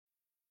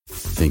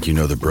Think you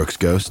know the Brooks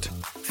Ghost?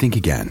 Think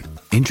again.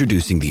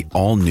 Introducing the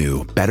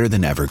all-new,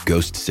 better-than-ever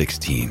Ghost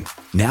 16.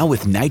 Now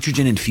with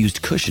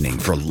nitrogen-infused cushioning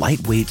for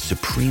lightweight,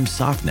 supreme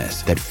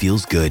softness that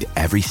feels good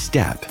every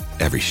step,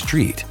 every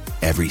street,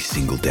 every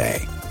single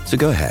day. So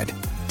go ahead,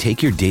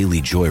 take your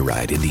daily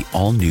joyride in the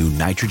all-new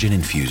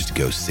nitrogen-infused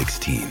Ghost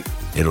 16.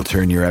 It'll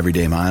turn your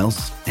everyday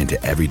miles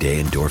into everyday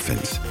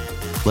endorphins.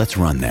 Let's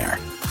run there.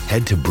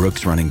 Head to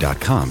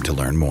brooksrunning.com to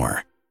learn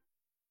more.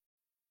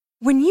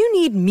 When you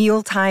need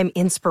mealtime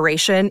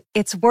inspiration,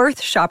 it's worth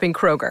shopping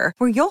Kroger,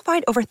 where you'll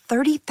find over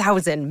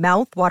 30,000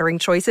 mouth-watering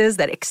choices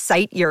that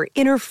excite your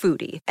inner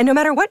foodie. And no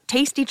matter what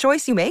tasty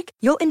choice you make,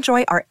 you'll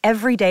enjoy our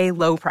everyday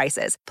low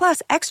prices,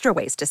 plus extra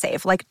ways to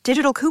save, like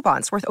digital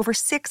coupons worth over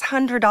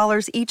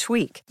 $600 each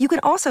week. You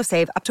can also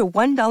save up to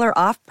 $1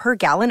 off per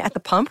gallon at the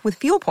pump with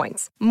fuel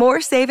points.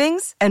 More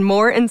savings and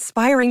more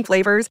inspiring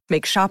flavors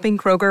make shopping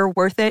Kroger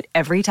worth it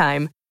every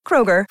time.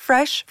 Kroger,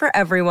 fresh for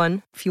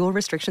everyone. Fuel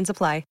restrictions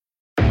apply.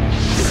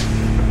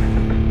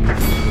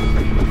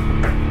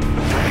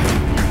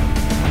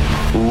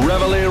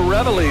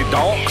 Reveille,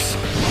 donks.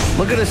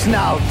 Look at us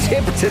now,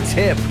 tip to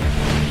tip.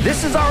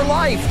 This is our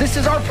life. This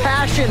is our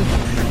passion.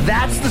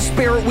 That's the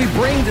spirit we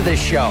bring to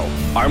this show.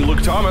 I'm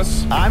Luke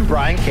Thomas. I'm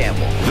Brian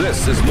Campbell.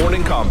 This is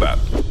Morning Combat.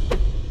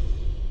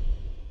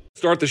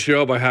 Start the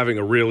show by having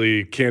a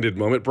really candid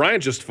moment. Brian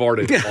just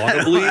farted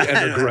audibly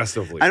and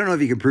aggressively. I don't know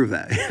if you can prove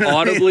that.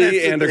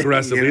 Audibly and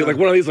aggressively. You know? Like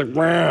one of these, like,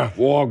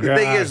 whoa, the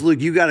thing is,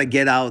 Luke, you got to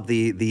get out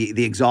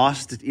the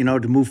exhaust,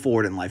 to move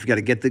forward in life. You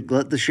got to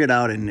let the shit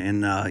out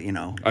and.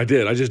 I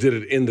did. I just did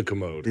it in the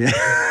commode. Yeah.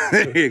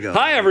 There you go.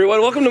 Hi, everyone.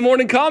 Welcome to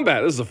Morning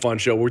Combat. This is a fun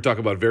show where we talk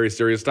about very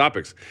serious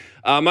topics.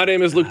 My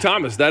name is Luke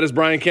Thomas. That is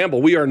Brian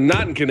Campbell. We are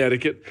not in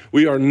Connecticut.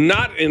 We are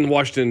not in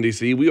Washington,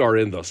 D.C. We are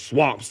in the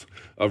swamps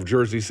of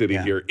Jersey City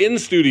here in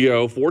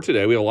studio for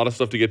today. We have a lot of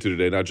stuff to get to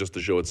today, not just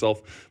the show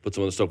itself, but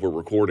some of the stuff we're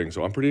recording.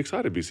 So I'm pretty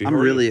excited, BC. I'm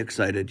really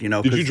excited.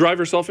 Did you drive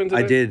yourself in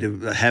today? I did.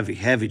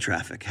 Heavy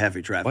traffic.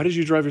 Why did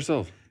you drive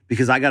yourself?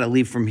 Because I got to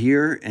leave from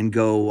here and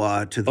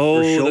go to the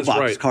first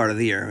Showbox card of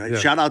the year. Yeah.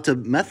 Shout out to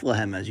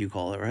Bethlehem, as you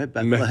call it, right?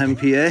 Bethlehem,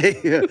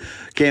 PA.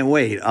 Can't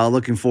wait.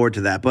 Looking forward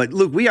to that. But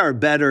Luke, we are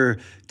better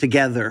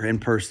together in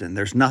person.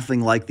 There's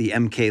nothing like the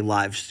MK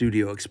Live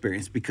studio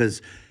experience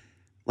because,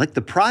 like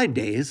the Pride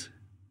days,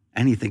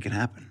 anything can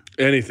happen.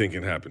 Anything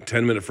can happen.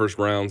 10-minute first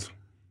rounds.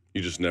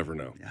 You just never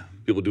know. Yeah.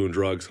 People doing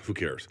drugs. Who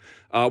cares?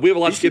 We have a lot to get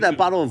to. Did you see that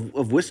bottle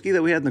of whiskey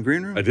that we had in the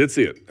green room? I did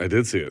see it.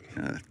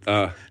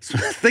 It's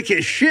thick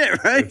as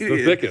shit, right? It's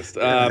the thickest.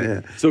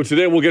 So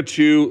today we'll get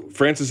to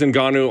Francis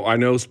Ngannou. I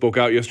know spoke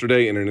out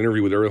yesterday in an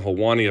interview with Ariel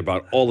Helwani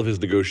about all of his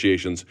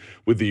negotiations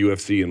with the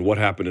UFC and what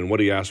happened and what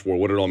he asked for,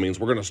 what it all means.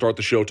 We're going to start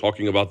the show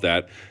talking about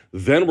that.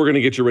 Then we're going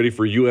to get you ready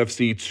for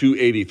UFC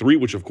 283,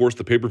 which of course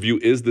the pay-per-view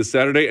is this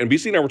Saturday. And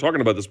BC and I were talking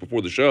about this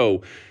before the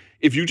show.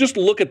 If you just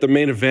look at the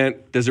main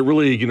event, does it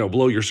really,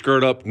 blow your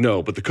skirt up?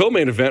 No. But the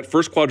co-main event,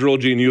 first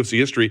quadrilogy in UFC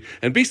history,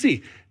 and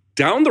BC,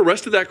 down the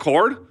rest of that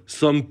card,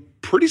 some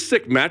pretty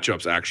sick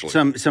matchups, actually.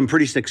 Some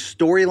pretty sick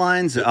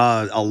storylines.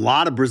 A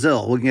lot of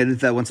Brazil. We'll get into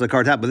that once the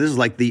card's out. But this is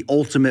like the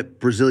ultimate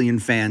Brazilian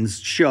fans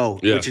show,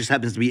 which just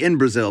happens to be in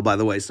Brazil, by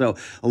the way. So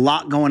a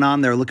lot going on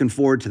there. Looking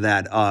forward to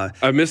that.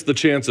 I missed the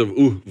chance of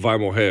vai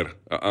morrer.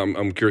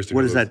 I'm curious to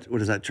What does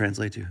that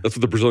translate to? That's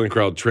what the Brazilian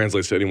crowd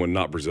translates to anyone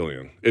not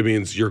Brazilian. It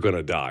means you're going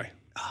to die.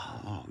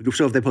 Oh,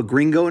 so if they put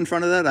gringo in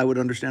front of that, I would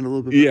understand a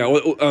little bit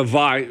better. Yeah,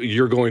 vai,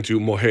 you're going to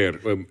morrer,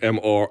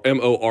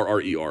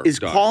 M-O-R-R-E-R. Is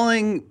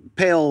calling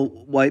pale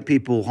white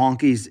people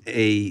honkies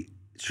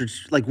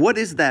what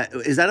is that?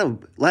 Is that a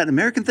Latin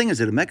American thing?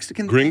 Is it a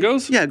Mexican thing?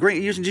 Gringos? Yeah,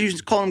 you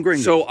just call them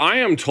gringos. So I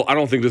am told, I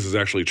don't think this is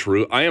actually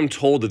true. I am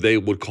told that they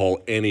would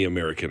call any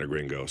American a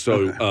gringo.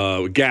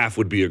 So Gaff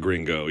would be a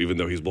gringo, even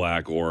though he's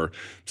black, or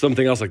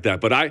something else like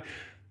that. But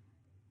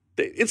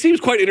it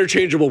seems quite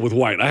interchangeable with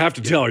white, I have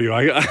to tell you.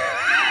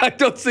 I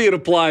don't see it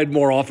applied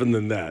more often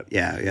than that.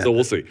 Yeah. So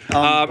we'll see.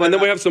 And then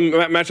we have some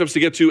matchups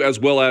to get to, as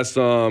well as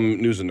some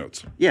news and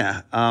notes.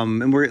 Yeah.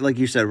 And we're, like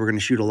you said, we're going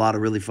to shoot a lot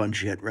of really fun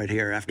shit right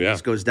here after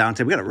this goes down.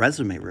 We got a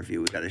resume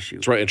review we got to shoot.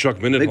 That's right. And Chuck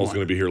Mindenhall's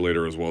going to be here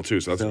later as well,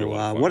 too. So that's going to be a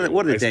lot of fun.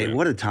 What a day. Man.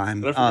 What a time.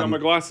 And I forgot my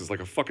glasses like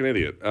a fucking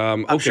idiot.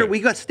 I'm sure we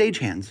got stage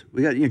hands.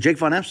 We got Jake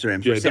Von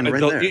Amsterdam standing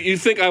right there. You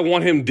think I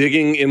want him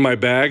digging in my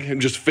bag and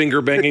just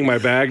finger banging my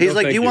bag? He's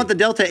like, do you want the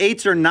Delta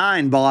 8s or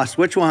 9, boss?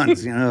 Which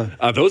ones?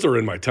 Those are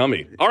in my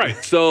tummy. All right.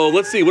 So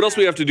let's see. What else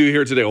we have to do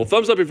here today? Well,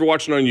 thumbs up if you're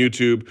watching on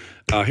YouTube.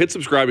 Hit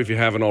subscribe if you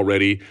haven't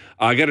already.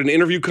 I got an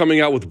interview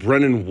coming out with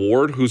Brennan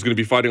Ward, who's going to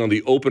be fighting on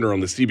the opener on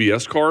the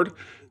CBS card,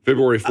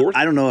 February 4th.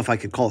 I don't know if I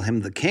could call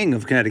him the king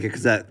of Connecticut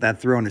because that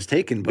throne is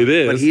taken. But, it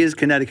is. But he is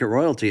Connecticut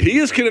royalty. He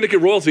is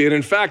Connecticut royalty. And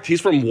in fact, he's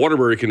from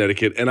Waterbury,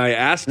 Connecticut. And I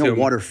asked him.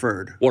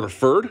 Waterford.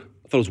 Waterford?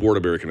 I thought it was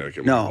Waterbury,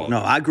 Connecticut. No,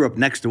 I grew up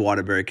next to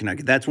Waterbury,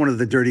 Connecticut. That's one of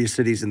the dirtiest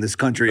cities in this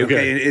country,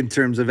 okay in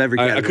terms of every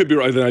category. I could be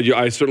right.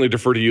 I certainly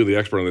defer to you, the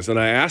expert on this. And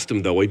I asked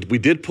him, though, we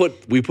put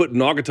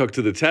Naugatuck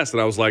to the test,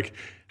 and I was like,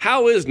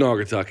 how is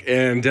Naugatuck?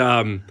 And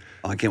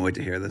I can't wait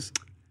to hear this.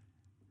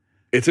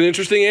 It's an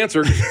interesting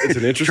answer. It's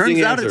an interesting Turns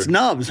answer. out it's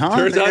nubs, huh?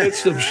 Turns out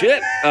it's some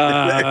shit.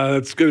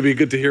 It's going to be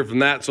good to hear from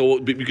that. So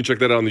you can check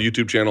that out on the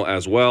YouTube channel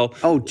as well.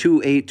 Oh,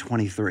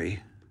 2/8/23.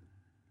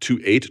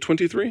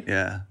 2/8/23?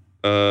 Yeah.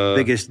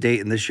 Biggest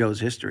date in this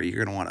show's history.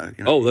 You're going to want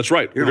to. Oh, that's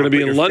right. We're going to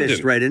be in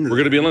London. Right into We're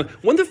going to be in London.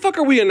 When the fuck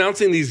are we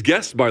announcing these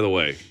guests, by the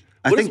way?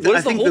 I think the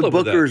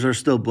bookers are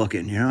still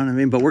booking. You know what I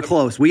mean? But we're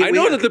close. I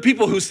know that the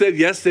people who said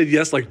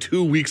yes like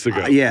 2 weeks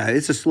ago. Yeah,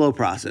 it's a slow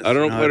process. I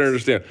don't quite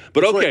understand.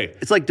 But okay.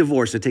 It's like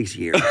divorce. It takes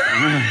years.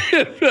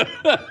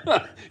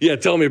 Yeah,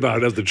 tell me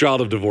about it as the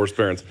child of divorced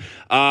parents.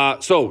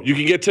 So you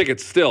can get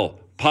tickets still.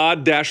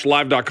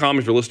 pod-live.com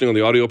if you're listening on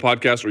the audio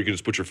podcast, or you can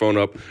just put your phone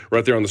up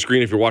right there on the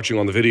screen if you're watching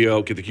on the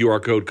video. Get the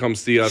QR code. Come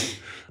see us.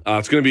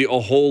 It's going to be a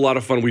whole lot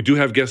of fun. We do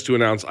have guests to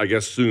announce, I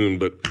guess, soon.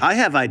 But I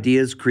have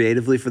ideas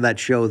creatively for that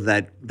show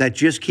that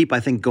just keep, I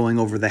think, going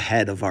over the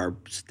head of our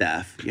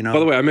staff. You know. By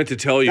the way, I meant to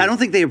tell you. I don't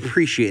think they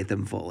appreciate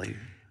them fully.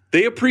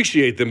 They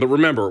appreciate them, but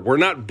remember, we're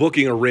not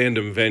booking a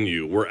random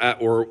venue. We're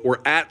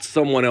at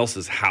someone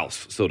else's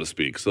house, so to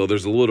speak. So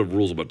there's a lot of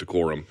rules about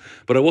decorum.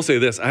 But I will say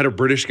this: I had a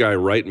British guy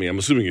write me. I'm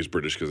assuming he's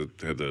British because it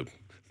had the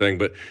thing,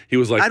 but he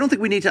was like, I don't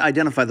think we need to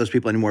identify those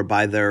people anymore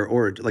by their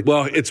origin. Like,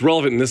 well, it's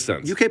relevant in this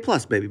sense. UK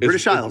plus, baby,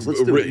 British Isles.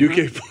 Let's do it.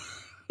 UK.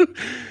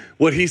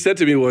 What he said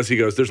to me was, he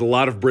goes, "There's a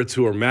lot of Brits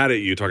who are mad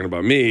at you talking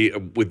about me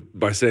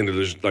by saying that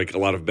there's like a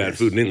lot of bad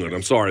food in England.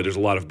 I'm sorry, there's a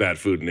lot of bad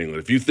food in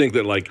England. If you think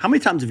that like, how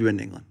many times have you been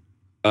to England?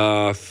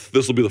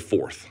 This will be the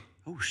 4th.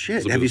 Oh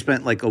shit! Have you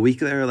spent like a week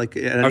there? Like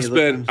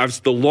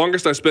the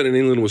longest I spent in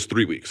England was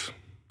 3 weeks.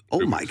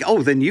 Oh my God!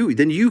 Oh, then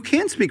you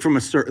can speak from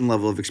a certain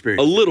level of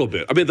experience. A little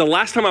bit. I mean, the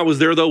last time I was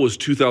there though was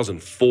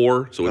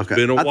 2004, so it's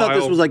been a while. I thought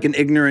this was like an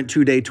ignorant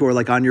 2-day tour,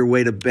 like on your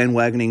way to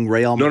bandwagoning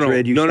Real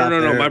Madrid. No.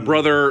 My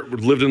brother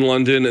lived in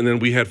London, and then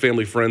we had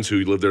family friends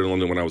who lived there in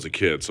London when I was a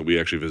kid. So we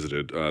actually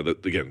visited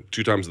again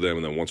 2 times with them,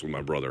 and then once with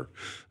my brother.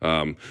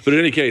 But in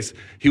any case,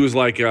 he was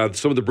like,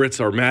 some of the Brits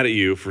are mad at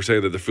you for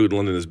saying that the food in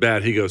London is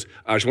bad. He goes,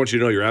 I just want you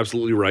to know you're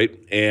absolutely right,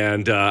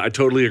 and I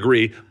totally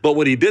agree. But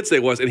what he did say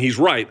was, and he's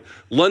right,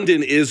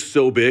 London is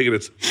so big,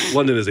 and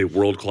London is a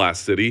world-class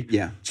city.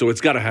 Yeah. So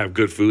it's got to have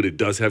good food. It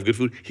does have good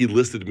food. He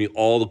listed to me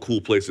all the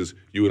cool places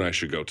you and I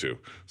should go to.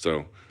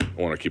 So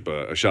I want to keep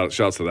a shouts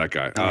to that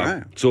guy. All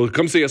right. So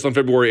come see us on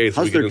February 8th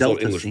so we can install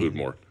Delta English scene? food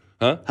more.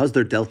 Huh? How's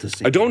their Delta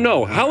scene? I don't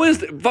know. How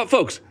is but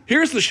folks,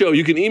 here's the show.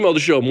 You can email the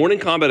show,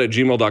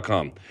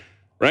 morningcombat@gmail.com.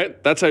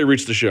 Right? That's how you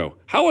reach the show.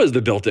 How is the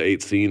Delta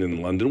 8 scene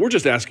in London? We're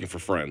just asking for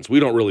friends. We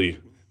don't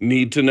really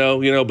need to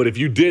know, but if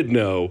you did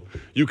know,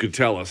 you could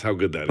tell us how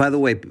good that is. By the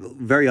way,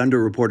 very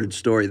underreported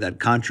story that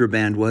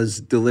contraband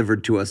was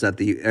delivered to us at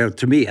the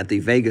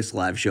Vegas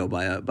live show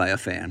by a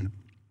fan.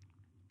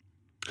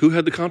 Who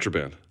had the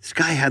contraband? This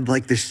guy had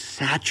like this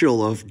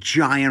satchel of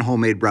giant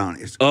homemade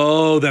brownies.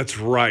 Oh, that's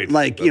right.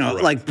 Like,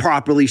 like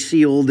properly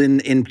sealed in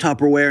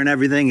Tupperware and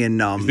everything. And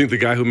you think the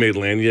guy who made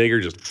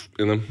Landjaeger just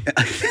in them?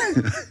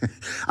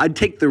 I'd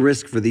take the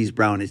risk for these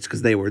brownies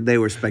because they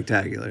were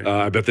spectacular.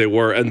 I bet they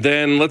were. And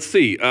then let's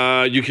see.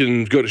 You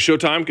can go to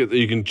Showtime.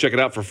 You can check it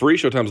out for free.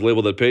 Showtime's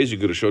label that pays. You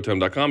can go to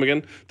Showtime.com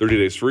again. 30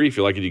 days free. If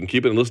you like it, you can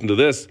keep it and listen to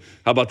this.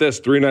 How about this?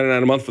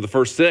 $3.99 a month for the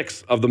first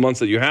 6 of the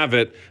months that you have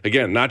it.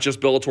 Again, not just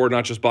Bellator,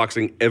 not just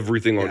boxing,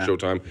 everything on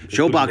Showtime.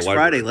 Showbox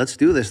Friday. Let's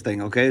do this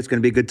thing, okay? It's going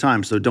to be a good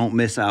time, so don't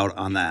miss out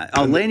on that.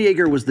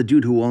 Landjaeger was the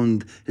dude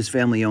who his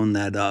family owned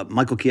that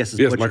Michael Chiesa's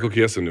Yes, butcher. Michael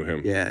Chiesa knew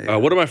him. Yeah.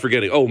 What am I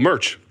forgetting? Oh,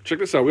 merch. Check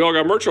this out. We all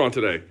got merch on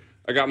today.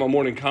 I got my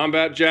morning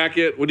combat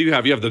jacket. What do you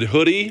have? You have the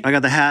hoodie? I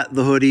got the hat,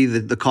 the hoodie,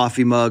 the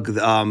coffee mug.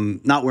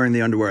 Not wearing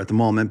the underwear at the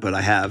moment, but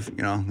I have.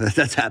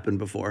 That's happened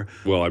before.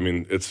 Well, I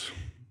mean, it's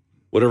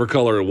whatever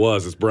color it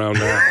was. It's brown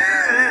now.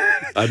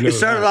 It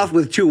started off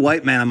with 2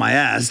 white men on my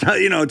ass,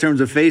 in terms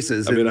of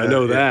faces. I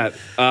know that.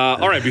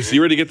 All right, BC,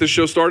 you ready to get this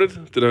show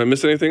started? Did I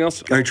miss anything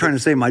else? Are you trying to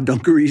say my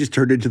dungarees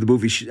turned into the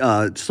movie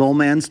Soul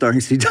Man starring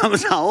C.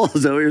 Thomas Howell?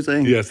 Is that what you're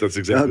saying? Yes, that's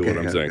exactly what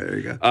I'm saying. There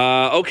you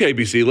go. Okay,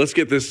 BC, let's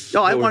get this.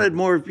 I wanted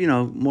more,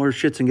 more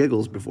shits and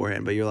giggles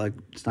beforehand, but you're like,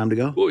 it's time to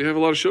go? Well, you have a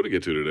lot of show to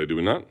get to today, do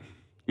we not?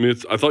 I mean,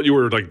 I thought you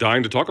were like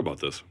dying to talk about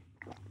this.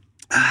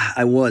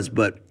 I was,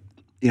 but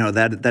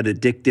that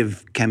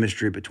addictive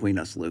chemistry between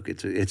us, Luke.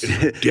 It's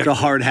a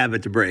hard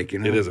habit to break.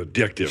 It is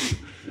addictive.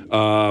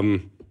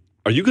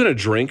 Are you going to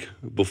drink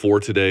before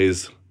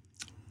today's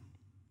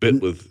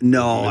bit with?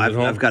 No,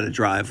 I've got to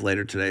drive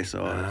later today,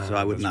 so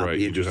I would not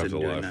be interested in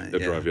doing that.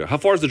 Drive. Yeah. How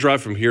far is the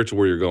drive from here to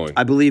where you're going?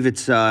 I believe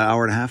it's an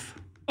hour and a half.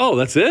 Oh,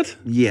 that's it?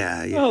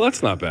 Yeah. Oh,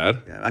 that's not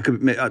bad. Yeah, I could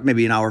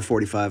maybe an hour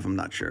 45. I'm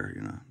not sure.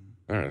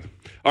 All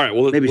right.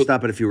 Well, maybe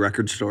stop at a few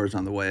record stores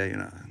on the way.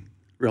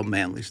 Real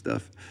manly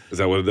stuff. Is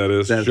that what that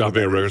is?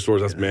 Shopping at record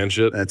stores, that's man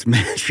shit? That's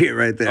man shit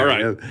right there. All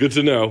right, good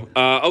to know.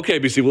 Okay,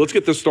 BC, well, let's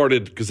get this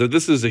started because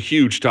this is a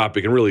huge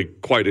topic and really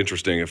quite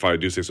interesting if I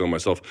do say so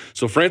myself.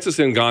 So Francis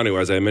Ngannou,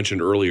 as I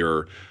mentioned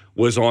earlier,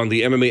 was on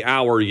the MMA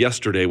Hour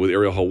yesterday with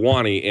Ariel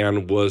Helwani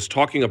and was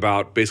talking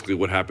about basically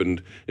what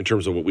happened in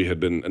terms of what had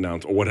been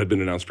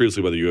announced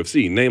previously by the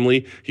UFC.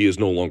 Namely, he is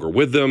no longer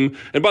with them.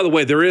 And by the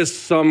way, there is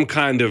some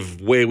kind of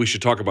way we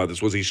should talk about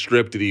this. Was he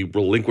stripped? Did he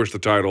relinquish the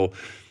title?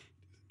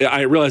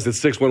 I realize that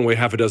 6 one way,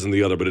 half a dozen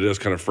the other, but it does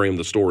kind of frame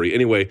the story.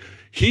 Anyway,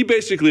 he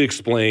basically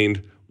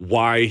explained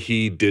why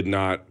he did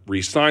not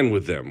re-sign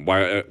with them.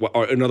 Why,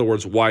 in other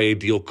words, why a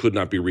deal could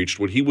not be reached,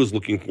 what he was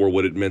looking for,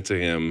 what it meant to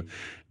him,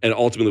 and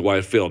ultimately why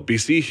it failed.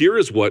 BC, here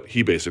is what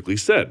he basically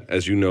said,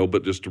 as you know,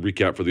 but just to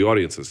recap for the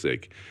audience's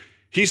sake.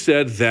 He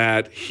said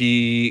that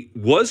he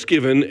was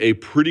given a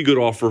pretty good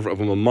offer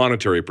from a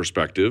monetary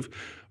perspective,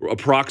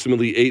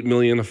 approximately $8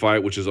 million a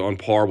fight, which is on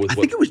par with. I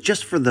think it was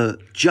just for the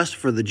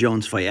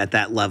Jones fight at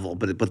that level,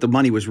 but the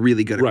money was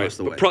really good across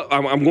the way.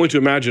 I'm going to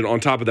imagine on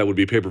top of that would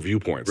be pay-per-view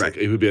points. Right.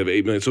 Like it would be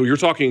 $8 million. So you're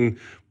talking,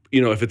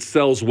 if it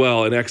sells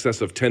well, in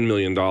excess of $10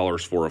 million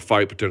for a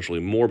fight, potentially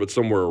more, but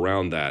somewhere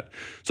around that.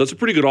 So that's a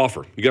pretty good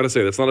offer. You got to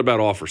say that's not a bad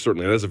offer.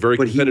 Certainly, that is a very.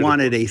 But he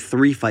wanted a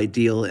 3-fight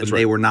deal, and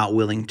they were not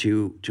willing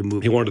to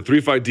move. He wanted a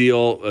 3-fight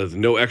deal,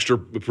 no extra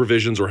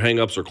provisions or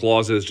hang-ups or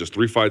clauses, just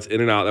 3 fights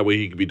in and out. That way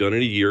he could be done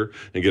in a year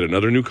and get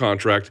another new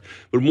contract.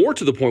 But more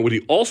to the point, what he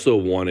also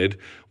wanted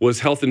was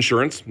health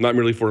insurance, not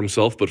merely for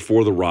himself, but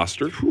for the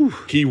roster. Whew.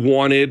 He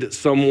wanted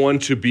someone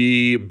to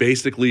be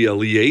basically a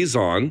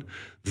liaison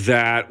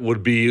that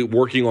would be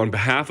working on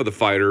behalf of the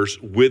fighters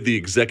with the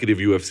executive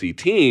UFC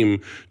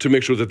team to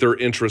make sure that their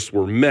interests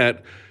were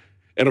met.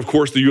 And of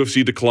course, the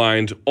UFC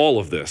declined all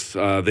of this.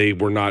 They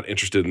were not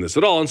interested in this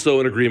at all, and so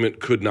an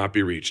agreement could not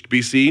be reached.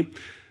 BC,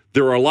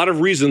 there are a lot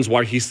of reasons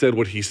why he said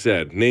what he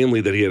said,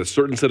 namely that he had a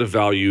certain set of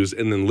values,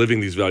 and then living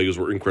these values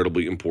were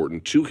incredibly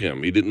important to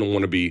him. He didn't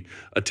want to be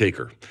a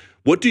taker.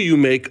 What do you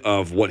make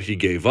of what he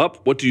gave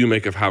up? What do you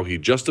make of how he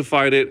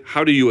justified it?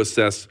 How do you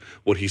assess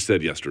what he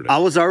said yesterday? I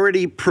was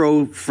already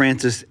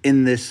pro-Francis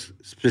in this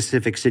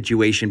specific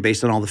situation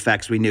based on all the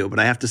facts we knew. But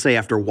I have to say,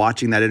 after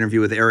watching that interview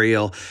with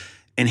Ariel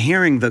and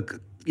hearing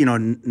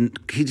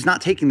he's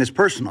not taking this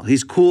personal.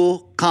 He's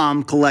cool,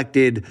 calm,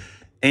 collected,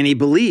 and he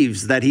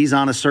believes that he's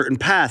on a certain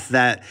path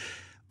that,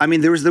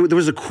 there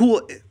was a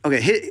cool,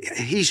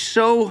 he's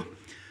so...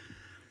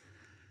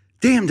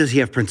 Damn, does he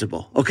have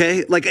principle,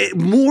 okay? Like,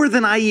 more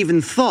than I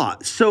even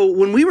thought. So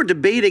when we were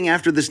debating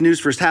after this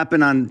news first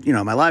happened on,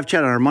 my live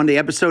chat on our Monday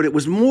episode, it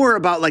was more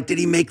about, like, did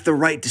he make the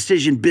right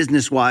decision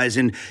business-wise?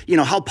 And,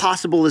 how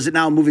possible is it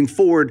now moving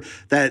forward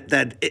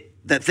that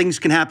things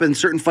can happen,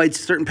 certain fights,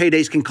 certain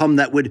paydays can come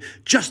that would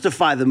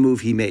justify the move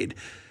he made?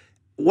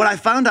 What I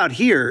found out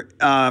here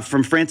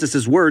from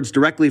Francis's words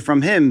directly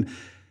from him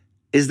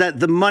is that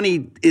the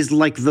money is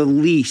like the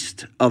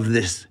least of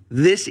this.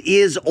 This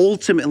is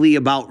ultimately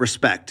about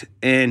respect.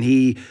 And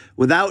he,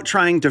 without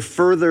trying to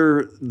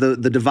further the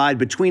divide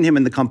between him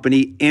and the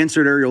company,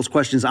 answered Ariel's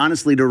questions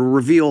honestly to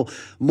reveal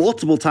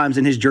multiple times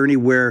in his journey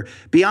where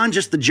beyond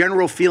just the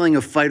general feeling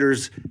of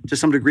fighters to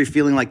some degree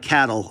feeling like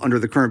cattle under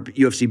the current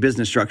UFC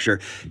business structure,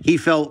 he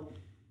felt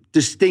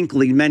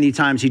distinctly many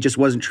times he just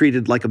wasn't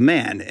treated like a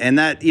man. And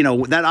that,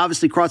 that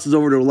obviously crosses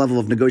over to a level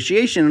of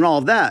negotiation and all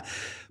of that.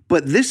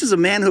 But this is a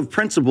man of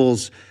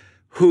principles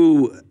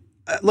who,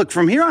 look,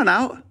 from here on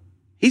out,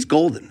 he's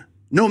golden.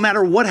 No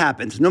matter what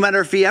happens, no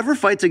matter if he ever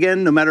fights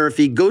again, no matter if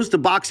he goes to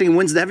boxing and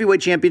wins the heavyweight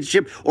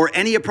championship or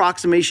any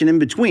approximation in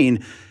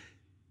between,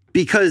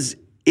 because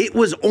it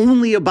was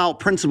only about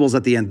principles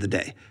at the end of the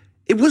day.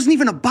 It wasn't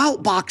even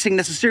about boxing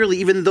necessarily,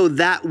 even though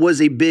that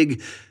was a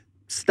big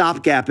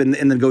stopgap in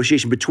the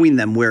negotiation between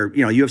them where,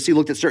 UFC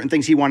looked at certain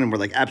things he wanted and were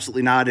like,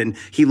 absolutely not. And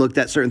he looked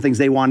at certain things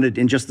they wanted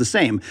and just the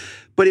same.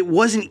 But it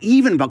wasn't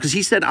even about, because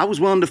he said, I was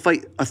willing to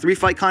fight a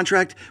 3-fight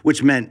contract,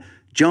 which meant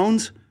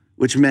Jones,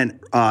 which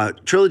meant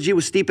trilogy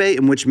with Stipe,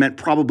 and which meant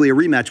probably a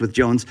rematch with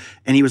Jones.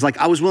 And he was like,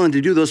 I was willing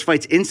to do those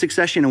fights in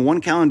succession in 1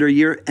 calendar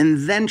year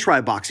and then try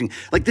boxing.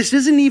 Like, this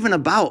isn't even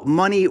about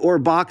money or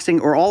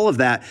boxing or all of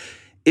that.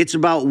 It's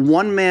about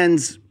one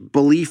man's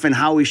belief in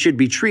how he should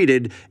be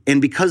treated. And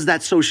because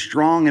that's so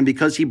strong and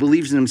because he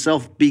believes in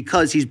himself,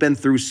 because he's been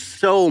through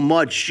so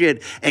much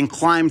shit and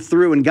climbed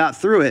through and got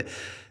through it,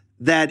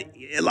 that,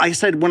 like I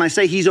said, when I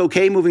say he's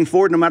okay moving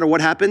forward no matter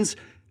what happens,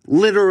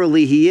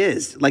 literally he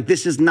is. Like,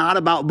 this is not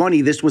about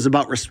money. This was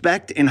about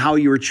respect and how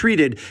you were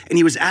treated. And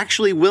he was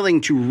actually willing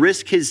to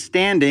risk his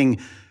standing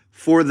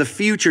for the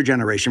future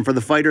generation, for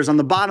the fighters on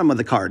the bottom of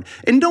the card.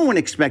 And no one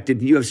expected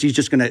the UFC's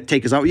just going to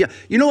take us out. Yeah,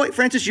 you know what,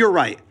 Francis, you're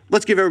right.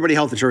 Let's give everybody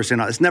health insurance.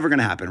 It's never going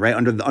to happen, right,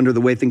 under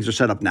the way things are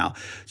set up now.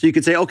 So you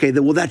could say, okay,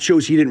 well, that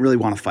shows he didn't really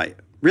want to fight.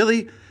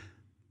 Really?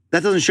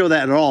 That doesn't show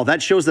that at all.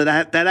 That shows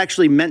that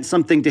actually meant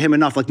something to him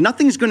enough. Like,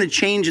 nothing's going to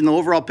change in the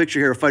overall picture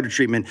here of fighter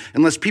treatment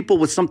unless people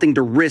with something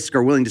to risk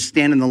are willing to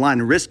stand in the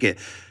line and risk it.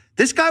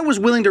 This guy was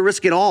willing to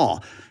risk it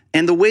all.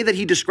 And the way that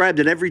he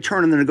described at every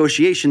turn in the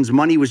negotiations,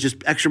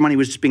 extra money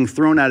was just being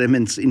thrown at him.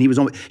 And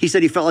he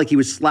said he felt like he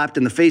was slapped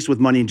in the face with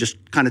money and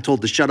just kind of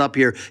told to shut up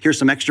here. Here's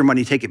some extra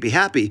money, take it, be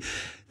happy.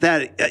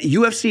 That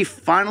UFC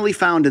finally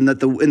found in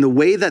the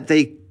way that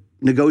they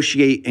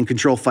negotiate and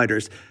control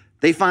fighters,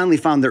 they finally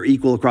found they're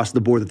equal across the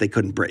board that they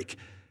couldn't break.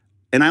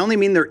 And I only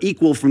mean they're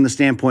equal from the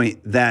standpoint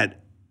that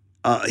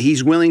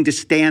he's willing to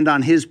stand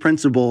on his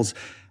principles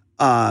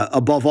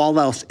above all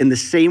else, in the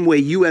same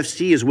way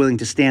UFC is willing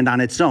to stand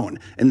on its own.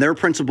 And their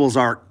principles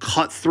are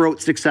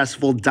cutthroat,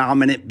 successful,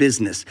 dominant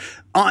business.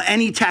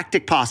 Any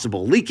tactic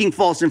possible, leaking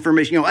false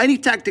information, any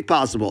tactic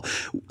possible.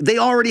 They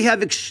already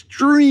have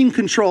extreme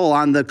control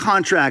on the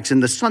contracts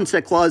and the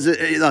sunset clauses,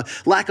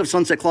 lack of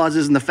sunset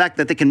clauses, and the fact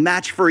that they can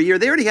match for a year.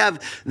 They already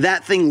have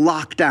that thing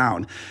locked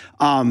down.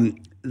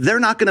 They're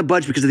not going to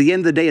budge because at the end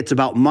of the day, it's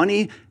about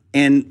money.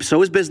 And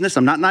so is business.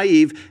 I'm not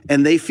naive.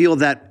 And they feel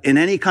that in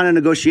any kind of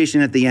negotiation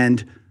at the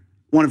end,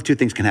 one of two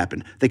things can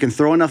happen. They can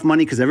throw enough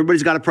money because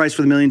everybody's got a price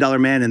for the $1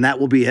 million man, and that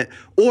will be it.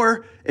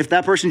 Or if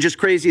that person's just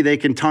crazy, they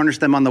can tarnish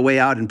them on the way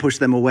out and push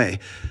them away.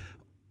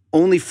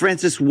 Only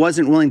Francis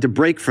wasn't willing to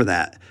break for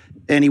that.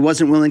 And he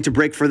wasn't willing to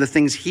break for the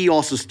things he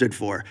also stood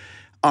for.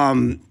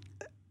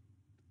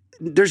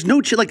 There's no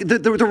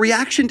the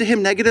reaction to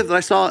him negative that I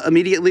saw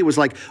immediately was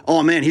like,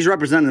 oh man, he's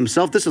representing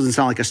himself. This doesn't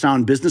sound like a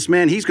sound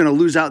businessman. He's going to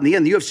lose out in the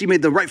end. The UFC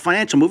made the right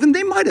financial move, and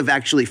they might have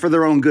actually, for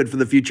their own good for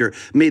the future,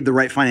 made the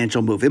right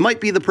financial move. It might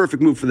be the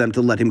perfect move for them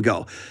to let him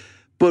go.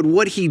 But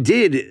what he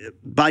did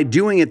by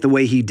doing it the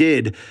way he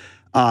did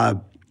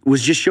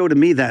was just show to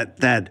me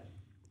that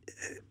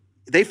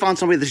they found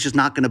somebody that's just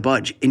not going to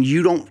budge. And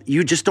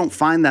you just don't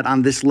find that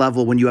on this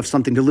level when you have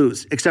something to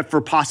lose, except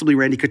for possibly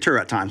Randy Couture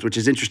at times, which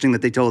is interesting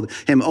that they told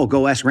him, oh,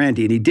 go ask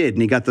Randy. And he did.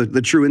 And he got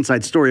the true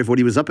inside story of what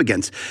he was up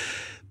against.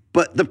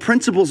 But the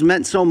principles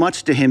meant so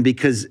much to him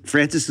because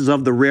Francis is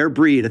of the rare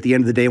breed at the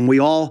end of the day. And we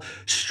all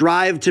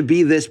strive to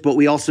be this, but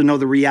we also know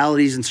the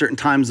realities in certain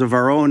times of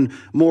our own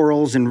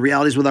morals and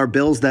realities with our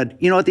bills that,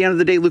 at the end of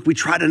the day, look, we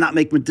try to not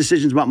make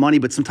decisions about money,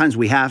 but sometimes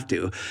we have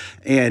to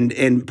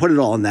and put it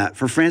all in that.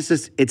 For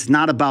Francis, it's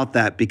not about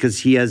that because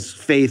he has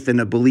faith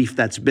and a belief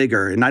that's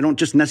bigger. And I don't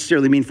just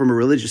necessarily mean from a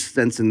religious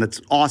sense, and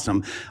that's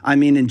awesome. I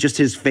mean in just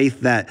his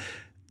faith that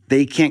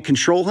they can't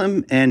control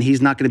him, and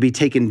he's not going to be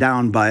taken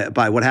down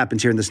by what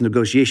happens here in this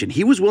negotiation.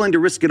 He was willing to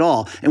risk it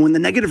all. And when the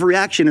negative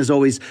reaction is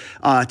always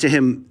to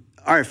him,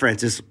 all right,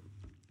 Francis,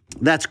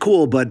 that's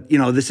cool, but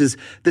this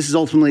is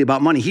ultimately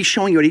about money. He's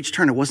showing you at each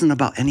turn it wasn't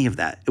about any of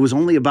that. It was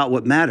only about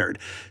what mattered.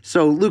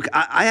 So, Luke,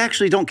 I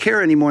actually don't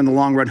care anymore in the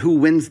long run who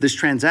wins this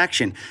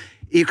transaction,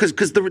 because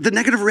the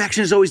negative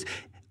reaction is always,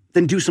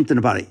 then do something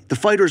about it. The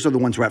fighters are the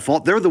ones who are at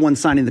fault. They're the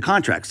ones signing the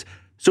contracts.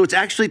 So it's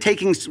actually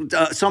taking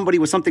somebody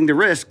with something to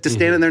risk to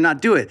stand in there and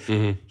not do it.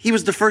 Mm-hmm. He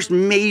was the first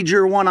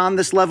major one on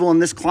this level in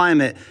this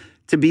climate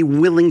to be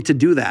willing to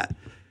do that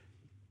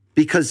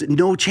because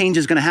no change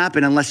is going to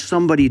happen unless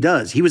somebody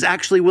does. He was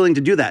actually willing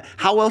to do that.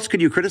 How else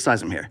could you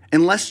criticize him here?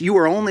 Unless you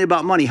are only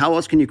about money, how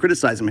else can you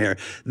criticize him here?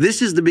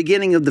 This is the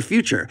beginning of the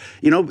future.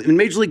 In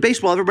Major League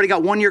Baseball, everybody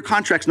got one-year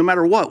contracts no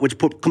matter what, which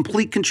put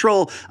complete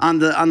control on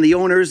the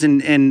owners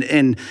and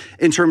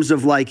in terms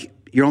of like,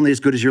 you're only as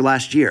good as your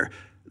last year.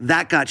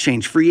 That got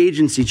changed. Free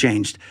agency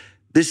changed.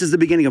 This is the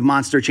beginning of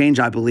monster change,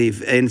 I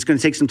believe, and it's going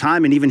to take some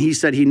time. And even he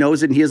said he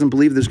knows it, and he doesn't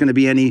believe there's going to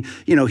be any,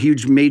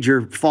 huge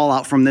major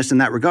fallout from this in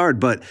that regard.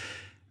 But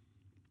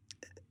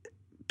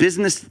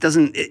business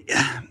doesn't.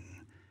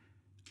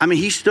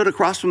 He stood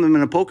across from them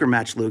in a poker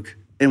match, Luke,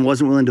 and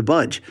wasn't willing to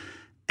budge,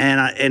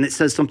 and it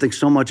says something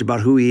so much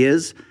about who he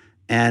is,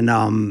 and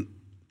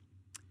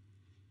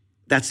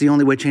that's the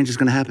only way change is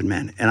going to happen,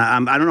 man. And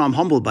I don't know, I'm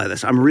humbled by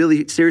this. I'm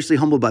really seriously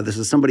humbled by this,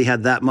 that somebody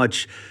had that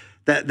much,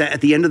 that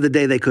at the end of the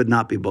day, they could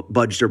not be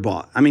budged or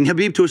bought. I mean,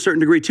 Habib to a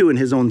certain degree, too, in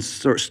his own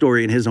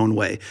story, in his own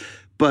way.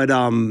 But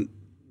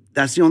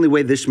that's the only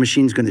way this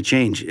machine's going to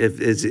change,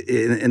 is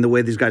in the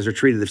way these guys are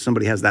treated, if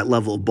somebody has that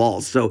level of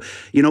balls. So,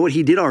 you know what?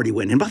 He did already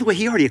win. And by the way,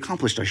 he already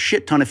accomplished a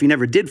shit ton if he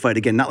never did fight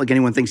again. Not like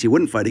anyone thinks he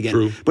wouldn't fight again.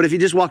 True. But if he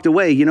just walked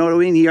away, you know what I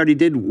mean? He already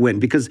did win.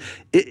 Because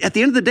at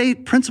the end of the day,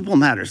 principle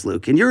matters,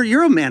 Luke. And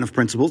you're a man of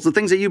principles. The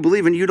things that you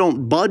believe in, you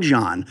don't budge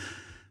on.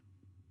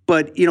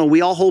 But,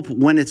 we all hope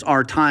when it's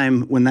our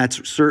time, when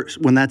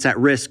that's at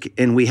risk,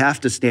 and we have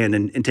to stand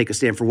and take a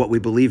stand for what we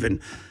believe in,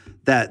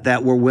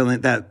 that we're willing,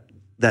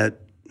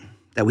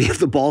 that we have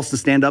the balls to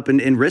stand up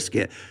and risk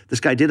it. This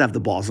guy did have the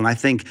balls, and I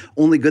think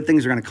only good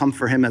things are going to come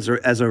for him as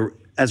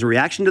a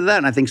reaction to that.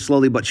 And I think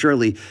slowly but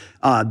surely,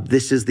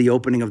 this is the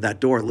opening of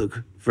that door,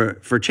 Luke,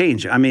 for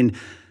change. I mean,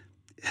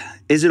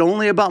 is it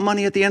only about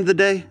money at the end of the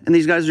day? And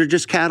these guys are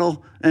just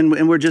cattle,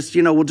 and we're just,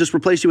 we'll just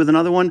replace you with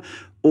another one,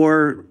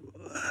 or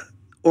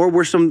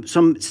were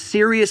some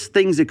serious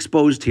things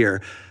exposed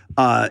here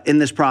in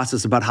this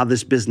process about how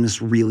this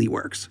business really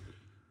works?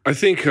 I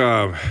think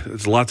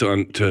there's a lot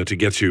to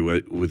get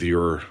to with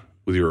your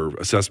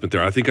assessment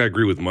there. I think I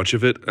agree with much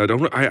of it.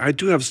 I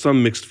do have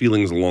some mixed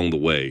feelings along the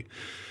way.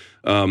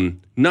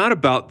 Not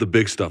about the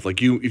big stuff.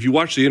 Like if you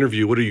watch the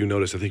interview, what do you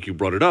notice? I think you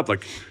brought it up.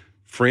 Like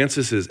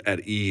Francis is at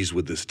ease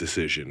with this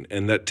decision,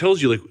 and that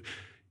tells you, like,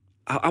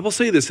 I will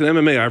say this in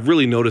MMA. I've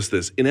really noticed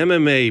this in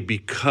MMA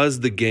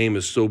because the game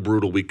is so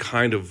brutal. We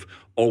kind of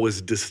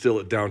always distill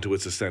it down to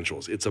its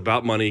essentials. It's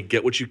about money,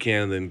 get what you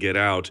can, and then get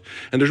out.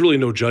 And there's really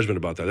no judgment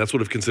about that. That's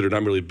what I've considered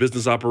not merely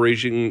business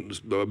operation,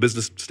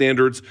 business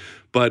standards,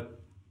 but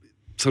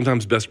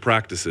sometimes best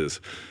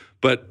practices.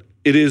 But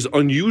it is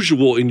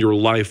unusual in your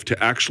life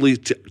to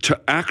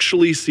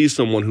actually see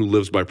someone who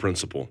lives by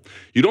principle.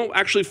 You don't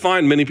actually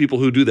find many people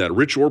who do that,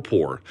 rich or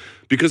poor,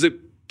 because it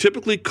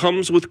typically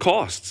comes with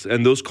costs,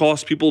 and those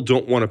costs people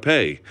don't want to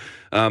pay.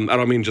 I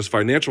don't mean just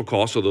financial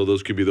costs, although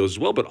those could be those as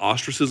well, but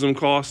ostracism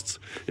costs,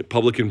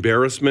 public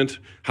embarrassment,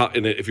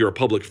 and if you're a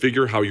public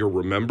figure, how you're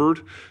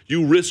remembered.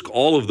 You risk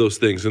all of those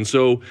things. And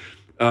so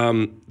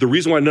the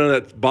reason why none of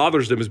that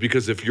bothers them is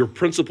because if your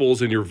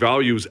principles and your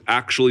values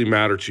actually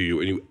matter to you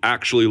and you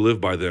actually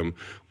live by them,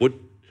 what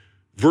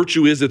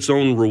virtue is its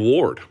own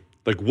reward.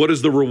 Like, what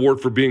is the reward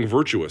for being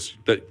virtuous?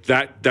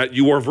 That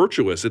you are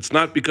virtuous. It's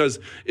not because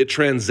it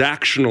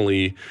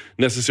transactionally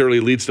necessarily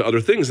leads to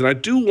other things. And I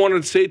do want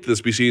to say to this,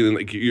 BC, and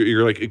like,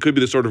 you're like, it could be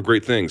the sort of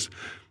great things.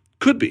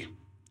 Could be.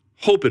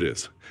 Hope it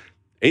is.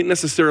 Ain't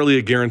necessarily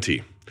a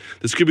guarantee.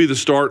 This could be the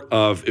start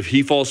of, if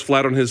he falls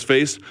flat on his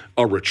face,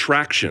 a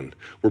retraction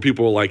where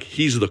people are like,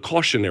 he's the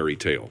cautionary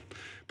tale.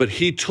 But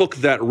he took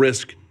that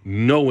risk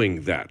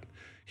knowing that.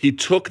 He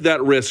took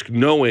that risk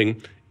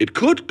knowing it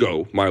could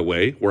go my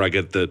way, where I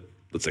get the,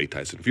 let's say,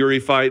 Tyson Fury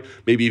fight,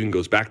 maybe even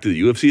goes back to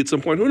the UFC at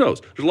some point. Who knows?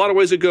 There's a lot of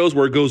ways it goes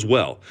where it goes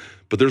well.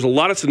 But there's a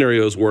lot of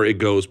scenarios where it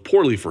goes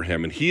poorly for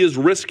him, and he is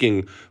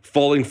risking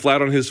falling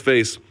flat on his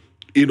face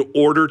in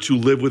order to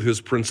live with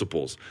his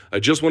principles. I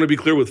just want to be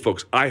clear with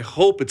folks. I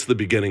hope it's the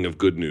beginning of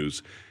good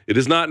news. It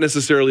is not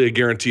necessarily a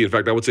guarantee. In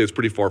fact, I would say it's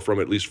pretty far from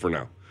it, at least for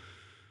now.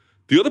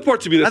 The other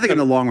part to me, I think in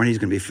the long run he's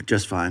going to be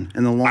just fine.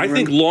 In the long run, I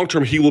think long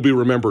term he will be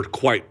remembered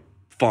quite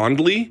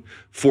fondly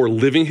for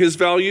living his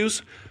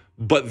values,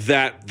 but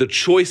that the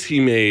choice he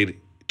made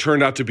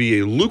turned out to be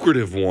a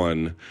lucrative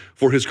one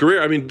for his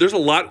career. I mean, there's a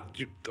lot.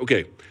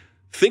 Okay,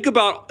 think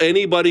about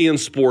anybody in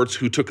sports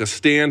who took a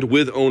stand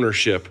with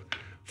ownership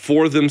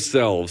for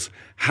themselves.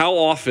 How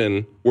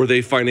often were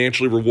they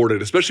financially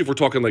rewarded, especially if we're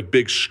talking like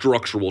big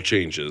structural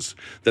changes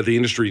that the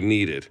industry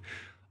needed?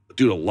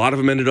 Dude, a lot of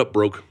them ended up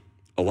broke.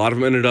 A lot of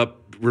them ended up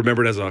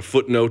remembered as a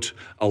footnote.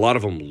 A lot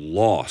of them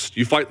lost.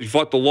 You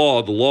fought the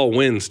law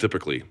wins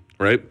typically,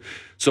 right?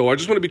 So I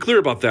just want to be clear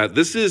about that.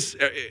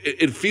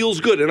 It feels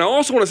good. And I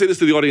also want to say this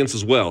to the audience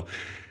as well.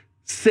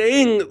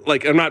 Saying,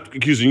 like, I'm not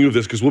accusing you of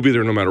this because we'll be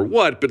there no matter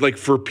what, but like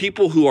for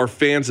people who are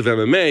fans of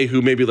MMA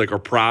who maybe like are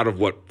proud of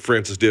what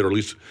Francis did, or at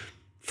least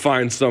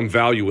find some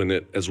value in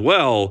it as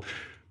well,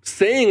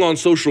 saying on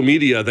social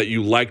media that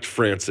you liked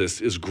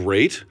Francis is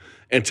great,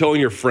 and telling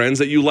your friends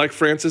that you like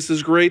Francis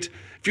is great.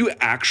 If you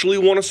actually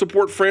want to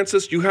support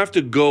Francis, you have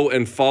to go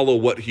and follow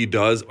what he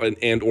does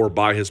and or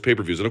buy his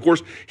pay-per-views. And of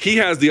course, he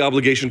has the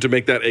obligation to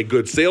make that a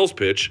good sales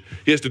pitch.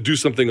 He has to do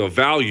something of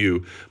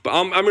value. But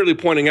I'm really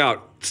pointing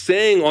out,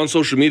 saying on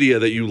social media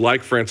that you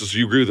like Francis or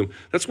you agree with him,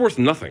 that's worth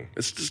nothing.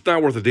 It's just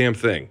not worth a damn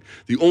thing.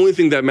 The only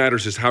thing that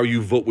matters is how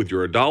you vote with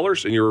your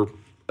dollars and your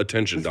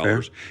attention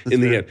dollars in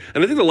the end.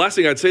 And I think the last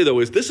thing I'd say, though,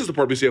 is this is the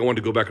part, BC, I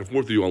wanted to go back and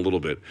forth with you on a little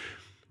bit.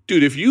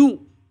 Dude,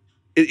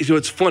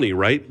 it's funny,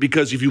 right?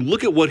 Because if you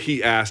look at what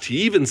he asked,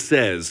 he even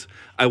says,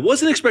 I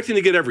wasn't expecting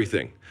to get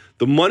everything.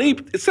 The money,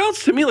 it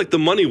sounds to me like the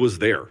money was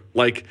there.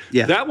 Like,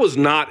 that was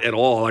not at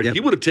all. Like, he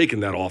would have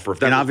taken that offer if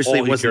that was all he cared about. And obviously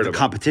it wasn't the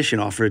competition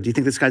offer. Do you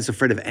think this guy's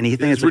afraid of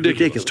anything? It's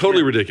ridiculous.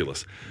 Totally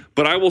ridiculous.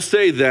 But I will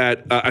say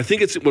that I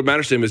think what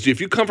matters to him is if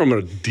you come from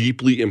a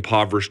deeply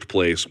impoverished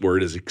place where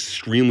it is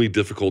extremely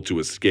difficult to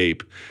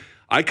escape,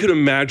 I could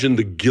imagine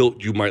the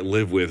guilt you might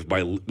live with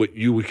by what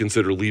you would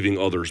consider leaving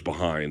others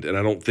behind. And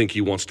I don't think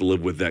he wants to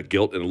live with that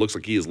guilt. And it looks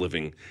like he is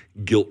living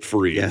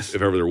guilt-free, if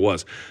ever there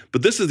was.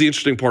 But this is the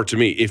interesting part to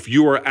me. If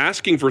you are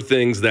asking for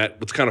things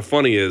what's kind of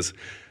funny is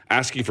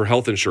asking for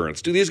health insurance.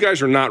 Dude, these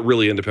guys are not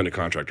really independent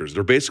contractors.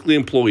 They're basically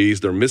employees.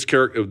 They're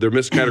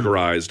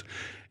miscategorized.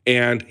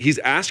 And he's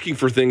asking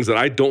for things that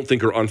I don't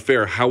think are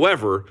unfair.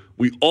 However,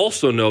 we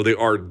also know they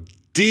are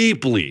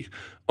deeply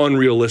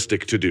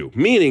unrealistic to do.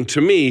 Meaning, to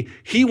me,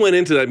 he went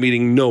into that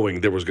meeting knowing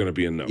there was going to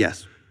be a no.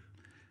 Yes.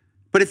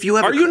 But if you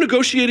have Are you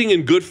negotiating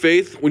in good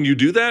faith when you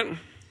do that?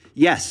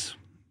 Yes.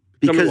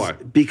 Tell me why.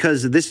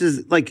 Because this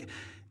is like,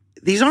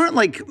 these aren't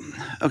like,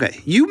 okay,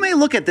 you may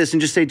look at this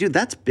and just say, dude,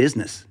 that's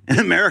business in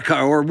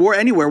America or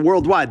anywhere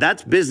worldwide.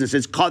 That's business.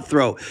 It's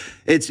cutthroat.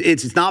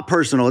 It's not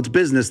personal. It's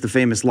business, the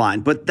famous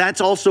line. But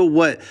that's also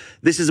what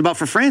this is about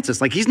for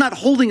Francis. Like, he's not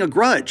holding a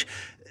grudge.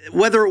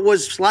 Whether it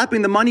was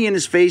slapping the money in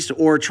his face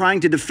or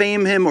trying to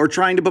defame him or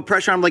trying to put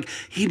pressure on him, like,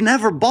 he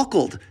never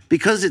buckled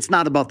because it's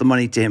not about the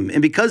money to him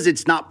and because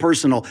it's not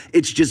personal.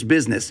 It's just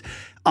business.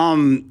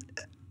 What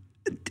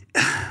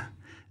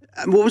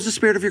was the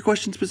spirit of your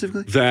question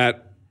specifically?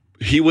 That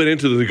he went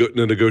into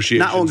the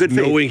negotiations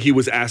knowing he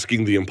was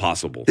asking the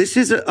impossible. This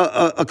is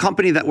a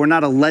company that we're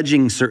not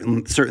alleging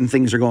certain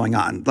things are going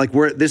on. Like,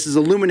 this is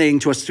illuminating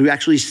to us to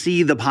actually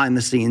see the behind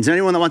the scenes.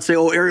 Anyone that wants to say,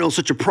 "Oh, Ariel's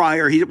such a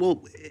prior,"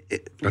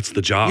 that's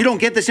the job. You don't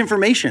get this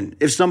information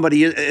if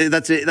somebody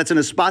that's in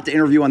a spot to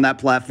interview on that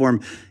platform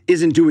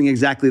isn't doing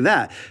exactly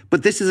that.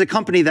 But this is a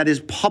company that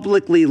is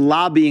publicly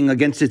lobbying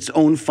against its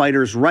own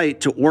fighters' right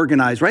to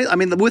organize, right? I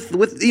mean, with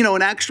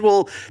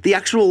the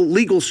actual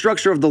legal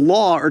structure of the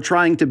law are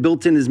trying to build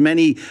in as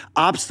many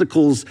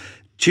obstacles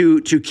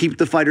to keep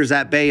the fighters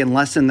at bay and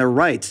lessen their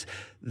rights.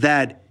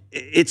 that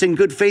it's in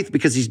good faith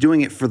because he's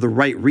doing it for the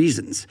right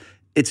reasons.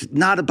 It's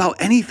not about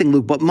anything,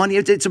 Luke, but money.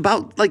 It's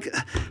about like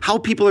how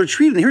people are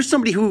treated. And here's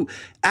somebody who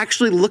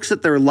actually looks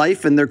at their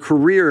life and their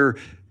career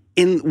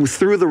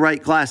through the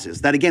right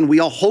glasses. That, again, we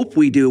all hope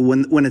we do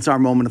when it's our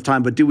moment of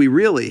time, but do we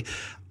really?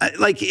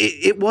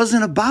 It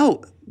wasn't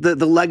about the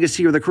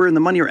legacy or the career and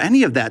the money or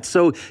any of that.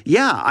 So,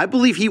 yeah, I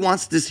believe he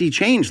wants to see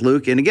change,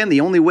 Luke. And again,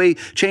 the only way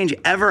change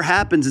ever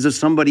happens is if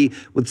somebody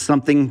with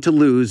something to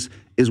lose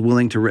is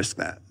willing to risk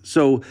that.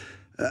 So,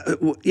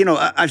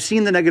 I've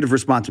seen the negative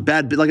response.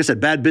 Like I said,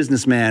 bad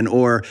businessman,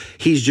 or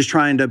he's just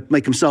trying to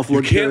make himself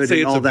look good. You can't say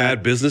and it's all a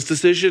bad business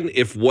decision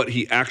if what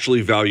he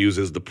actually values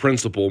is the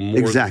principle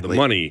more than the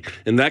money.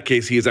 In that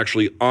case, he is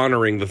actually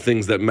honoring the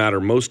things that matter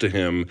most to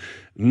him.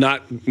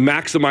 Not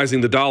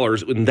maximizing the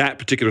dollars in that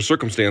particular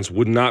circumstance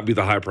would not be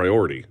the high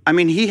priority. I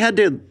mean, he had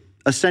to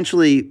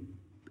essentially,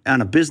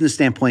 on a business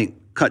standpoint,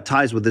 cut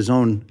ties with his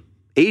own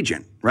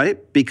agent,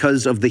 right?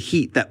 Because of the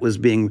heat that was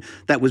being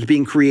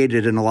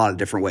created in a lot of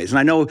different ways. And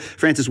I know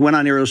Francis went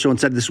on Ariel's show and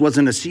said this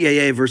wasn't a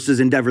CAA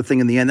versus Endeavor thing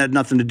in the end. That had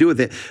nothing to do with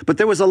it. But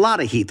there was a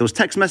lot of heat. Those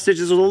text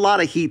messages, there was a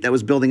lot of heat that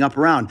was building up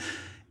around.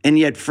 And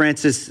yet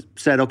Francis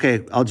said,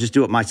 okay, I'll just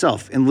do it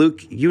myself. And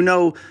Luke,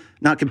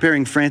 not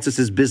comparing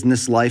Francis's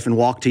business life and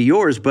walk to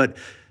yours, but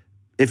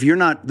if you're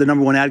not the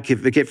number one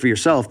advocate for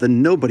yourself,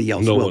 then nobody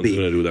else will be. No one's going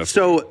to do that.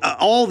 So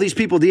all these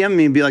people DM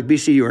me and be like,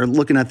 BC, you are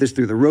looking at this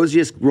through the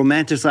rosiest,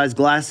 romanticized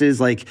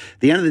glasses. Like, at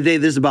the end of the day,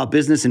 this is about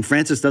business, and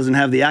Francis doesn't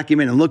have the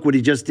acumen. And look what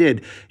he just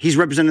did. He's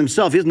representing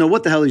himself. He doesn't know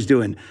what the hell he's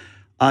doing.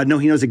 No,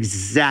 he knows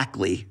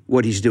exactly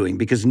what he's doing,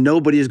 because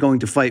nobody is going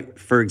to fight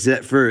for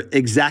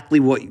exactly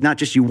what, not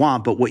just you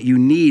want, but what you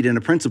need in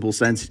a principle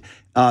sense,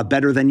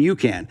 better than you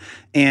can.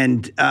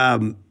 And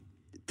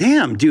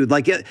damn, dude,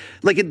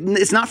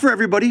 it's not for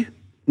everybody.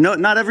 No,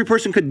 not every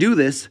person could do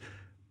this,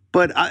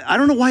 but I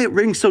don't know why it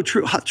rings so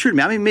true to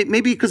me. I mean,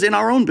 maybe because in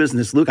our own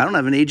business, Luke, I don't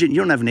have an agent. You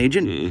don't have an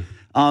agent.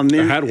 I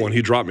had one.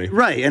 He dropped me.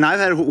 Right, and I've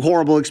had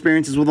horrible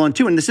experiences with one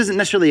too. And this isn't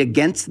necessarily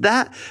against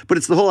that, but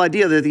it's the whole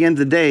idea that at the end of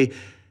the day,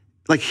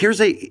 like, here's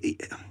a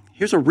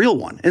real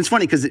one. And it's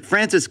funny because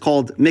Francis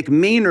called Mick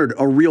Maynard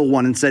a real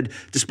one and said,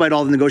 despite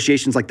all the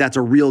negotiations, like, that's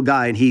a real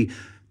guy. And he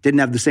didn't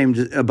have the same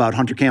about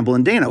Hunter Campbell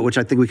and Dana, which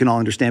I think we can all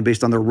understand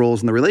based on their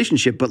roles in the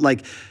relationship. But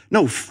like,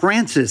 no,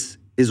 Francis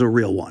is a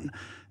real one.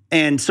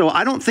 And so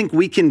I don't think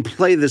we can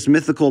play this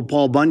mythical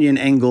Paul Bunyan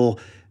angle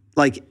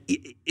like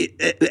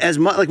as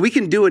much. Like, we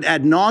can do it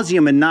ad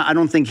nauseum and not, I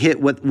don't think, hit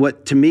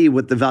what to me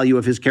what the value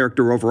of his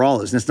character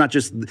overall is. And it's not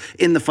just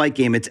in the fight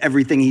game, it's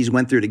everything he's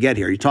went through to get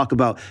here. You talk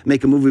about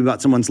make a movie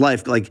about someone's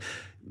life, like,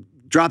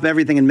 drop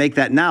everything and make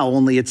that now,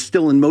 only it's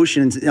still in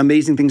motion and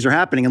amazing things are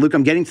happening. And Luke,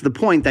 I'm getting to the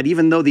point that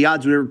even though the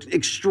odds were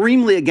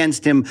extremely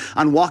against him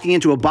on walking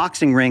into a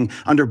boxing ring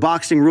under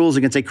boxing rules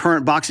against a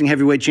current boxing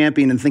heavyweight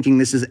champion and thinking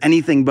this is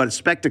anything but a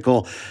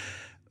spectacle,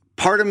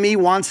 part of me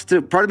wants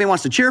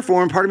to cheer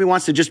for him. Part of me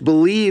wants to just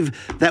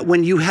believe that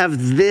when you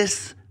have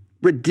this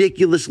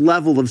ridiculous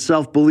level of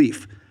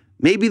self-belief,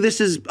 maybe this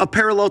is a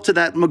parallel to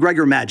that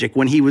McGregor magic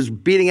when he was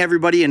beating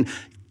everybody and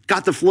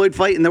got the Floyd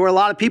fight, and there were a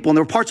lot of people, and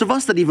there were parts of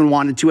us that even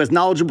wanted to, as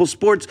knowledgeable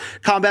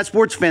combat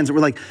sports fans, that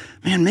were like,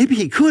 man, maybe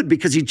he could,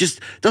 because he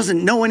just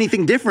doesn't know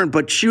anything different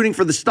but shooting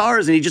for the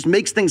stars, and he just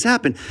makes things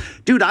happen.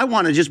 Dude, I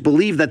want to just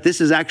believe that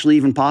this is actually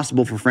even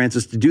possible for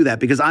Francis to do that,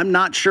 because I'm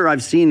not sure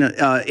I've seen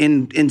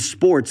in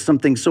sports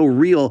something so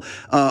real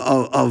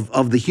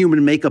of the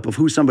human makeup of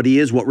who somebody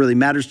is, what really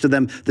matters to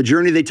them, the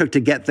journey they took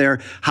to get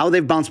there, how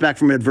they've bounced back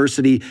from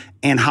adversity,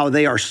 and how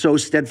they are so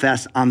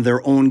steadfast on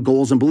their own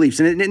goals and beliefs.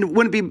 And it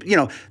wouldn't be,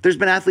 there's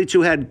been athletes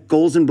who had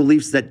goals and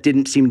beliefs that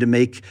didn't seem to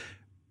make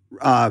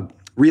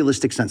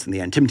realistic sense in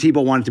the end. Tim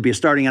Tebow wanted to be a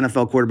starting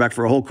NFL quarterback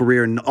for a whole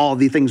career, and all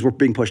the things were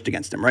being pushed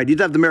against him, right? You'd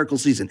have the miracle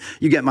season.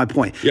 You get my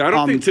point. Yeah, I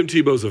don't think Tim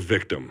Tebow's a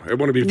victim. I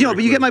want to be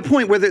but you get my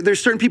point, where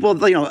there's certain people,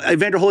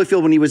 Evander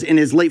Holyfield, when he was in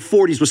his late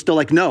 40s, was still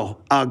like, no,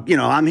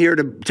 I'm here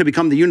to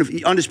become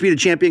the undisputed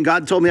champion.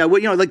 God told me I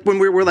would, like when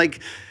we're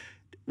like,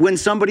 when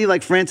somebody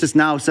like Francis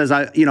now says,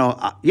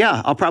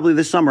 I'll probably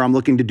this summer, I'm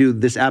looking to do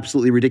this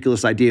absolutely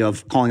ridiculous idea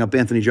of calling up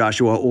Anthony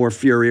Joshua or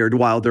Fury or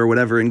Wilder or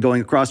whatever and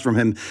going across from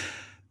him.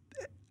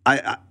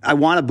 I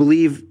want to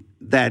believe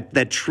that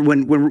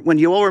when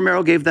Yoel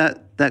Romero gave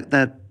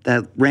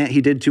that rant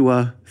he did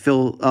to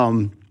Phil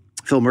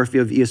Murphy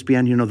of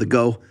ESPN, the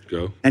go,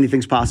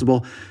 anything's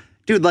possible.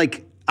 Dude,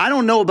 like, I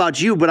don't know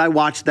about you, but I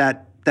watched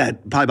that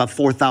probably about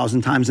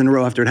 4,000 times in a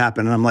row after it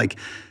happened. And I'm like,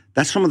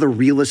 that's some of the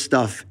realest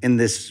stuff in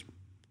this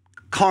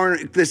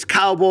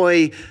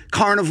cowboy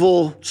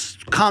carnival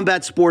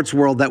combat sports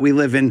world that we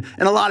live in.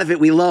 And a lot of it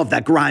we love,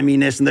 that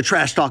griminess and the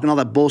trash talk and all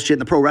that bullshit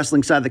and the pro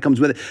wrestling side that comes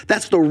with it.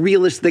 That's the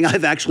realest thing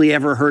I've actually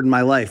ever heard in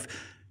my life.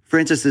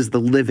 Francis is the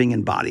living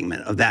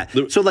embodiment of that.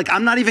 So, like,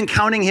 I'm not even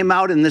counting him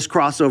out in this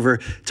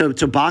crossover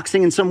to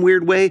boxing in some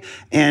weird way.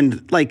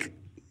 And, like,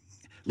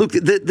 look,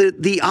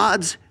 the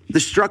odds, the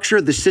structure,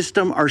 the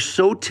system are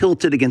so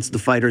tilted against the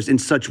fighters in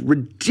such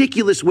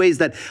ridiculous ways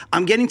that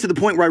I'm getting to the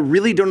point where I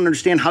really don't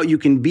understand how you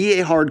can be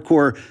a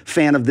hardcore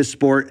fan of this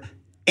sport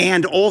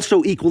and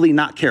also equally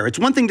not care. It's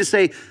one thing to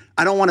say,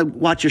 I don't want to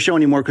watch your show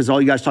anymore because all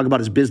you guys talk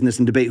about is business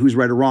and debate who's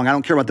right or wrong. I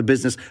don't care about the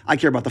business. I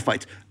care about the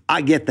fights.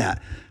 I get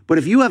that. But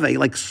if you have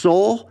a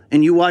soul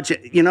and you watch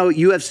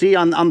UFC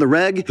on the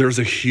reg, there's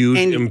a huge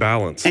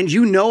imbalance. And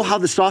you know how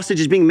the sausage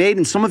is being made,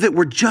 and some of it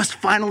we're just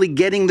finally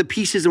getting the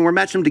pieces and we're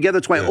matching them together.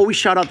 That's why I always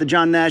shout out the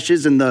John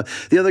Nashes and the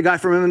other guy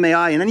from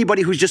MMAI and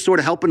anybody who's just sort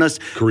of helping us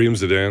Kareem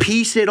Zidane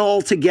piece it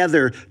all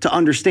together to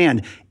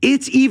understand.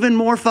 It's even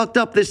more fucked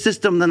up, this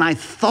system, than I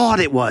thought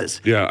it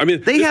was. Yeah, I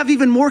mean, they have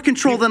even more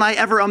control than I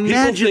ever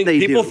imagined they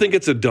do. People think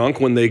it's a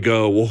dunk when they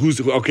go, well, he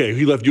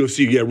left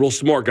UFC, yeah, real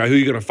smart guy, who are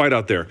you going to fight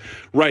out there?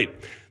 Right.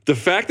 The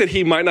fact that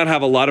he might not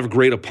have a lot of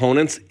great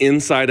opponents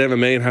inside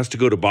MMA and has to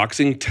go to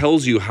boxing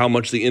tells you how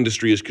much the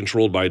industry is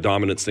controlled by a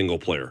dominant single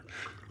player.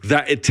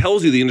 That it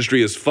tells you the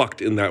industry is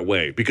fucked in that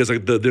way, because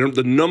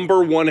the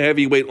number one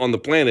heavyweight on the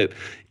planet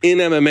in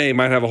MMA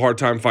might have a hard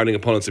time finding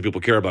opponents that people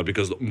care about,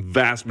 because the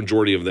vast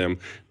majority of them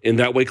in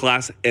that weight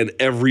class and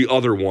every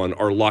other one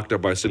are locked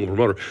up by a single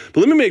promoter. But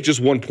let me make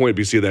just one point,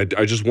 BC, that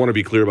I just want to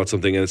be clear about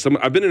something. And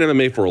I've been in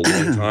MMA for a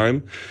long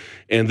time.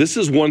 And this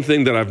is one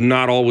thing that I've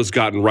not always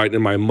gotten right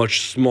in my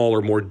much smaller,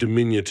 more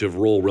diminutive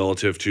role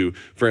relative to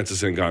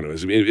Francis Ngannou.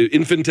 It's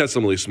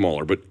infinitesimally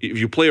smaller, but if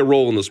you play a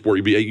role in the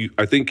sport,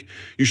 I think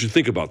you should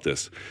think about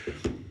this.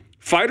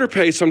 Fighter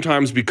pay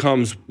sometimes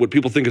becomes what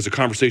people think is a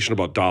conversation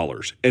about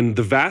dollars. And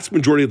the vast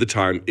majority of the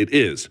time, it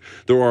is.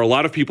 There are a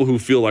lot of people who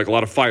feel like, a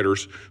lot of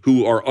fighters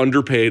who are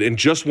underpaid and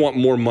just want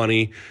more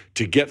money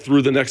to get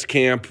through the next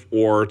camp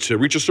or to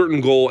reach a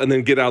certain goal and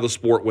then get out of the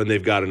sport when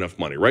they've got enough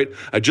money, right?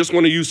 I just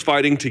want to use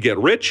fighting to get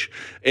rich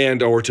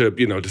or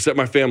to set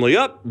my family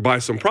up, buy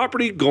some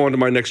property, go on to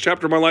my next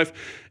chapter of my life.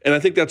 And I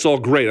think that's all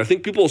great. I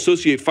think people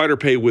associate fighter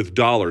pay with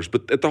dollars,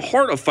 but at the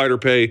heart of fighter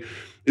pay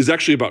is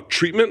actually about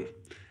treatment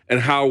and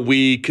how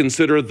we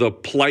consider the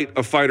plight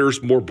of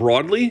fighters more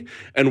broadly,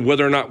 and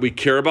whether or not we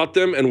care about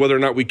them, and whether or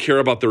not we care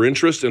about their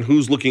interests and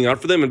who's looking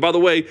out for them. And by the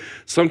way,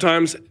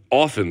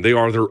 often, they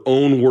are their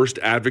own worst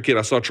advocate.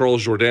 I saw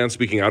Charles Jourdain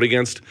speaking out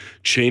against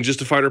changes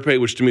to fighter pay,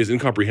 which to me is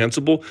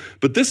incomprehensible.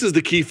 But this is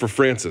the key for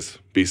Francis,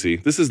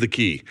 BC. This is the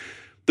key.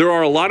 There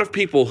are a lot of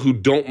people who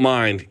don't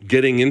mind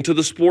getting into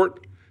the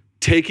sport,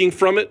 taking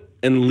from it,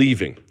 and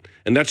leaving.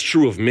 And that's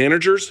true of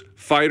managers,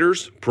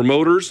 fighters,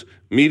 promoters,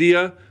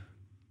 media,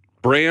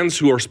 brands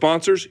who are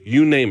sponsors,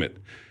 you name it.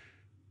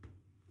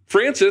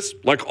 Francis,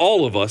 like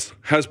all of us,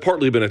 has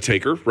partly been a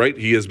taker, right?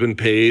 He has been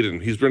paid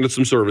and he's rendered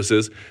some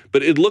services,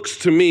 but it looks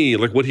to me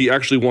like what he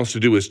actually wants to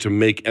do is to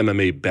make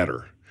MMA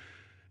better.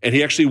 And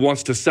he actually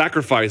wants to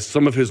sacrifice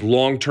some of his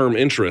long-term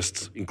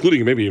interests,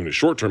 including maybe even his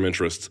short-term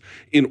interests,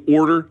 in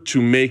order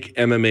to make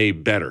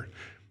MMA better.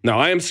 Now,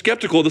 I am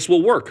skeptical this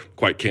will work,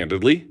 quite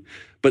candidly,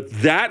 but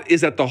that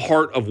is at the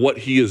heart of what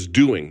he is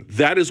doing.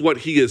 That is what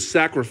he is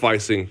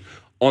sacrificing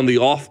on the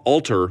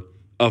altar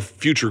of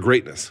future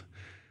greatness.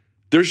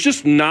 There's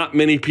just not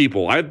many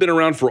people. I've been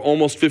around for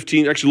almost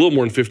 15, actually a little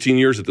more than 15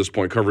 years at this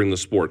point covering the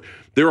sport.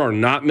 There are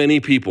not many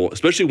people,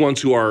 especially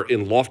ones who are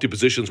in lofty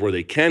positions where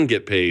they can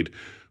get paid,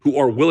 who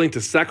are willing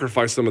to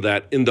sacrifice some of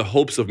that in the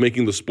hopes of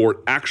making the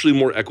sport actually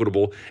more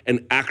equitable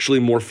and actually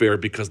more fair,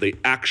 because they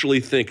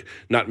actually think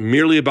not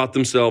merely about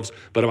themselves,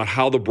 but about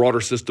how the broader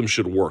system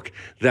should work.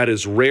 That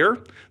is rare.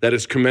 That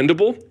is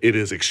commendable. It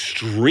is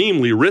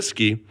extremely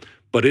risky,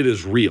 but it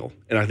is real.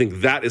 And I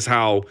think that is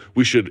how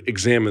we should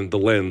examine the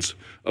lens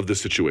of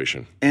this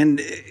situation. And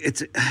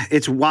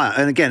it's wild.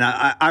 And again,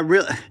 I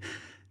really,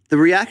 the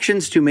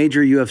reactions to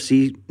major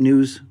UFC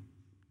news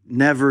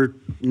never,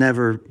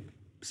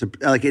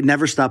 like it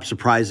never stops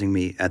surprising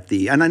me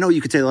and I know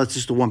you could say, well, it's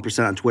just the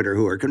 1% on Twitter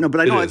who are, no,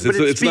 but I know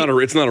it's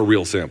not a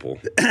real sample.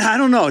 I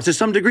don't know. To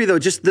some degree though,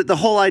 just the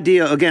whole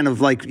idea again of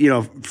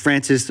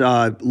Francis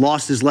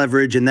lost his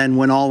leverage and then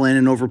went all in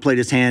and overplayed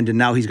his hand, and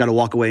now he's got to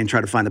walk away and try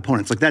to find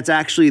opponents. Like that's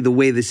actually the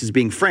way this is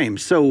being framed.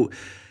 So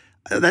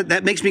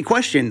that makes me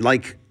question,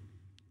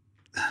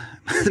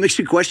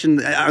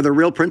 are there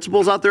real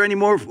principles out there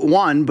anymore?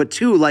 One, but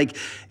two,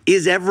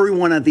 is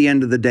everyone at the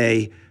end of the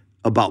day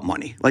about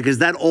money? Is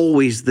that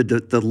always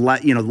the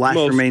last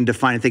remaining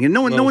defining thing? And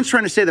no one's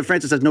trying to say that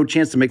Francis has no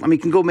chance to make. I mean,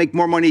 he can go make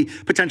more money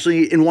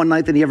potentially in one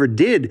night than he ever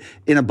did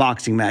in a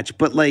boxing match.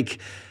 But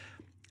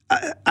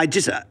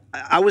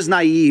I was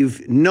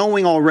naive,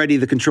 knowing already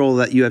the control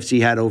that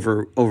UFC had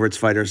over its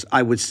fighters.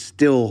 I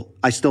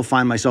still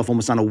find myself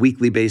almost on a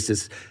weekly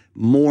basis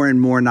more and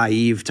more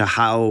naive to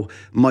how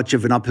much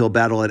of an uphill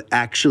battle it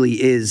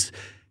actually is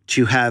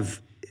to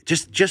have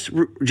just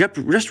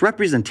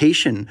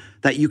representation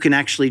that you can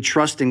actually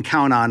trust and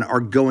count on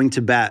are going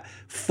to bat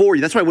for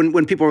you. That's why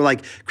when people are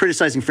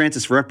criticizing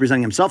Francis for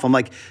representing himself, I'm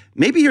like,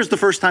 maybe here's the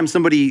first time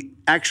somebody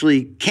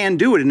actually can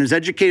do it and is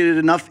educated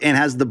enough and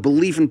has the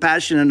belief and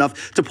passion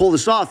enough to pull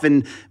this off.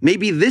 And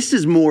maybe this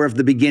is more of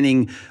the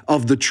beginning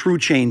of the true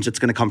change that's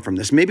going to come from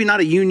this. Maybe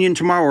not a union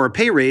tomorrow or a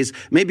pay raise.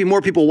 Maybe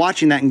more people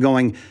watching that and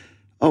going,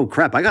 oh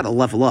crap, I got to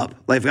level up.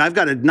 I've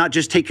got to not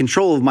just take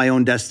control of my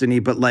own destiny,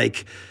 but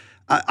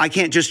I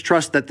can't just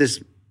trust that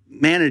this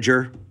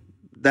manager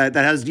that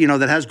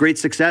has great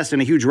success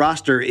and a huge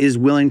roster is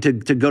willing to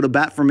go to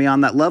bat for me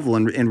on that level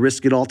and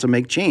risk it all to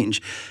make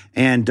change.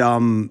 And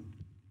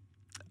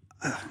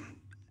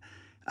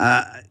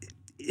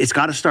it's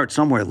got to start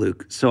somewhere,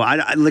 Luke. So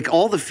I like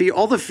all the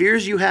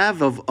fears you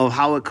have of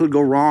how it could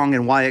go wrong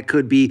and why it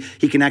could be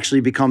he can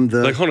actually become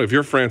the like. Hold on, if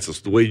you're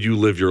Francis, the way you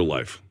live your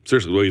life,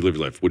 seriously, the way you live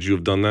your life, would you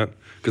have done that?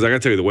 Because I got to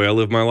tell you, the way I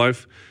live my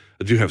life,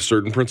 I do have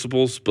certain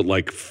principles, but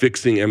like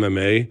fixing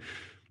MMA.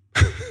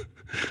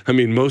 I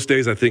mean, most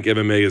days I think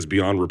MMA is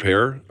beyond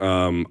repair.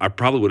 I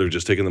probably would have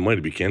just taken the money,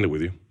 to be candid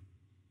with you.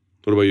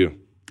 What about you?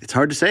 It's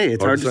hard to say.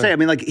 It's hard to say. I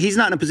mean, like, he's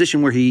not in a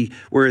position where he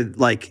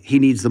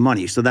needs the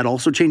money. So that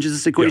also changes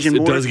this equation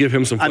more. It does give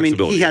him some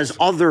flexibility. I mean, he has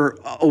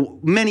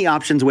many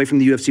options away from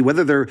the UFC,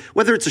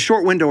 whether it's a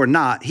short window or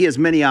not. He has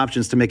many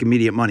options to make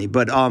immediate money,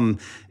 but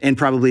and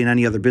probably in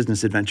any other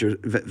business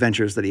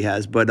ventures that he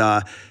has. But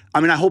I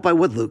mean, I hope I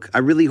would, Luke. I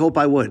really hope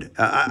I would.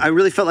 I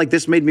really felt like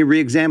this made me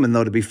re-examine,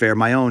 though, to be fair,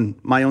 my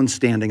own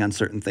standing on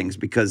certain things,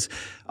 because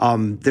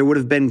there would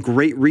have been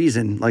great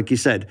reason, like you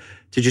said,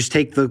 to just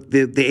take the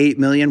 $8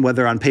 million,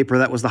 whether on paper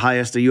that was the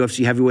highest a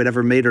UFC heavyweight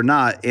ever made or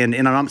not. And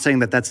I'm not saying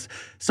that that's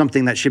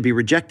something that should be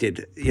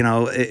rejected. You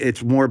know,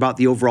 it's more about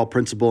the overall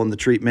principle and the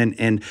treatment.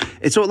 And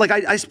so, like,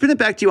 I spin it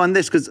back to you on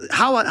this, because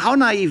how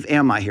naive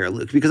am I here,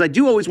 Luke? Because I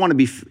do always want to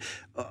be.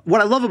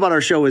 What I love about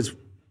our show is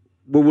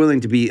we're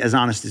willing to be as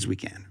honest as we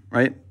can,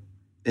 right?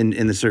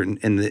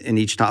 In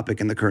each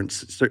topic in the current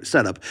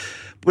setup.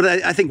 But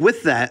I think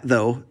with that,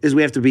 though, is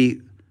we have to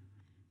be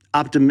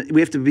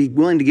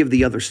willing to give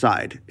the other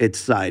side its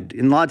side.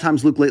 And a lot of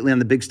times, Luke, lately on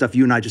the big stuff,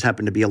 you and I just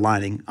happen to be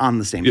aligning on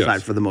the same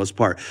side for the most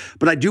part.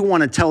 But I do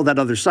want to tell that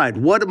other side.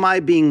 What am I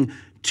being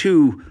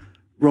too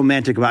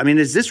romantic about? I mean,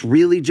 is this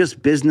really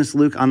just business,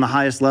 Luke, on the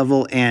highest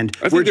level, and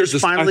we're just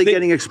finally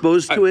getting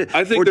exposed to it?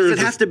 Or does it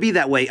have to be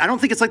that way? I don't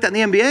think it's like that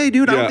in the NBA,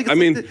 dude.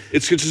 Yeah,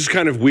 it's just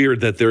kind of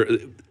weird that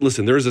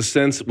there's a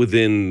sense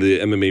within the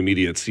MMA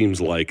media, it seems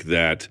like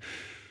that,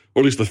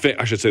 or at least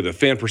the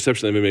fan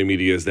perception of the MMA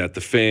media is that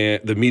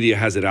the media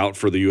has it out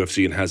for the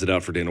UFC and has it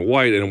out for Dana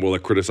White, and will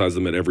criticize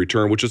them at every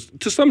turn, which is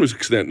to some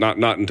extent not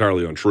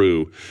entirely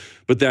untrue,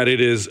 but that it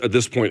is at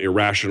this point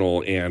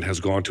irrational and has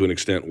gone to an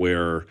extent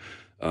where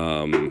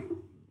the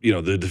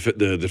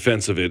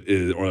defense of it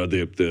is, or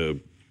the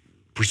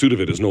pursuit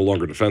of it is no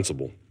longer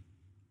defensible.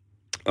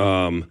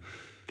 I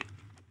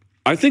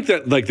think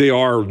that they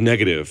are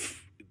negative.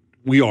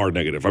 We are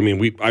negative. I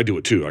mean, I do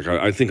it too. Like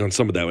I think on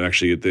some of that,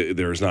 actually,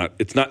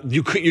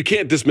 you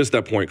can't dismiss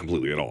that point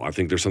completely at all. I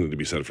think there's something to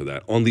be said for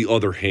that. On the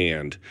other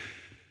hand,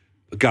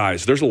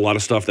 guys, there's a lot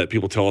of stuff that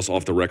people tell us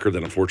off the record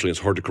that unfortunately is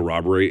hard to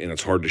corroborate, and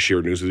it's hard to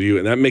share news with you,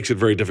 and that makes it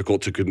very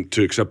difficult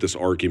to accept this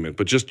argument.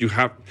 But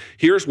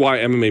here's why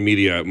MMA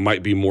media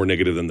might be more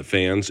negative than the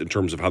fans in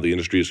terms of how the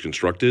industry is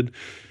constructed.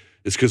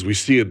 It's because we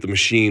see the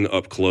machine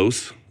up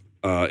close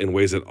in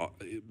ways that,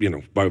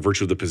 by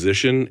virtue of the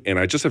position. And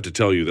I just have to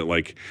tell you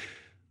that,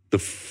 the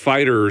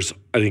fighters,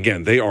 and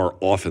again, they are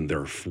often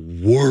their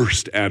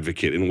worst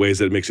advocate in ways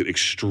that makes it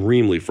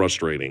extremely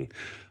frustrating.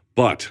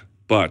 But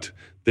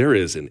there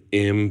is an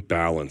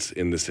imbalance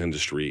in this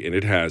industry, and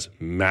it has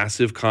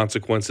massive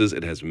consequences.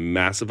 It has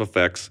massive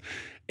effects,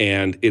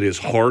 and it is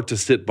hard to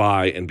sit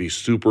by and be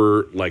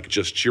super,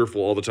 just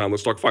cheerful all the time.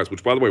 Let's talk fights,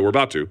 which, by the way, we're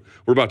about to,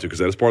 because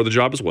that is part of the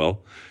job as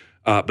well.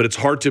 But it's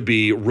hard to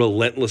be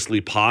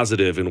relentlessly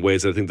positive in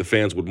ways that I think the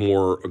fans would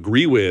more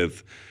agree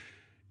with.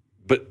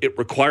 But it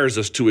requires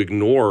us to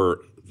ignore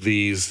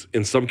these,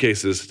 in some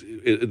cases,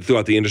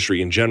 throughout the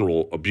industry in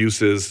general,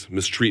 abuses,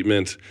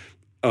 mistreatment,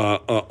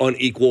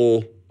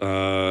 unequal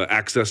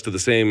access to the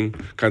same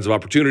kinds of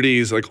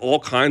opportunities, all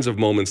kinds of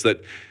moments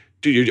that,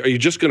 dude, are you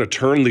just going to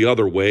turn the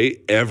other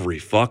way every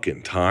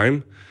fucking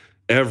time?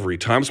 Every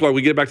time. That's why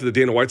we get back to the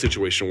Dana White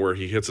situation where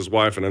he hits his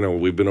wife, and I know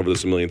we've been over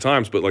this a million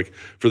times, but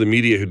for the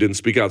media who didn't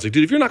speak out, it's like,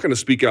 dude, if you're not going to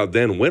speak out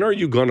then, when are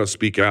you going to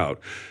speak out?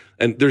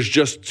 And there's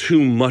just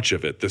too much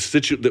of it. The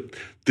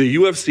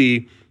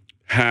UFC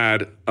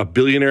had a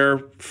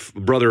billionaire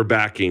brother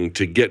backing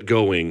to get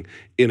going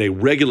in a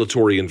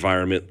regulatory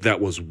environment that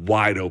was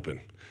wide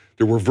open.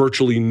 There were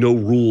virtually no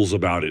rules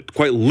about it.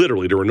 Quite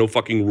literally, there were no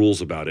fucking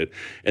rules about it.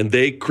 And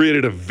they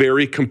created a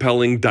very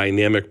compelling,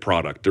 dynamic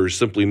product. There's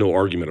simply no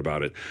argument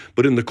about it.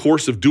 But in the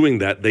course of doing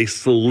that, they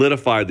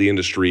solidified the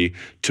industry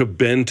to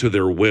bend to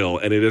their will.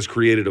 And it has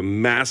created a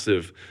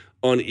massive,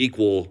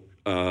 unequal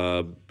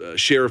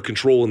share of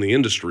control in the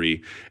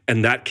industry.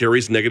 And that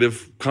carries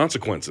negative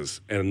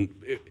consequences. And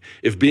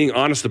if being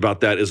honest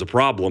about that is a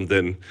problem,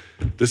 then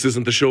this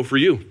isn't the show for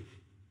you.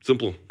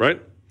 Simple,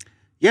 right?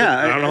 Yeah.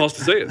 I don't know how else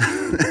to say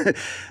it.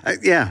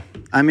 Yeah.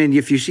 I mean,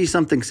 if you see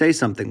something, say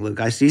something, Luke.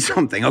 I see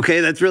something.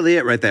 Okay, that's really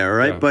it right there, all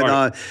right? Yeah, but,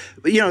 all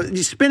right.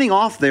 spinning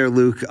off there,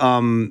 Luke,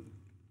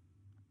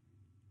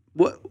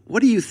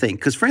 What do you think?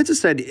 Because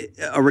Francis said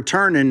a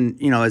return in,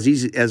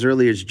 as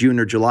early as June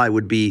or July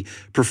would be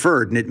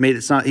preferred, and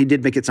he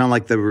did make it sound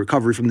like the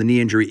recovery from the knee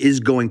injury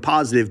is going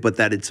positive, but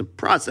that it's a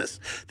process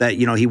that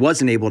he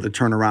wasn't able to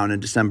turn around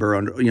in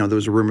December. There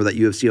was a rumor that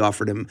UFC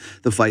offered him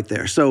the fight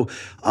there. So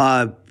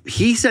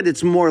he said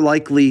it's more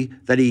likely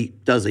that he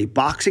does a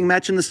boxing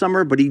match in the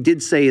summer, but he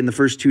did say in the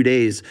first 2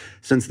 days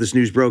since this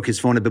news broke, his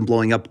phone had been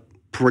blowing up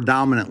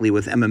predominantly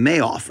with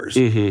MMA offers.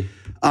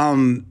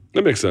 Mm-hmm.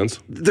 That makes sense.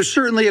 There's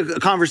certainly a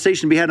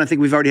conversation to be had, and I think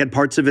we've already had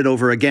parts of it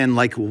over again,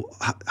 like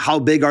how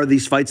big are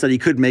these fights that he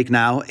could make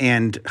now,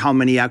 and how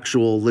many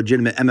actual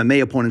legitimate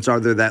MMA opponents are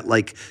there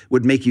that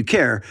would make you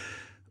care.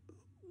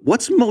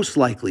 What's most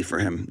likely for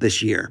him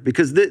this year?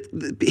 Because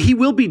he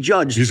will be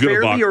judged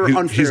fairly or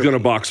unfairly. He's going to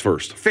box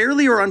first.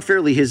 Fairly or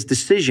unfairly, his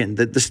decision,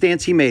 the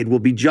stance he made, will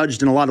be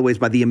judged in a lot of ways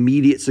by the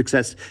immediate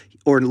success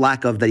or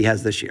lack of that he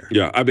has this year.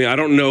 Yeah, I mean, I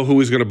don't know who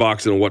he's going to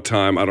box and what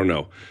time. I don't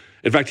know.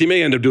 In fact, he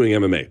may end up doing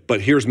MMA,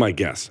 but here's my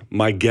guess.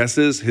 My guess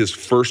is his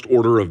first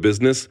order of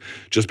business,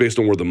 just based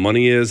on where the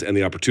money is and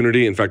the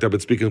opportunity. In fact, I've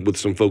been speaking with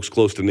some folks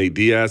close to Nate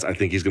Diaz. I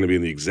think he's going to be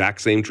in the exact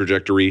same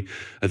trajectory.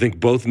 I think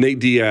both Nate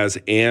Diaz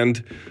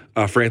and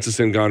Francis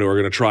Ngannou are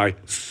going to try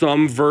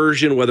some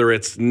version, whether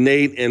it's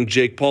Nate and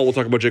Jake Paul. We'll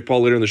talk about Jake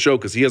Paul later in the show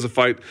because he has a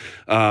fight.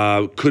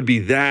 Could be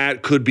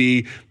that. Could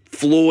be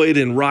Floyd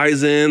and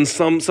Ryzen,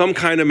 some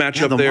kind of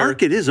matchup the there. The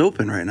market is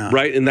open right now.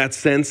 Right, in that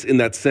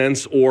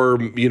sense. Or,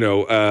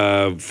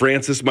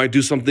 Francis might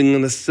do something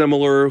in a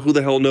similar, who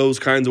the hell knows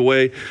kinds of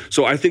way.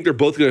 So I think they're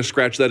both going to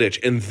scratch that itch.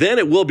 And then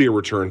it will be a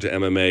return to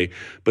MMA.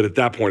 But at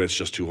that point, it's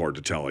just too hard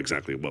to tell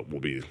exactly what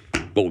will be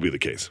the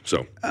case.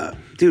 So,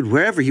 dude,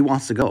 wherever he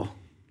wants to go.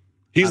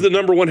 He's the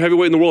number one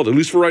heavyweight in the world, at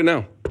least for right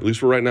now.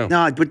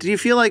 No, but do you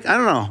feel like, I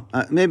don't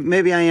know,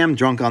 maybe I am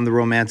drunk on the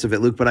romance of it,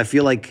 Luke, but I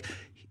feel like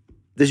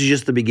this is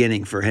just the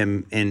beginning for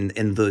him in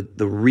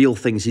the real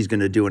things he's going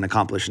to do and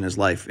accomplish in his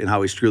life and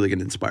how he's truly going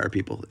to inspire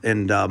people.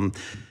 And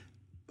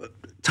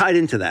tied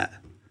into that,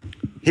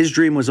 his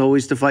dream was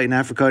always to fight in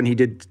Africa, and he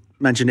did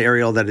mention to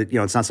Ariel that it's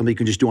not something you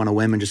can just do on a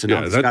whim and just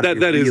announce. Yeah,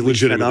 that is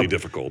legitimately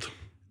difficult.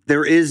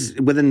 There is,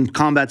 within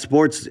combat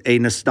sports, a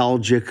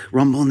nostalgic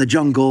Rumble in the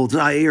Jungle,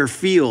 Zaire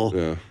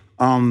feel.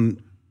 Yeah.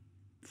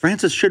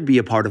 Francis should be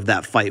a part of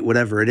that fight,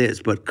 whatever it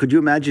is. But could you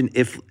imagine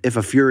if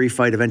a Fury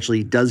fight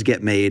eventually does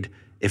get made,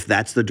 if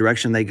that's the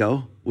direction they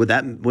go? What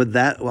would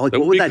that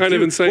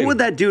do? Insane. What would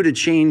that do to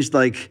change,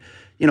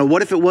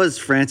 what if it was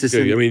Francis?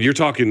 Yeah, you're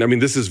talking,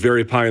 this is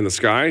very pie in the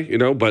sky,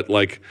 but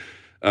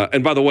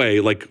and by the way,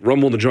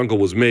 Rumble in the Jungle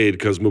was made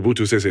because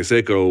Mobutu Sese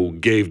Seko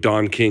gave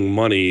Don King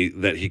money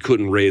that he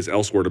couldn't raise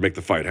elsewhere to make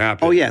the fight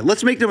happen. Oh, yeah.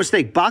 Let's make no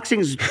mistake.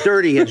 Boxing's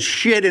dirty and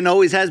shit and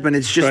always has been.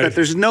 It's just that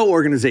there's no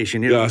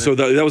organization. Yeah, so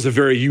that was a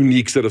very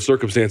unique set of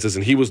circumstances,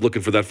 and he was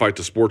looking for that fight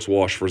to sports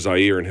wash for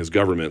Zaire and his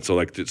government. So,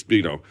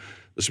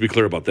 let's be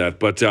clear about that.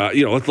 But,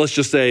 let's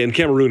just say, and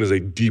Cameroon is a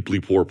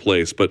deeply poor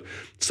place, but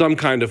some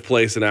kind of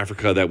place in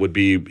Africa that would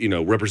be,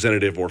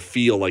 representative or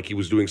feel like he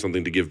was doing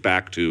something to give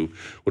back to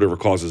whatever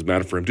causes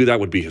matter for him. Dude, that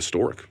would be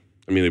historic.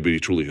 It'd be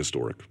truly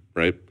historic,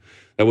 right?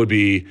 That would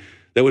be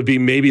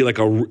maybe like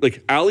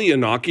Ali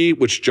Inaki,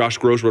 which Josh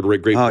Grosz wrote a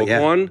great book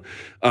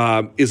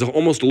on, is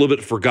almost a little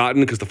bit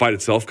forgotten because the fight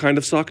itself kind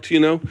of sucked,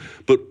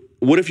 But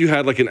what if you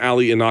had an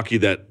Ali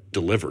Inaki that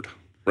delivered?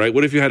 Right?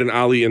 What if you had an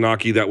Ali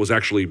Inaki that was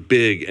actually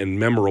big and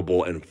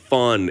memorable and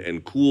fun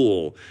and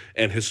cool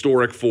and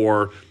historic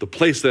for the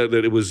place that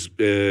it was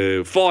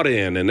fought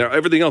in and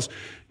everything else?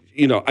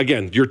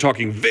 Again, you're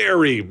talking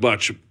very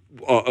much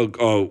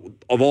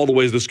of all the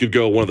ways this could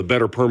go, one of the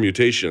better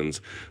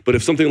permutations. But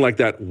if something like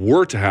that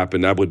were to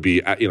happen, that would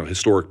be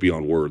historic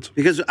beyond words.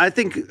 Because I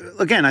think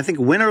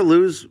win or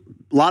lose,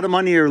 a lot of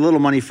money or little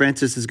money,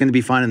 Francis is going to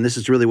be fine, and this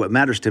is really what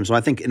matters to him. So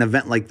I think an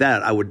event like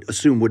that, I would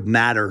assume, would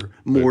matter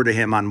more to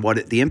him on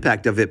the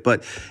impact of it.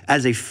 But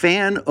as a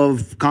fan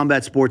of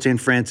combat sports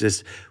and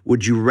Francis,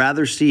 would you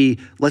rather see,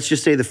 let's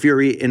just say the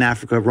Fury in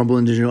Africa, Rumble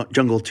in the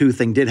Jungle 2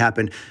 thing did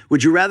happen,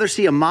 would you rather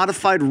see a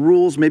modified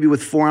rules, maybe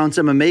with 4-ounce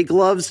MMA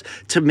gloves,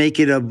 to make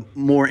it a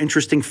more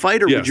interesting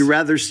fight? Or would you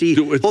rather see,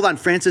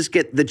 Francis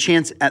get the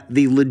chance at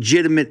the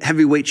legitimate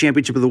heavyweight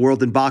championship of the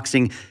world in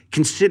boxing,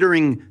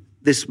 considering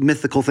this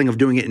mythical thing of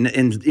doing it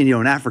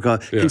in Africa,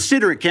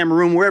 consider it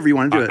Cameroon, wherever you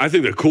want to do it. I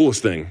think the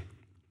coolest thing,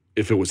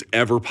 if it was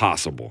ever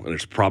possible, and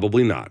it's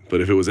probably not, but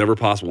if it was ever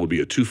possible, would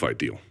be a 2-fight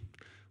deal.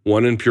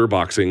 One in pure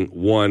boxing,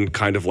 one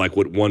kind of like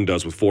what one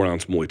does with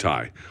 4-ounce Muay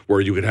Thai,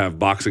 where you could have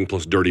boxing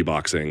plus dirty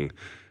boxing,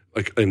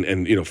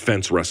 and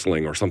fence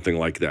wrestling or something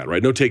like that,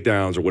 right? No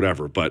takedowns or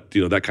whatever, but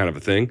that kind of a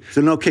thing.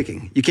 So no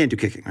kicking. You can't do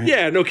kicking, right?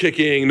 Yeah, no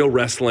kicking, no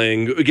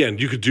wrestling. Again,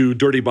 you could do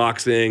dirty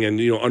boxing and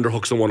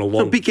underhook someone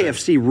along. So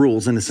BKFC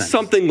rules in a sense.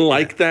 Something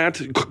like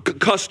that,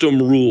 custom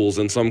rules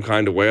in some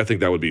kind of way. I think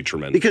that would be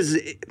tremendous. Because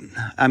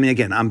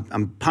again,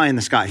 I'm pie in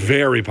the sky here.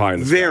 Very pie in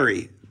the sky.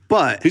 Very.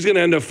 But he's going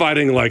to end up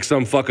fighting like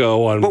some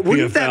fucko on But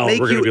wouldn't PFL. that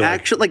make you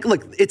actually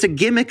look? It's a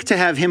gimmick to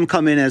have him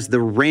come in as the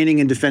reigning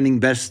and defending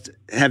best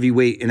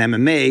heavyweight in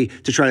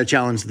MMA to try to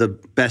challenge the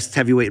best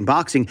heavyweight in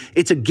boxing.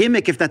 It's a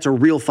gimmick if that's a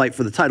real fight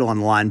for the title on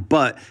the line.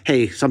 But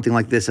hey, something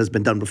like this has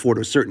been done before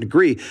to a certain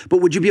degree.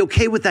 But would you be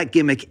okay with that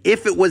gimmick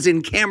if it was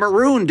in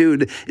Cameroon,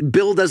 dude?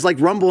 Billed as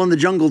like Rumble in the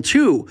Jungle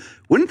 2.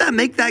 Wouldn't that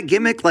make that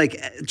gimmick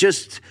like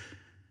just?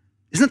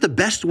 Isn't that the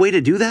best way to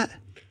do that?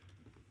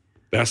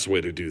 Best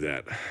way to do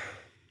that.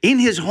 In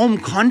his home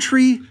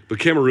country? But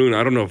Cameroon,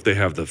 I don't know if they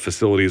have the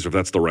facilities or if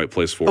that's the right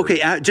place for it.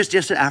 Okay, just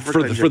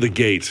Africa. For the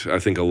gate, I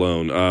think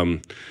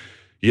alone.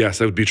 Yes,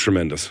 that would be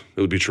tremendous. It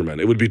would be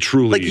tremendous. It would be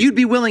truly like you'd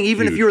be willing,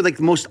 even if you were like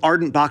the most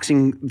ardent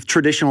boxing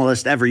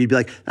traditionalist ever, you'd be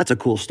like, that's a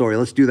cool story.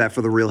 Let's do that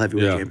for the real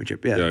heavyweight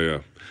championship. Yeah.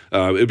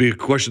 It'd be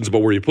questions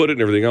about where you put it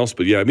and everything else.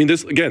 But yeah, I mean,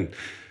 this, again,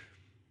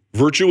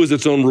 virtue is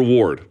its own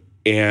reward.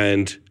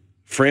 And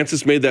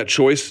Francis made that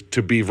choice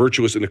to be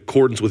virtuous in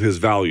accordance with his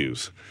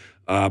values.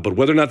 But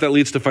whether or not that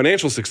leads to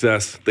financial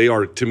success, they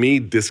are, to me,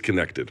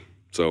 disconnected.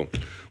 So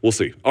we'll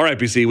see. All right,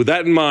 BC, with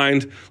that in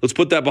mind, let's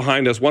put that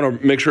behind us.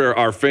 Want to make sure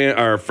our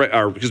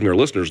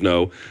listeners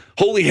know.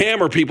 Holy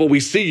Hammer, people,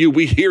 we see you,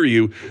 we hear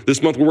you.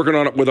 This month we're working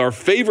on it with our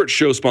favorite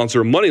show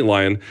sponsor,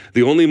 MoneyLion,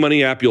 the only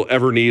money app you'll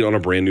ever need on a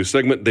brand new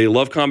segment. They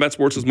love combat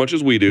sports as much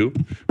as we do,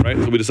 right?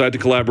 So we decided to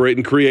collaborate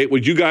and create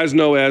what you guys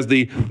know as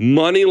the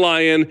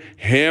MoneyLion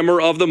Hammer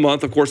of the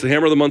Month. Of course, the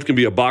Hammer of the Month can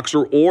be a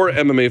boxer or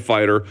MMA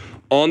fighter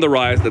on the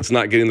rise that's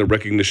not getting the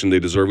recognition they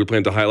deserve. We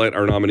plan to highlight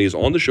our nominees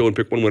on the show and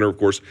pick one winner, of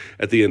course,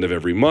 at the end of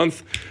every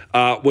month.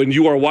 When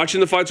you are watching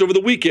the fights over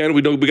the weekend,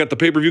 we got the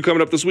pay-per-view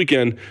coming up this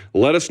weekend.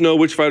 Let us know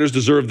which fighters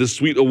deserve this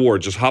sweet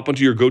award. Just hop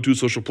onto your go-to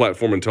social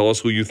platform and tell us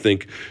who you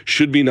think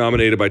should be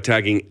nominated by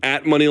tagging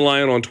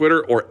 @MoneyLion on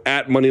Twitter or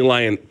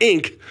 @MoneyLion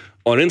Inc.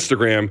 on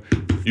Instagram.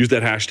 Use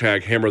that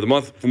hashtag Hammer of the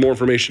Month. For more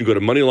information, go to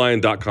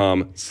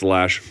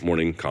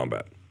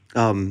moneylion.com/morningcombat.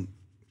 Aaron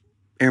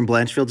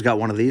Blanchfield's got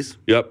one of these.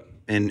 Yep.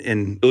 And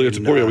Ilya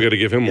Taporia, we got to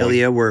give him one.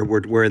 Ilya,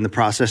 we're in the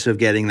process of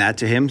getting that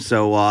to him.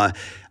 So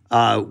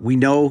we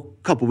know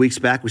a couple weeks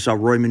back we saw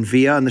Royman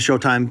Villa on the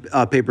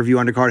Showtime pay-per-view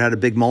undercard had a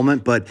big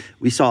moment, but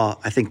we saw,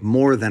 I think,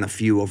 more than a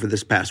few over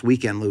this past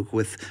weekend, Luke,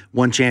 with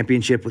one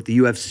championship with the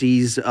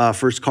UFC's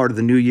first card of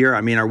the new year.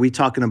 I mean, are we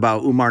talking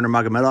about Umar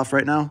Nurmagomedov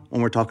right now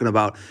when we're talking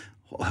about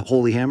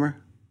Holy Hammer?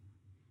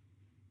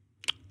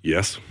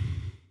 Yes.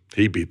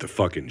 He beat the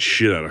fucking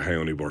shit out of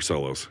Raoni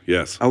Barcelos.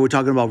 Yes. Are we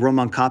talking about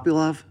Roman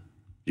Kopylov?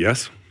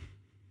 Yes,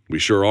 we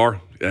sure are.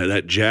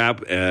 That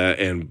jab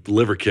and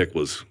liver kick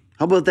was...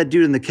 How about that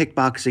dude in the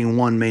kickboxing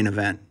one main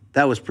event?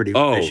 That was pretty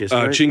vicious,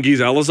 right? Chingiz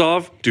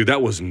Alazov? Dude,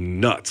 that was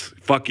nuts.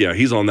 Fuck yeah,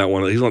 he's on that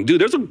one.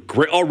 Dude, there's some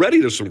great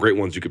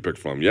ones you could pick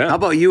from, yeah. How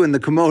about you in the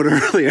Komodo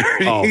earlier?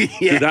 Oh,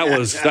 yeah, dude, that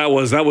was Fedor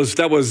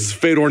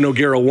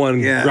Nogueira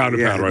one ground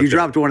and pound right You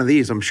dropped one of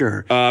these, I'm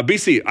sure.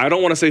 BC, I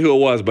don't want to say who it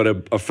was, but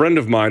a friend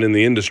of mine in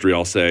the industry,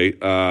 I'll say,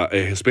 a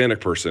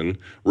Hispanic person,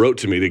 wrote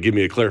to me to give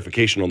me a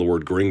clarification on the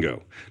word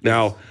gringo.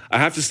 Now, I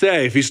have to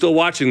say, if he's still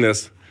watching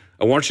this,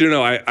 I want you to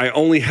know I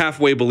only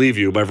halfway believe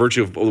you by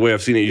virtue of the way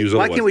I've seen it used.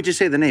 Why can't we just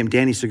say the name,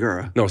 Danny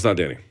Segura? No, it's not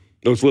Danny.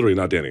 No, it's literally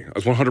not Danny.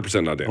 It's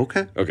 100% not Danny.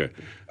 Okay.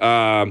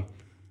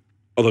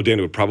 Although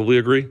Danny would probably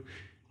agree.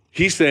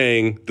 He's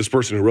saying, this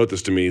person who wrote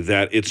this to me,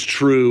 that it's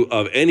true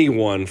of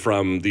anyone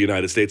from the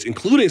United States,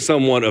 including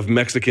someone of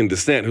Mexican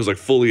descent who's like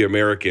fully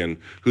American,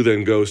 who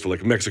then goes to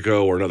like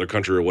Mexico or another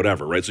country or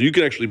whatever, right? So you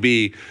can actually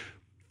be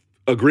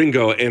a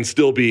gringo and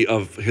still be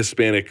of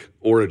Hispanic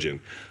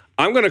origin.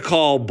 I'm going to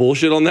call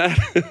bullshit on that.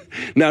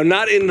 Now,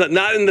 not in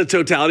the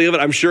totality of it.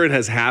 I'm sure it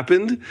has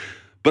happened.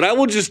 But I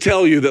will just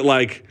tell you that,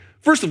 like,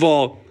 first of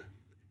all,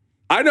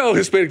 I know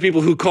Hispanic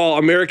people who call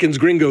Americans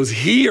gringos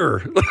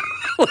here.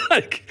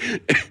 Like,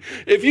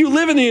 if you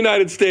live in the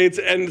United States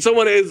and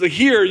someone is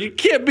here, you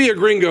can't be a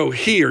gringo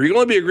here. You can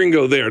only be a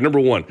gringo there, number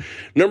one.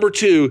 Number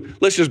two,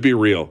 let's just be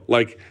real.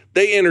 Like,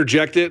 they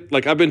interject it.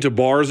 Like, I've been to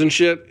bars and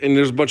shit, and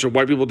there's a bunch of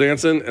white people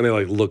dancing, and they're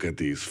like, look at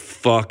these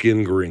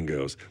fucking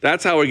gringos.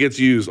 That's how it gets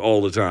used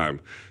all the time.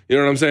 You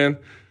know what I'm saying?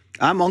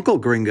 I'm Uncle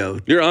Gringo.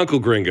 You're Uncle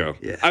Gringo.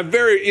 Yeah.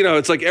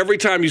 It's like every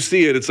time you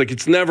see it, it's like,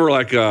 it's never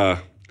like,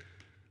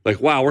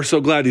 wow, we're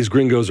so glad these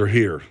gringos are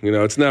here. You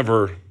know, it's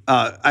never...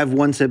 I have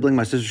one sibling.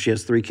 My sister, she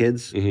has 3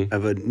 kids. Mm-hmm. I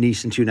have a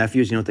niece and 2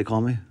 nephews. You know what they call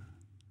me?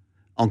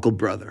 Uncle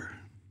Brother.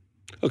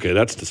 Okay,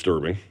 that's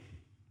disturbing.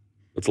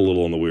 That's a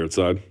little on the weird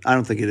side. I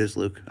don't think it is,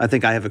 Luke. I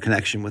think I have a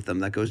connection with them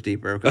that goes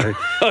deeper. Okay,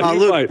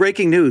 Luke,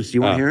 breaking news. Do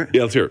you want to hear it?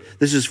 Yeah, let's hear it.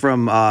 This is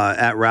from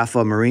at Rafa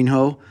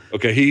Marinho.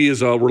 Okay, he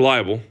is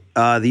reliable.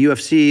 The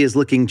UFC is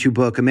looking to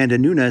book Amanda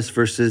Nunes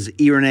versus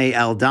Irene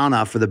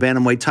Aldana for the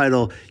bantamweight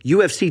title,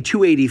 UFC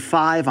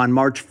 285 on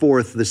March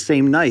 4th, the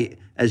same night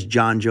as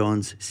John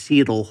Jones'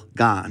 Cyril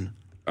Gane.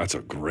 That's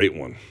a great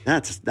one.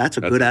 That's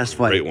a good ass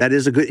fight. That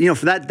is a good,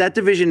 for that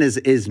division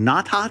is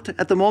not hot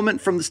at the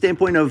moment from the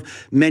standpoint of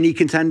many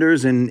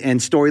contenders and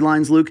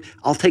storylines, Luke.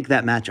 I'll take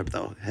that matchup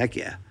though. Heck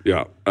yeah.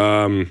 Yeah.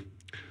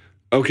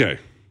 Okay.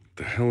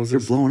 The hell is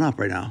this? They're blowing up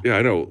right now. Yeah,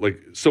 I know.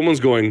 Like, someone's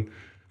going,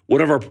 One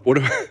of our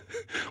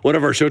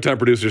Showtime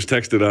producers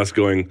texted us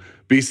going,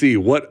 BC,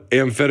 what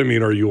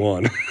amphetamine are you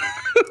on?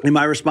 In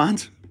my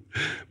response?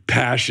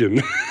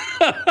 Passion.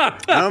 I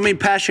don't mean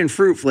passion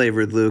fruit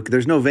flavored, Luke.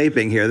 There's no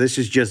vaping here. This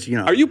is just,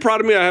 Are you proud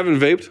of me? I haven't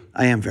vaped?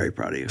 I am very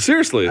proud of you.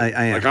 Seriously.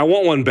 I am. Like, I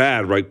want one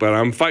bad, right? But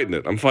I'm fighting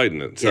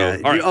it. So,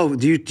 yeah. all right.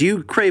 Do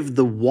you crave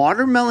the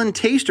watermelon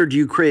taste, or do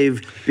you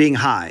crave being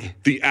high?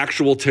 The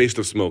actual taste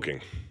of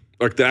smoking.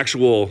 Like the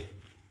actual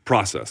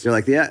process. You're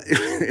like, yeah.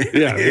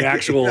 Yeah, the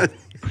actual.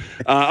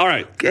 All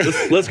right.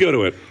 Let's go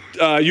to it.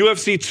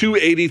 UFC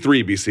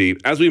 283,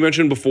 BC. As we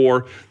mentioned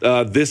before,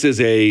 this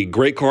is a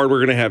great card. We're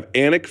going to have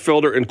Anik,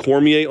 Felder, and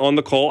Cormier on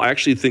the call. I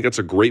actually think that's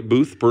a great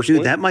booth,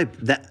 personally.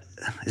 Dude,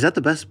 is that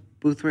the best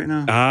booth right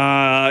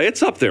now?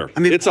 It's up there. I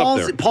mean, it's up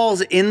there.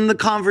 Paul's in the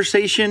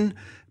conversation,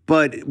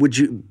 but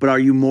are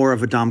you more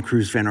of a Dom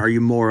Cruz fan? Are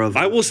you more of?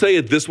 I will say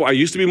it this way. I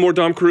used to be more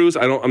Dom Cruz.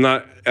 I'm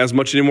not as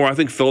much anymore. I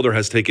think Felder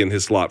has taken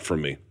his slot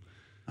from me.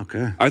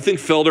 Okay. I think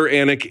Felder,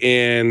 Anik,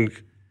 and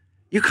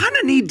you kind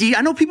of need I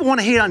know people want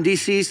to hate on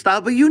DC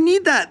style, but you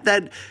need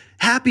that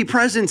happy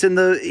presence in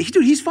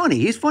he's funny.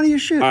 He's funny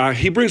as shit.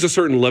 He brings a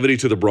certain levity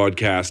to the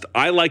broadcast.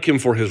 I like him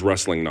for his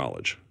wrestling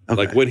knowledge. Okay.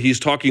 Like when he's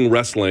talking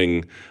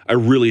wrestling, I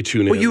really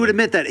tune in. Well, you would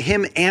admit that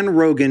him and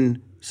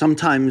Rogan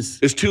sometimes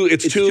it's too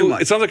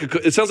much. It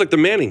sounds like the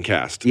Manning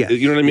cast. Yeah.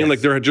 You know what I mean? Yes. Like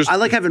they're just I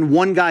like having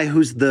one guy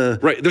who's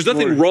right. There's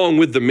nothing wrong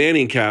with the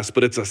Manning cast,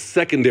 but it's a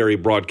secondary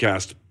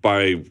broadcast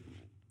by.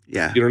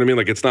 Yeah. You know what I mean?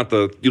 Like it's not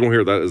you don't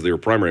hear that as your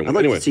primary one.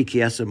 I'd like to see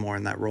Chiesa more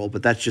in that role,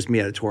 but that's just me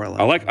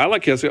editorializing. I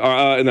like Chiesa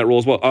in that role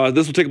as well.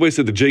 This will take place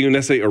at the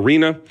JUNESE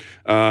Arena,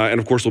 and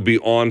of course will be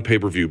on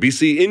pay-per-view.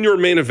 BC, in your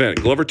main event,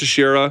 Glover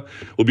Teixeira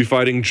will be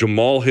fighting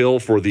Jamal Hill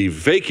for the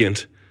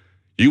vacant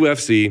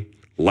UFC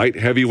light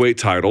heavyweight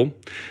title.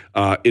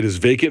 It is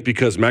vacant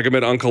because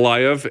Magomed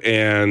Ankalaev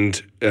and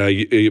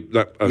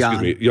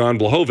Jan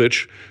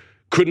Blachowicz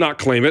could not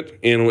claim it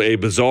in a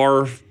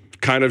bizarre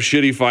kind of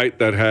shitty fight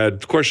that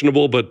had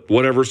questionable but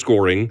whatever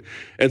scoring.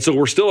 And so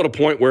we're still at a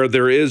point where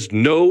there is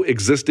no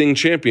existing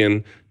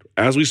champion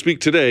as we speak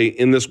today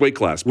in this weight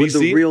class. Would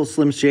the real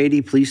Slim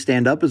Shady please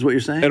stand up is what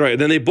you're saying? And right.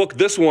 And then they booked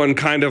this one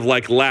kind of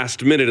like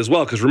last minute as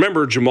well. Because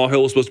remember, Jamal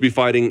Hill was supposed to be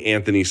fighting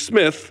Anthony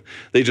Smith.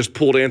 They just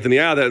pulled Anthony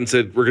out of that and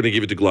said, we're going to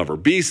give it to Glover.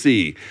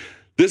 BC,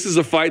 this is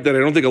a fight that I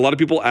don't think a lot of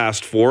people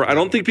asked for. I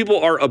don't think people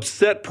are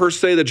upset per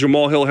se that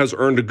Jamal Hill has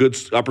earned a good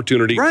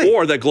opportunity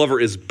or that Glover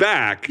is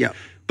back. Yeah.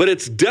 But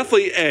it's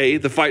definitely A,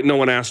 the fight no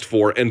one asked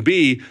for, and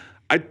B,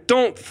 I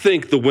don't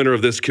think the winner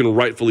of this can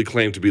rightfully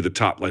claim to be the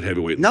top light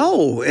heavyweight.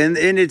 No, and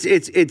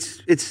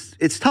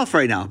it's tough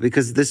right now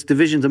because this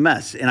division's a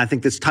mess, and I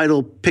think this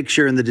title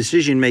picture and the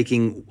decision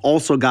making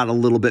also got a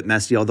little bit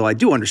messy. Although I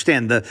do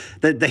understand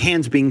the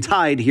hands being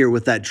tied here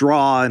with that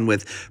draw and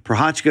with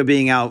Prochazka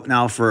being out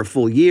now for a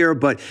full year.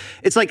 But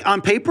it's like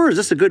on paper, is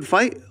this a good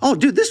fight? Oh,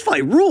 dude, this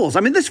fight rules.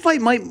 I mean, this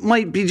fight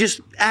might be just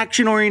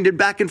action oriented,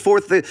 back and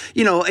forth.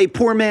 A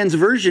poor man's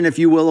version, if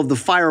you will, of the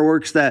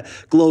fireworks that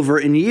Glover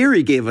and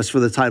Yuri gave us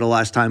for the title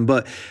last time.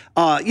 But,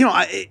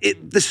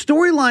 the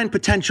storyline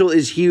potential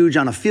is huge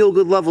on a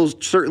feel-good level,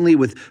 certainly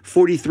with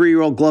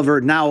 43-year-old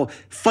Glover now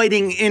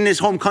fighting in his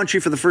home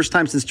country for the first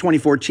time since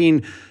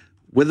 2014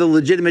 with a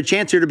legitimate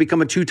chance here to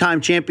become a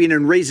two-time champion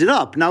and raise it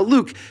up. Now,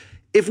 Luke,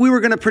 if we were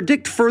going to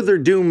predict further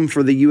doom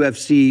for the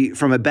UFC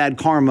from a bad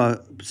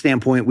karma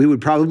standpoint, we would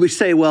probably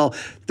say, well,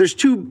 there's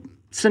two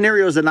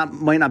scenarios that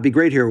might not be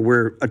great here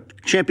where a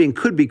champion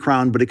could be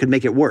crowned, but it could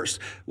make it worse.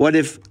 What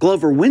if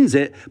Glover wins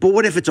it, but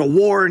what if it's a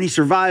war and he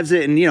survives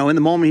it? And, in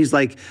the moment he's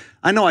like,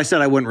 I know I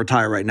said I wouldn't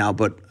retire right now,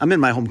 but I'm in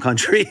my home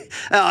country. You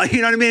know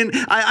what I mean?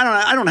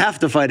 I don't have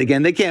to fight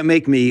again. They can't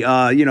make me,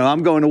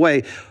 I'm going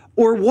away.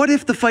 Or what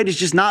if the fight is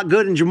just not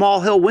good and Jamal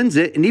Hill wins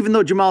it? And even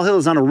though Jamal Hill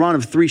is on a run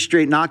of 3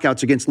 straight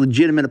knockouts against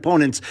legitimate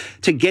opponents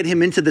to get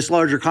him into this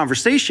larger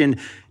conversation,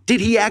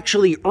 did he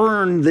actually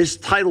earn this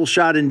title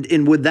shot?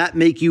 And would that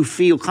make you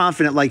feel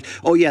confident like,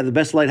 oh yeah, the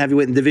best light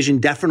heavyweight in the division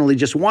definitely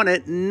just won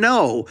it?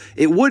 No,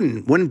 it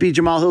wouldn't. Wouldn't be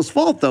Jamal Hill's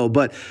fault though.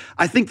 But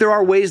I think there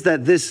are ways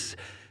that this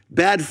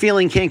bad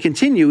feeling can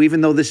continue,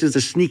 even though this is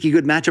a sneaky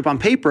good matchup on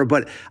paper.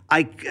 But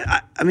I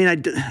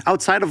mean,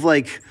 outside of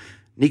like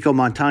Nico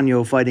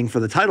Montano fighting for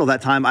the title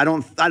that time, I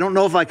don't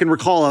know if I can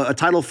recall a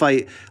title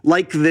fight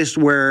like this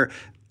where,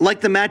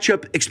 like the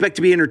matchup, expect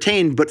to be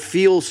entertained, but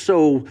feel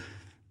so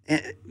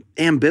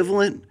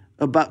ambivalent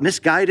about,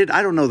 misguided,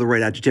 I don't know the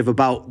right adjective,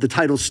 about the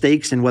title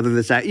stakes and whether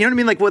this, you know what I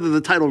mean? Like whether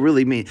the title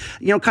really means,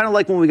 kind of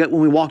like when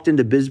we walked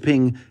into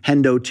Bisping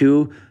Hendo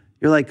 2,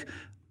 you're like,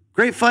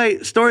 great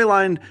fight,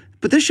 storyline,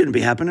 but this shouldn't be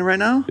happening right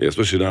now. Yeah,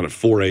 especially not at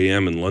 4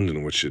 a.m. in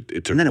London, which it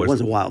took place. And then it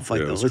was a wild fight,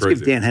 though. Let's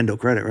crazy. give Dan Hendo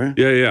credit, right?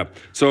 Yeah.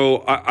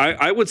 So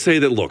I would say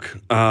that, look,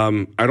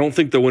 I don't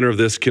think the winner of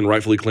this can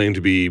rightfully claim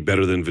to be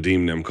better than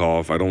Vadim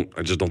Nemkov.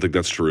 I just don't think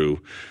that's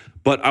true.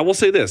 But I will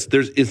say this.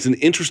 It's an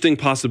interesting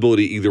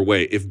possibility either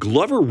way. If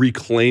Glover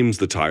reclaims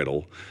the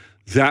title,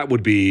 that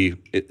would be,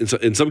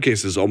 in some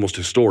cases, almost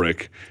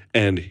historic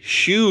and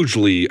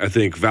hugely, I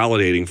think,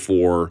 validating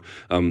for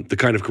the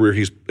kind of career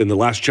he's, in the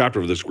last chapter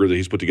of this career that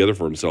he's put together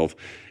for himself.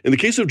 In the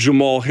case of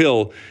Jamal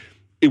Hill,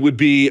 it would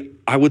be,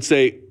 I would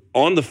say,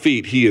 on the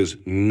feet, he is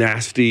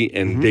nasty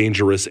and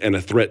dangerous and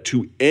a threat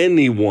to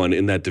anyone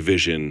in that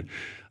division.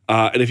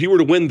 And if he were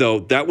to win,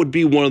 though, that would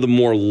be one of the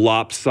more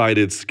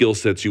lopsided skill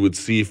sets you would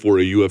see for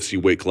a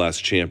UFC weight class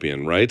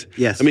champion, right?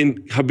 Yes. I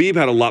mean, Khabib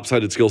had a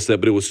lopsided skill set,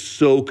 but it was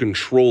so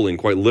controlling,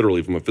 quite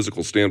literally, from a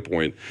physical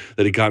standpoint,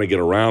 that he kind of get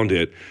around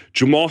it.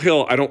 Jamal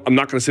Hill, I'm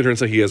not going to sit here and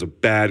say he has a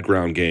bad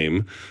ground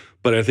game,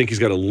 but I think he's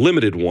got a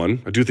limited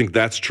one. I do think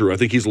that's true. I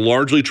think he's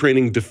largely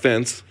training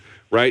defense.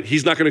 Right?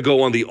 He's not going to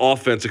go on the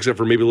offense except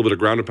for maybe a little bit of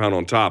ground and pound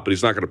on top, but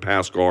he's not going to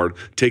pass guard,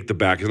 take the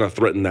back. He's not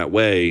threatened that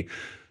way.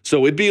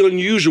 So it'd be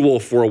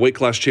unusual for a weight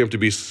class champ to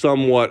be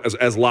somewhat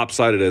as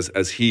lopsided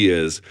as he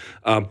is.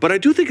 But I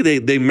do think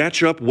they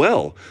match up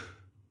well.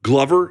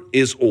 Glover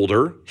is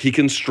older. He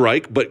can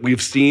strike, but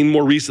we've seen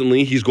more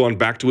recently he's gone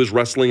back to his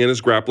wrestling and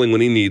his grappling when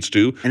he needs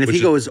to. And if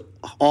he goes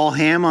all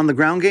ham on the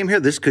ground game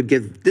here, this could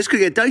get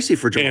dicey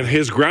for Jamal. And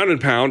his ground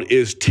and pound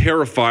is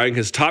terrifying.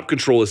 His top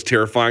control is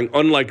terrifying.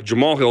 Unlike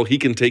Jamal Hill, he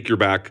can take your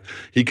back.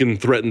 He can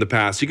threaten the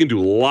pass. He can do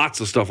lots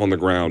of stuff on the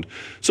ground.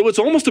 So it's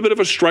almost a bit of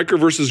a striker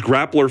versus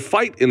grappler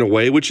fight in a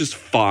way, which is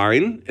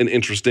fine and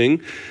interesting.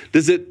 Do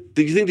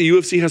you think the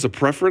UFC has a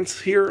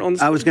preference here on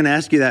this? I was going to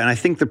ask you that, and I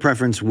think the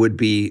preference would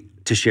be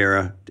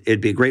Teixeira. It'd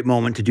be a great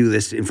moment to do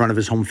this in front of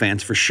his home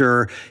fans for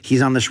sure.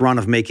 He's on this run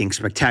of making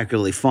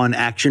spectacularly fun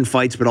action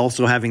fights, but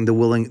also having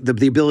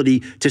the ability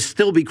to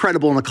still be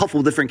credible in a couple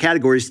of different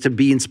categories, to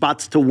be in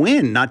spots to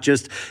win, not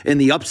just in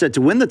the upset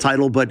to win the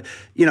title. But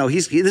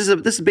this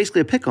is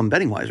basically a pick 'em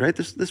betting wise, right?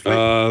 This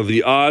fight.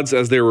 The odds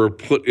as they were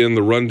put in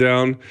the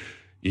rundown.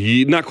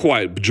 Not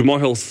quite. But Jamal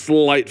Hill's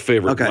slight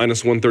favorite, okay.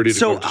 minus 130 to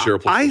so Teixeira.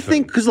 I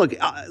think, because look,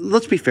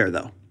 let's be fair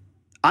though.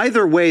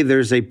 Either way,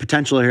 there's a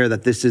potential here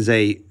that this is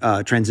a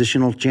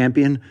transitional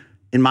champion.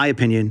 In my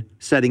opinion,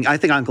 I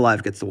think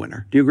Ankalaev gets the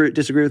winner. Do you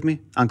disagree with me?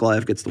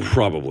 Ankalaev gets the winner.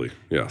 Probably,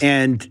 yes.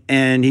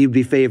 And he'd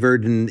be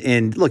favored.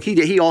 And look,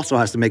 he also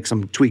has to make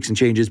some tweaks and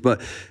changes.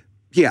 But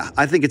yeah,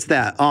 I think it's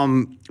that.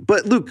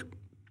 But Luke, do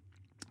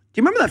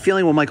you remember that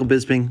feeling when Michael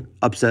Bisping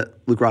upset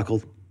Luke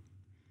Rockhold?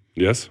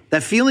 Yes.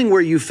 That feeling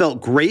where you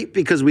felt great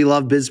because we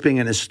love Bisping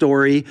and his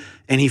story,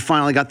 and he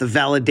finally got the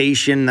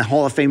validation, the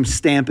Hall of Fame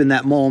stamp in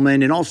that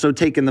moment, and also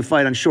taking the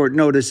fight on short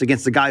notice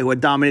against the guy who had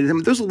dominated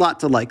him. There's a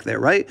lot to like there,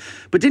 right?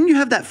 But didn't you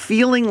have that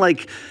feeling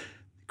like,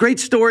 great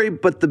story,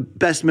 but the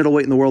best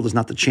middleweight in the world is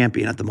not the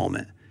champion at the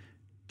moment?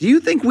 Do you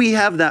think we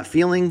have that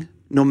feeling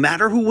no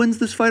matter who wins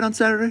this fight on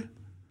Saturday?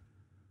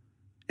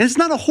 And it's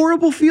not a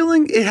horrible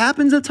feeling. It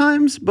happens at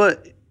times,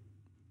 but...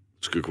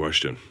 It's a good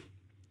question.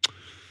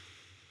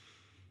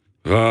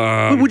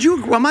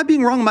 Am I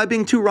being wrong? Am I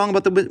being too wrong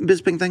about the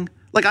Bisping thing?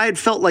 Like, I had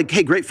felt like,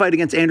 hey, great fight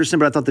against Anderson,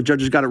 but I thought the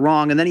judges got it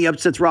wrong. And then he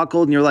upsets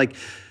Rockhold, and you're like,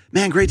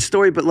 man, great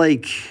story, but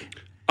like...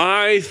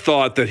 I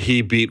thought that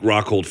he beat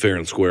Rockhold fair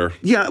and square.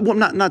 Yeah, well,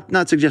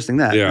 not suggesting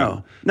that.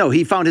 Yeah. No,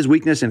 he found his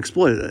weakness and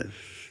exploited it.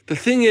 The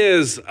thing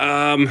is,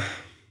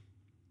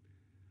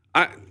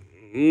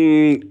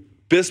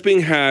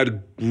 Bisping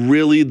had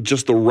really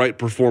just the right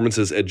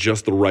performances at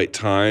just the right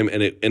time,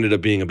 and it ended up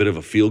being a bit of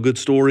a feel-good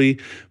story.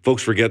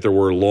 Folks forget there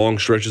were long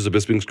stretches of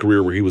Bisping's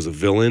career where he was a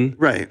villain.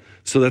 Right.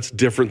 So that's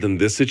different than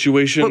this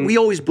situation. But we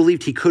always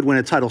believed he could win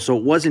a title, so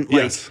it wasn't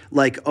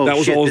like oh, that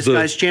was shit, this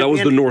guy's champion. That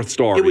was the North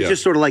Star. It was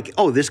just sort of like,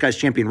 oh, this guy's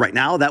champion right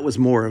now. That was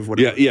more of what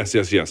it was.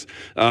 Yes.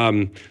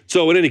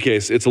 So in any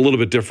case, it's a little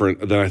bit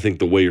different than I think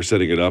the way you're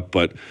setting it up.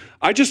 But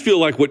I just feel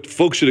like what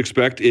folks should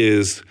expect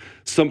is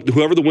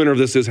whoever the winner of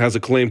this is has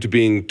a claim to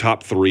being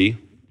top 3,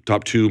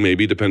 top 2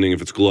 maybe, depending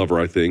if it's Glover,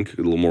 I think,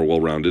 a little more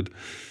well-rounded.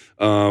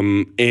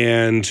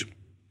 And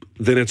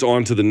then it's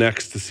on to the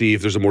next to see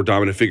if there's a more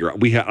dominant figure.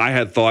 I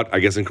had thought, I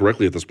guess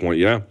incorrectly at this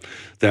point,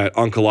 that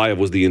Ankalaev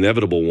was the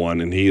inevitable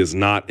one, and he is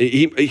not.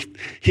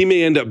 He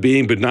may end up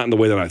being, but not in the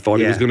way that I thought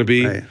he was going to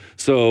be. Right.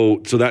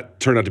 So that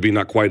turned out to be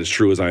not quite as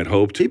true as I had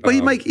hoped. But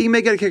he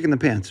may get a kick in the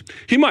pants.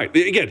 He might.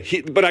 Again,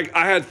 but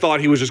I had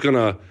thought he was just going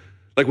to.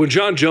 Like when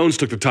John Jones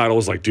took the title, I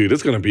was like, dude,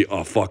 it's going to be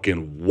a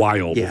fucking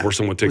while before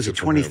someone takes it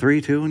from him.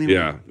 23 too? When he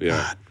yeah.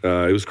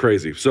 It was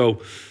crazy.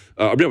 So,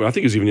 I think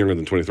he was even younger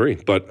than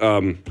 23. But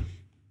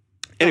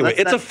anyway,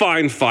 it's a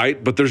fine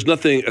fight, but there's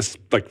nothing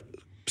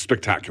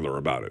spectacular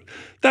about it.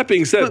 That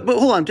being said, but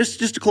hold on, just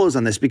to close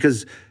on this,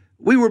 because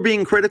we were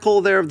being critical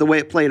there of the way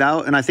it played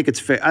out, and I think it's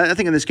fair. I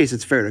think in this case,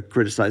 it's fair to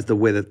criticize the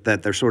way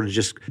that they're sort of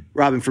just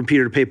robbing from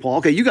Peter to pay Paul.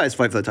 Okay, you guys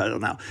fight for the title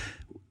now.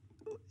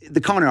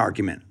 The counter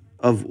argument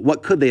of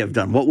what could they have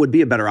done? What would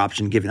be a better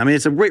option given? I mean,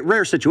 it's a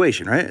rare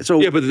situation, right?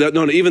 So yeah, but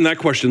even that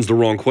question's the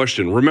wrong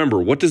question. Remember,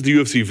 what does the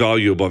UFC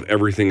value above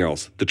everything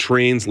else? The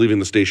trains leaving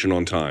the station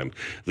on time.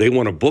 They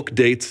want to book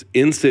dates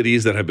in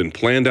cities that have been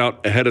planned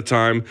out ahead of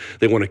time.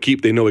 They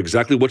know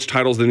exactly which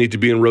titles they need to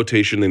be in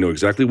rotation. They know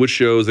exactly which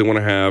shows they want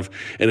to have.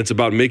 And it's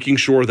about making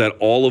sure that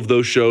all of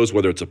those shows,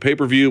 whether it's a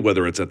pay-per-view,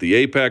 whether it's at the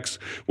Apex,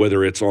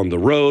 whether it's on the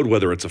road,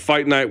 whether it's a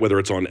fight night, whether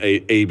it's on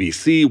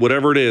ABC,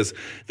 whatever it is,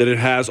 that it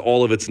has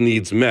all of its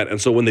needs met.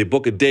 And so when they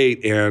book a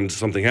date and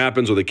something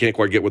happens or they can't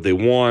quite get what they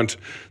want,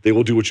 they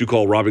will do what you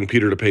call robbing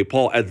Peter to pay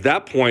Paul. At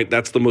that point,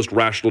 that's the most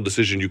rational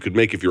decision you could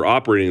make if you're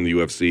operating in the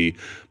UFC.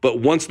 But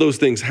once those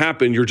things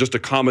happen, you're just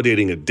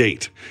accommodating a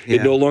date. Yeah.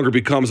 It no longer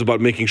becomes about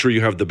making sure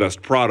you have the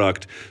best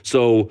product.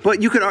 So,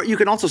 but you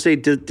can also say,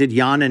 did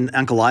Jan and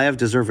Ankalaev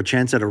deserve a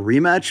chance at a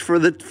rematch for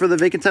the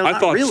vacant title? I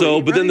thought really,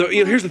 so, but right? Then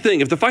here's the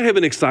thing: if the fight had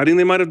been exciting,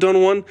 they might have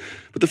done one.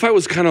 But the fight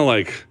was kind of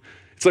like,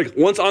 it's like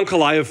once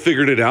Ankalaev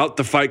figured it out,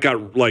 the fight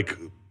got like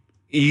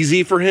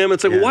easy for him.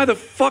 It's like, well, why the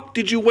fuck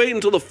did you wait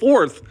until the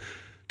fourth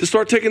to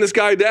start taking this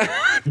guy down?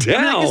 I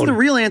guess the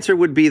real answer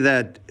would be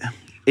that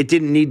it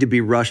didn't need to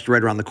be rushed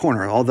right around the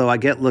corner. Although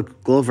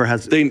look, Glover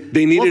has. They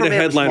needed a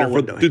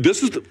headliner. Dude,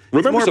 this is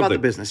remember more something. About the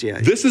business,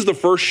 yeah. This is the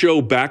first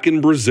show back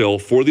in Brazil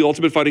for the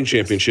Ultimate Fighting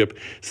Championship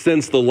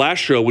since the last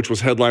show, which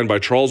was headlined by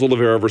Charles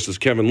Oliveira versus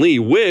Kevin Lee,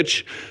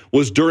 which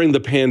was during the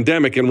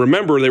pandemic. And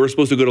remember, they were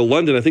supposed to go to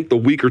London, I think the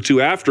week or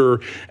two after,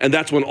 and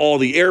that's when all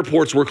the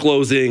airports were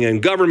closing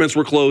and governments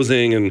were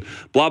closing and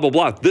blah, blah,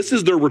 blah. This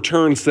is their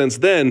return since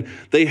then.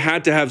 They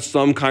had to have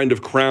some kind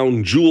of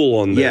crown jewel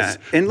on this.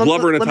 Yeah, and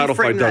Glover in a title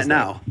fight does that.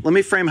 Now. Let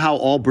me frame how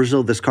all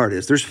Brazil this card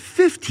is. There's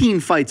 15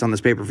 fights on this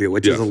pay-per-view,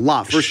 which is a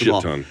lot. First of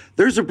all,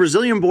 there's a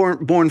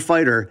Brazilian-born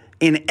fighter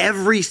in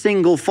every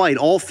single fight,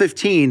 all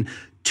 15.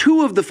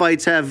 2 of the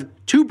fights have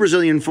 2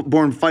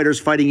 Brazilian-born fighters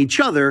fighting each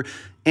other,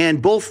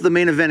 and both the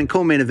main event and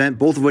co-main event,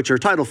 both of which are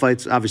title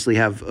fights, obviously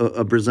have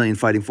a Brazilian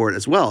fighting for it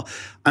as well.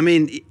 I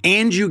mean,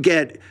 and you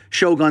get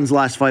Shogun's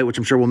last fight, which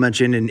I'm sure we'll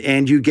mention,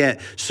 and you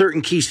get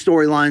certain key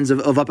storylines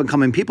of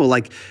up-and-coming people.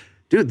 Like,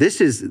 dude,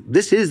 this is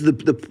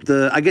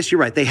the I guess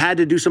you're right. They had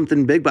to do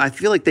something big, but I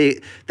feel like they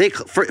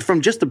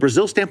from just the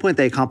Brazil standpoint,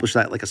 they accomplished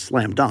that like a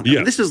slam dunk. Yeah. I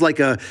mean, this is like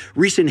a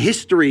recent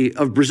history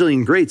of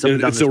Brazilian greats.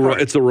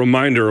 It's a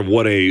reminder of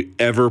what a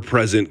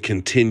ever-present,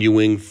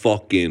 continuing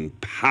fucking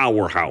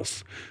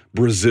powerhouse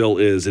Brazil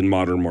is in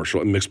modern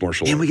mixed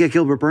martial arts. And we get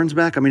Gilbert Burns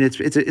back. I mean, it's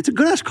a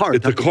good ass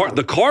card.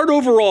 The card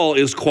overall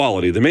is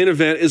quality. The main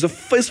event is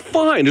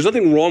fine. There's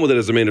nothing wrong with it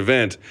as a main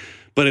event.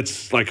 But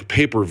it's like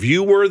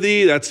pay-per-view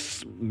worthy.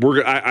 It's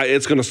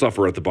going to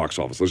suffer at the box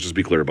office. Let's just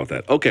be clear about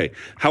that. Okay.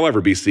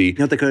 However, BC. You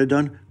know what they could have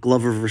done?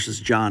 Glover versus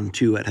John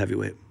 2 at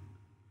heavyweight.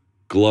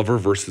 Glover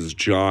versus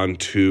John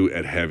 2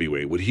 at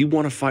heavyweight. Would he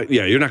want to fight?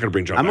 Yeah, you're not going to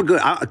bring John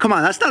back. Come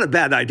on, that's not a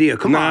bad idea.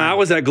 Come on. I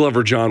was at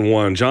Glover John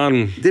 1.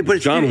 John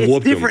it's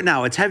whooped different him.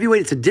 now. It's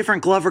heavyweight. It's a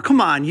different Glover. Come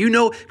on. You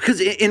know,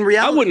 because in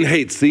reality. I wouldn't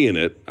hate seeing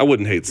it.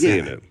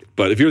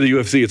 But if you're the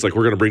UFC, it's like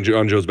we're going to bring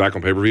John Jones back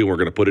on pay-per-view and we're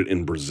going to put it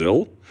in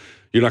Brazil.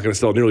 You're not going to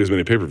sell nearly as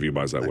many pay-per-view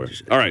buys that way.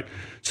 All right.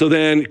 So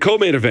then,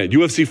 co-main event,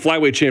 UFC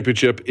Flyweight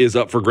Championship is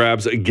up for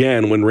grabs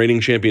again when reigning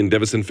champion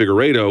Davison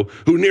Figueiredo,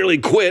 who nearly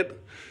quit,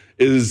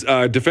 is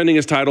defending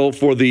his title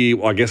for the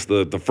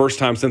first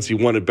time since he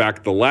won it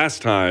back the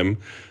last time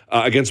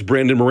against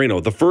Brandon Moreno.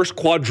 The first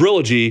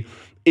quadrilogy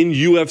in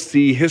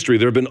UFC history.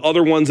 There have been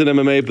other ones in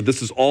MMA, but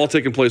this is all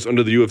taking place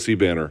under the UFC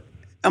banner.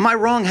 Am I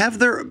wrong?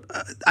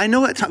 I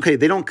know it's okay.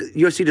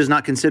 UFC does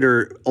not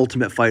consider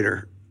Ultimate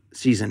Fighter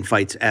season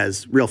fights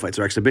as real fights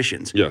or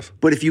exhibitions. Yes.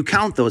 But if you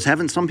count those,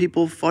 haven't some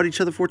people fought each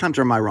other 4 times,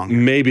 or am I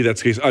wrong? Maybe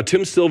that's the case.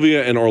 Tim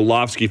Sylvia and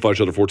Orlovsky fought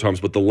each other 4 times,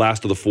 but the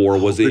last of the 4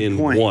 was in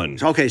 1.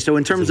 Okay, so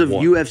in terms of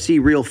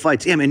UFC real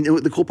fights, I mean,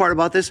 the cool part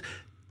about this,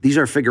 these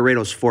are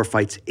Figueiredo's 4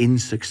 fights in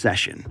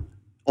succession.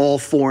 All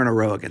 4 in a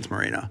row against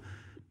Moreno.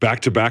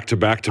 Back to back to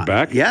back to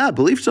back? Yeah, I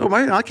believe so.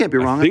 I can't be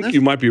wrong on this. I think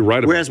you might be right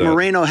about that. Whereas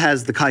Moreno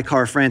has the Kai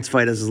Kara-France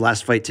fight as his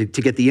last fight to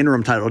get the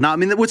interim title. Now, I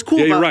mean, what's cool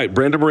about... Yeah, you're right.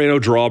 Brandon Moreno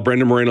draw,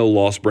 Brandon Moreno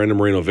loss, Brandon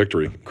Moreno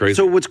victory. Crazy.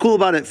 So what's cool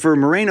about it for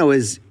Moreno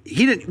is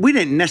we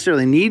didn't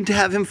necessarily need to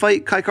have him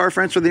fight Kai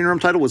Kara-France for the interim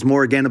title. It was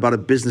more, again, about a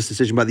business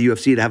decision by the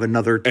UFC to have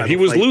another title. And he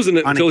was losing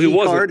it until he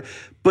wasn't.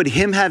 But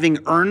him having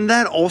earned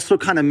that also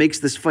kind of makes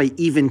this fight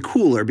even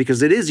cooler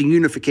because it is a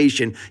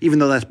unification, even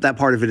though that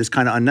part of it is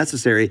kind of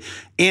unnecessary.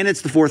 And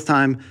it's the 4th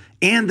time.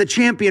 And the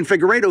champion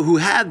Figueiredo, who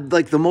had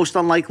like the most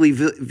unlikely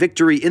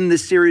victory in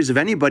this series of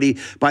anybody,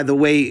 by the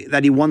way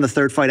that he won the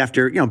 3rd fight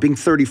after being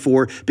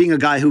 34, being a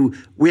guy who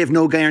we have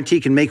no guarantee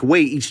can make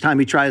weight each time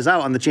he tries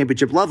out on the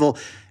championship level.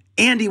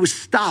 And he was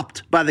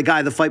stopped by the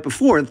guy the fight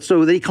before,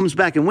 so that he comes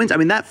back and wins. I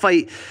mean,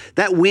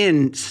 that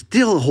win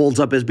still holds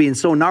up as being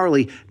so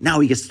gnarly. Now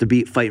he gets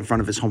to fight in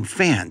front of his home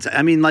fans.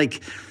 I mean,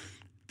 like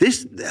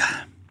this.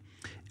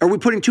 Are we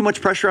putting too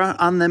much pressure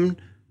on them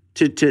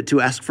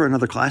to ask for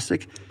another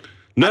classic?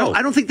 No.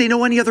 I don't think they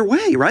know any other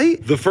way, right?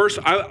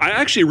 I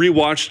actually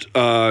rewatched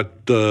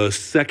the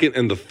 2nd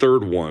and the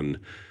 3rd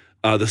one.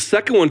 The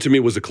 2nd one to me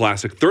was a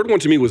classic. 3rd one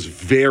to me was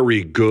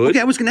very good.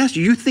 Okay, I was going to ask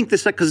you. You think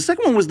because the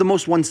 2nd one was the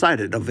most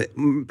one-sided of it.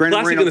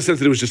 Classic in the sense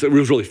that it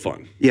was really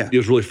fun. Yeah, it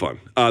was really fun.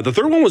 The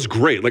 3rd one was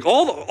great. Like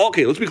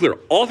let's be clear.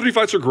 All 3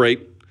 fights are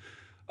great.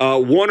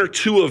 One or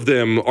two of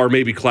them are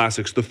maybe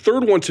classics. The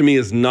third one to me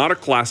is not a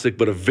classic,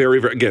 but a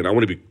very, very, again, I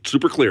want to be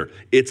super clear.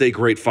 It's a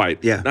great fight.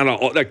 Yeah.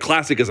 That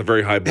classic is a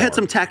very high bar. It had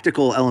some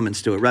tactical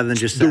elements to it rather than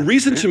just the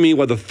reason to me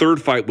why the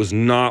third fight was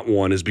not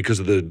one is because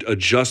of the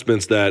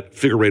adjustments that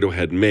Figueiredo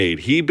had made.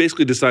 He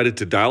basically decided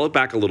to dial it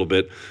back a little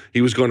bit.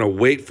 He was going to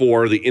wait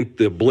for the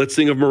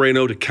blitzing of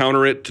Moreno to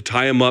counter it, to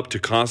tie him up, to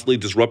constantly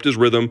disrupt his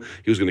rhythm.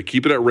 He was going to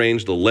keep it at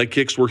range. The leg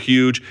kicks were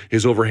huge.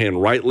 His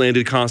overhand right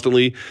landed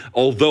constantly.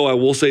 Although I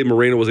will say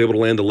Moreno was able to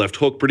land the left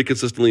hook pretty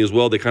consistently as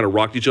well. They kind of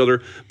rocked each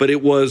other. But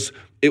it was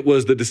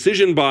the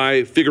decision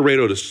by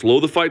Figueiredo to slow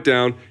the fight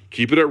down,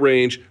 keep it at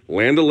range,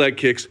 land the leg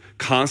kicks,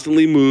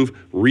 constantly move,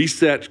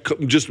 reset,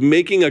 just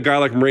making a guy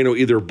like Moreno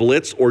either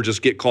blitz or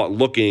just get caught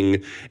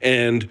looking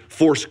and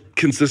force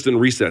consistent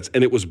resets.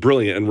 And it was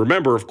brilliant. And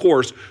remember, of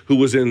course, who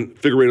was in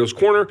Figueiredo's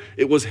corner?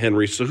 It was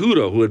Henry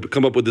Cejudo, who had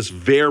come up with this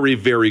very,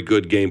 very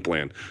good game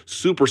plan.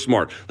 Super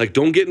smart. Like,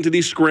 don't get into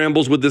these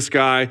scrambles with this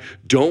guy.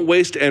 Don't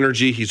waste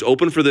energy. He's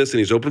open for this and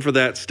he's open for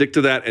that. Stick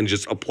to that and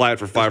just apply it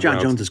for 5 rounds.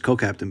 John Jones is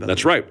co-captain.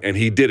 That's right. And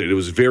he did it. It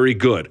was very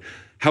good.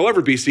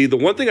 However, BC, the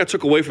one thing I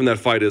took away from that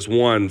fight is,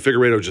 one,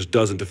 Figueiredo just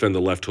doesn't defend the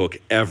left hook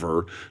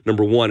ever,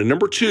 number one. And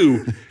number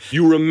two,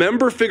 you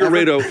remember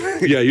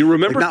Figueiredo. Yeah, you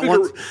remember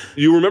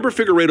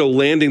Figueiredo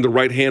landing the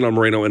right hand on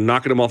Moreno and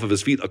knocking him off of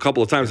his feet a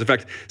couple of times. In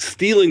fact,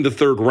 stealing the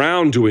third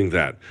round doing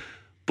that.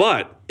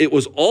 But it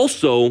was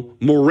also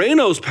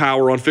Moreno's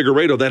power on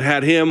Figueiredo that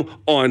had him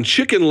on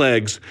chicken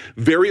legs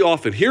very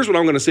often. Here's what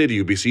I'm going to say to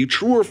you, BC.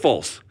 True or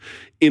false?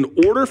 In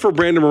order for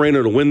Brandon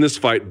Moreno to win this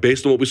fight,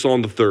 based on what we saw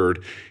in the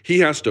third, he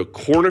has to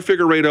corner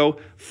Figueiredo,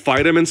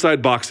 fight him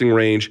inside boxing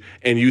range,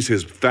 and use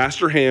his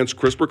faster hands,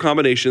 crisper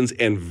combinations,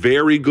 and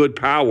very good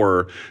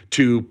power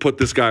to put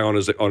this guy on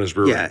his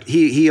rear end.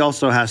 He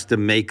also has to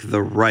make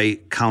the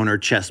right counter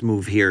chess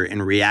move here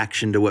in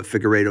reaction to what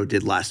Figueiredo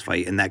did last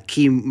fight. And that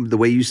key, the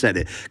way you said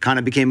it, kind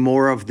of became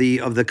more of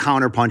the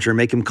counter puncher,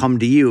 make him come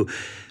to you.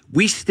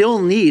 We still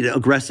need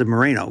aggressive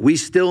Moreno. We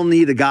still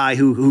need a guy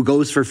who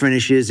goes for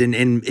finishes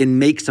and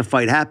makes a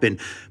fight happen.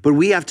 But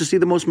we have to see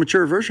the most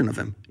mature version of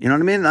him. You know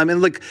what I mean? I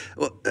mean, like,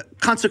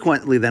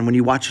 consequently, then when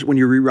you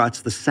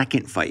rewatch the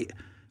second fight,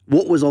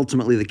 what was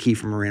ultimately the key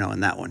for Moreno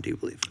in that one? Do you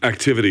believe?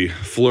 Activity,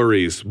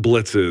 flurries,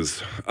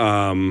 blitzes.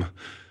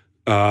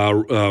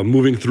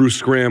 Moving through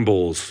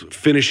scrambles,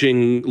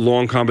 finishing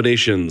long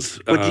combinations.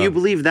 But do you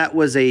believe that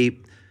was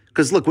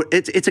because look,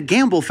 it's a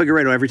gamble,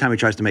 Figueiredo, every time he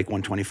tries to make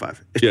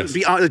 125. Yes.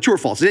 True or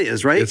false? It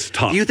is, right? It's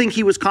tough. Do you think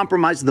he was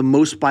compromised the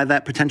most by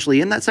that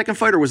potentially in that second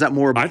fight, or was that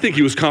more? I think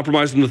he was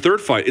compromised in the third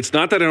fight. It's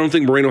not that I don't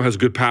think Moreno has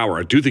good power.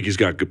 I do think he's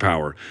got good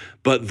power.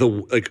 But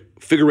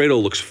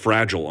Figueiredo looks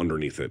fragile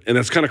underneath it. And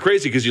that's kind of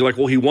crazy because you're like,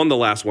 well, he won the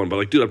last one. But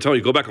like, dude, I'm telling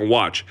you, go back and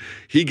watch.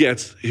 He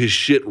gets his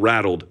shit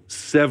rattled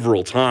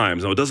several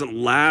times. Now, it doesn't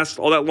last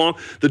all that long.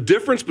 The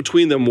difference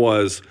between them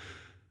was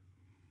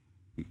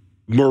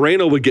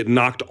Moreno would get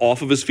knocked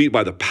off of his feet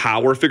by the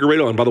power of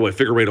Figueiredo. And by the way,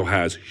 Figueiredo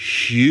has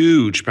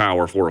huge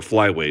power for a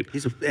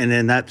flyweight. And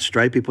then that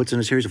stripe he puts in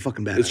his hair, he's a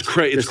fucking badass.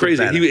 It's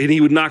crazy.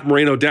 He would knock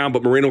Moreno down,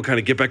 but Moreno would kind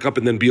of get back up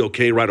and then be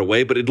okay right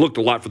away. But it looked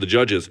a lot for the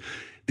judges.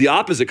 The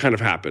opposite kind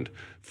of happened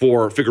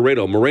for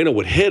Figueiredo. Moreno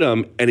would hit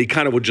him, and he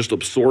kind of would just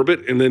absorb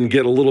it and then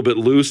get a little bit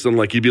loose and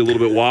like he'd be a little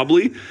bit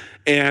wobbly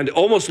and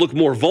almost look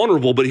more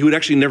vulnerable, but he would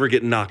actually never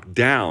get knocked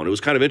down. It was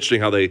kind of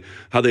interesting how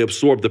they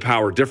absorbed the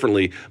power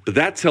differently. But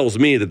that tells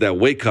me that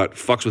weight cut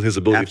fucks with his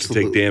ability to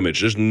take damage.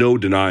 There's no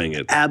denying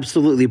it.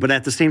 Absolutely. But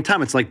at the same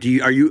time, it's like,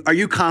 are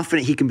you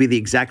confident he can be the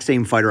exact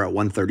same fighter at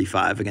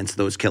 135 against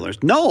those killers?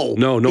 No.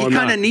 He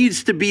kind of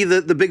needs to be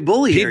the big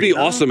bully here. He'd be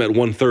awesome at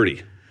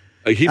 130.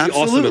 He'd be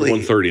awesome at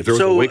 130 if there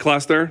was a weight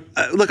class there.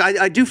 Look,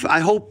 I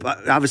hope,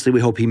 obviously we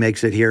hope he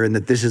makes it here and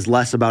that this is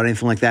less about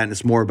anything like that and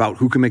it's more about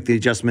who can make the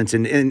adjustments.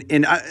 And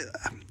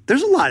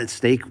there's a lot at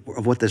stake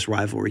of what this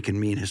rivalry can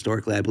mean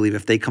historically, I believe,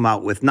 if they come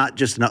out with not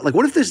just enough. Like,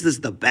 what if this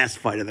is the best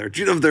fight of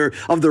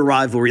their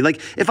rivalry?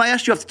 Like, if I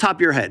asked you off the top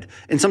of your head,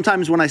 and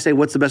sometimes when I say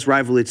what's the best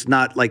rivalry, it's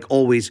not like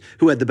always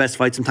who had the best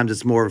fight. Sometimes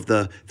it's more of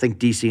think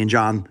DC and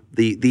John,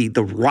 the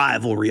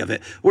rivalry of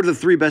it. What are the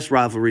 3 best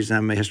rivalries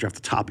in MMA history off the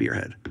top of your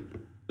head?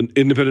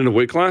 Independent of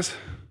weight class?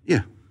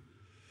 Yeah.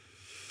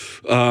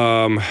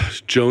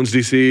 Jones,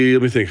 DC,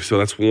 let me think. So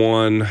that's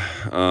one.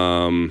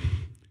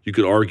 You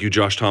could argue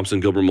Josh Thompson,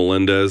 Gilbert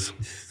Melendez.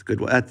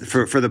 Good one.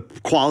 For the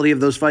quality of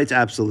those fights,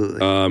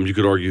 absolutely. You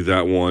could argue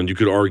that one. You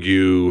could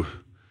argue,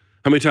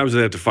 how many times did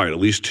they have to fight? At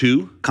least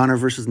 2? Conor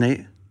versus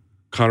Nate?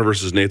 Conor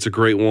versus Nate's a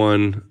great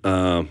one.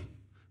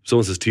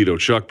 Someone says Tito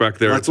Chuck back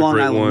there. That's Long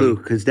Island one.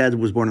 Luke. His dad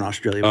was born in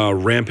Australia.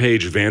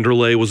 Rampage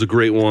Vanderlei was a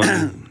great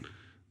one.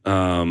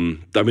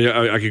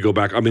 I could go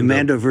back.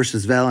 Amanda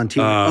versus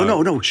Valentino.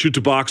 No. Shoot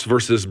to Box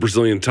versus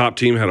Brazilian Top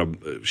Team had a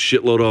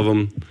shitload of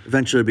them.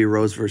 Eventually it'll be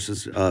Rose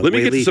versus Let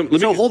me get some.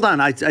 Hold on.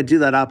 I do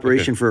that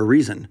operation for a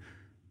reason.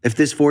 If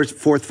this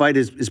fourth fight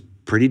is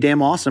pretty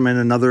damn awesome and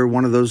another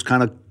one of those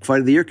kind of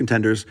fight of the year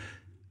contenders,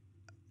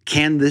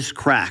 can this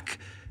crack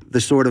the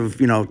sort of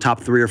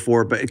top 3 or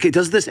 4? But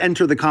does this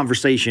enter the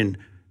conversation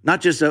Not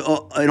just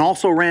an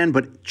also-ran,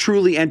 but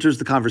truly enters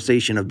the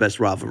conversation of best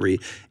rivalry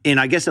in,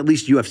 I guess, at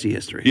least UFC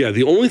history. Yeah,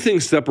 the only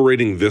thing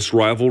separating this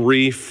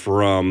rivalry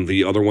from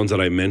the other ones that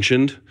I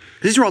mentioned.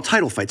 These are all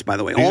title fights, by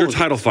the way. These are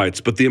title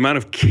fights, but the amount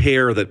of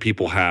care that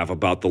people have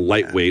about the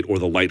lightweight or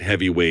the light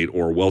heavyweight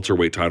or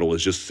welterweight title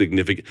is just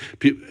significant.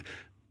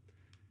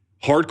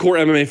 Hardcore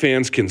MMA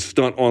fans can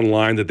stunt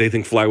online that they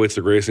think flyweights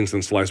are greatest things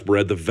since sliced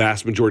bread. The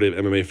vast majority of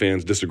MMA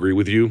fans disagree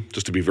with you,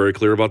 just to be very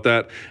clear about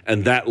that.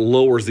 And that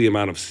lowers the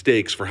amount of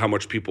stakes for how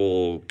much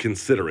people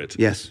consider it.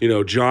 Yes.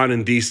 John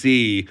and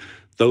DC,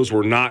 those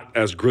were not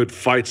as good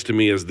fights to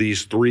me as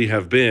these three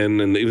have been.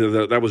 And even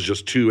though that was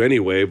just two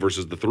anyway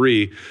versus the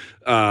three.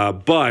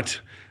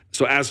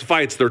 So as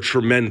fights, they're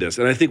tremendous.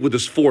 And I think with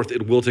this fourth,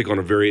 it will take on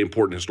a very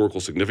important historical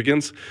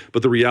significance.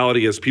 But the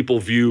reality is people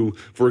view,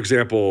 for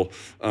example,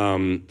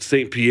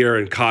 St. Pierre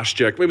and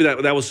Koscheck, maybe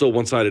that was so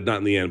one-sided, not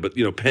in the end, but,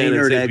 Penn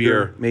and St.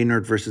 Pierre.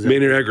 Maynard versus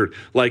Maynard-Edgar.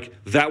 Like,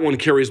 that one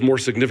carries more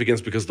significance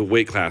because the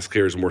weight class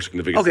carries more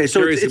significance. Okay,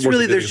 so it's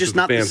really, there's just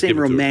not the same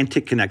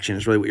romantic connection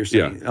is really what you're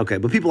saying. Yeah. Okay,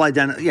 but people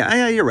identify,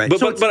 yeah, you're right.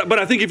 But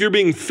I think if you're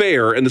being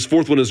fair, and this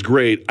fourth one is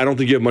great, I don't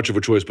think you have much of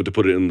a choice but to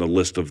put it in the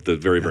list of the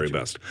very, very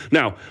best.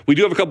 Now, we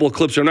do have a couple of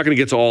clips here. I'm not going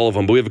to get to all of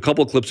them, but we have a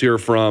couple of clips here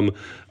from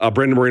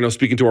Brandon Moreno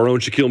speaking to our own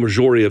Shaquille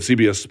Majori of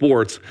CBS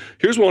Sports.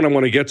 Here's one I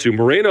want to get to.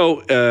 Moreno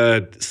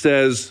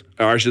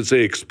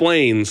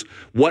explains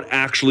what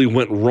actually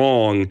went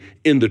wrong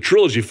in the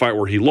trilogy fight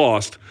where he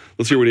lost.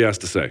 Let's hear what he has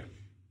to say.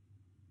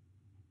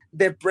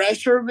 The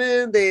pressure,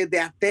 man, the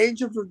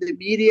attention from the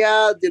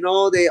media,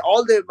 all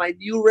my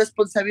new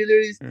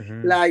responsibilities,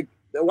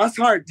 it was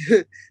hard.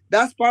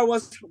 That part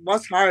was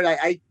hard.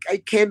 I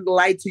can't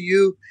lie to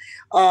you.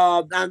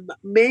 And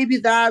maybe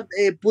that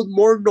put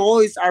more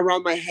noise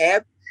around my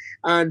head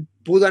and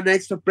put an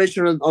extra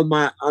pressure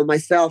on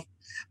myself.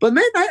 But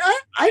man,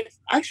 I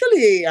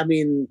actually,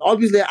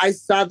 obviously I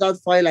saw that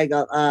fight like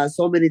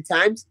so many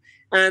times,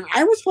 and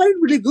I was fighting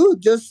really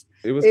good. Just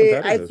it was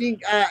competitive. I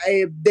think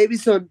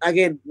Davison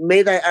again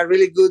made a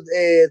really good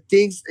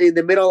things in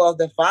the middle of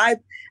the fight,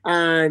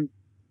 and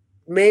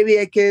maybe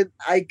I can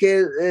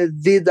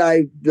did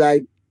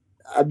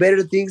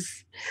better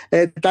things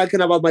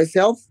talking about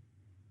myself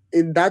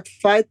in that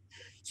fight.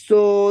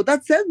 So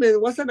that's it, man.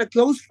 It wasn't a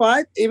close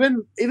fight.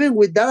 Even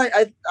with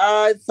that,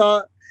 I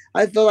thought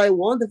I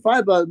won the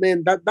fight, but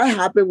man, that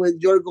happened when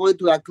you're going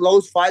to a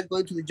close fight,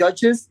 going to the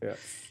judges. Yeah.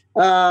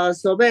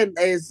 So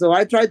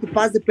I tried to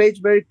pass the page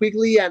very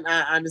quickly and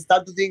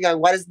start to think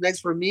what is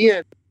next for me.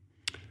 And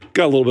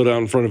got a little bit out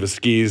in front of his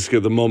skis.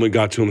 The moment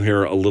got to him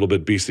here a little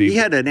bit, BC. He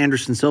had an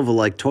Anderson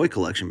Silva-like toy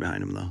collection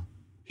behind him, though.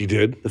 He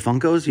did? The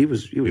Funkos? He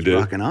was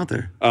rocking out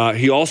there.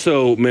 He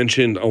also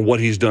mentioned on what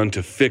he's done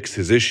to fix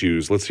his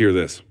issues. Let's hear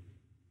this.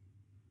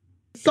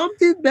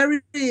 Something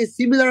very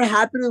similar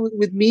happened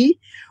with me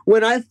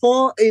when I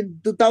fought in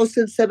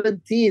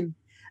 2017.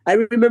 I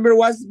remember it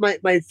was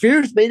my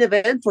first main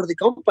event for the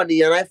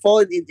company, and I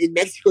fought in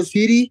Mexico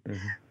City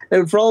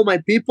in front of my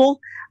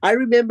people. I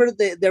remember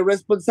the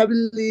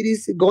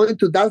responsibilities going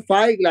to that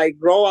fight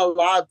grow a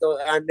lot,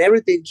 and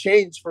everything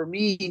changed for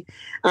me.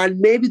 And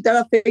maybe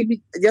that affected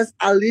me just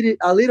a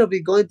little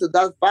bit going to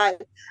that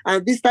fight.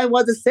 And this time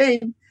was the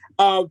same.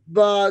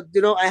 But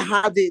I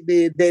had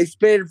the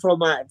experience from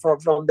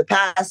the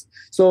past,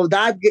 so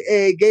that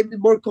gave me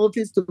more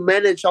confidence to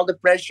manage all the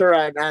pressure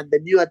and the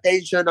new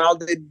attention, all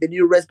the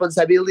new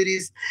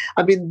responsibilities.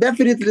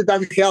 Definitely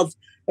that helps.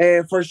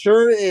 For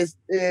sure is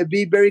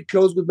be very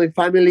close with my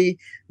family,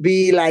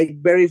 be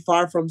very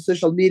far from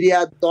social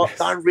media,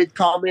 don't read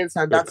comments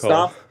and that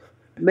stuff.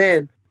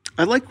 Man,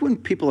 I like when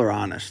people are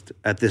honest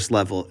at this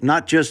level,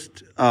 not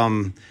just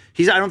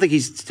I don't think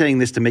he's saying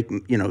this to make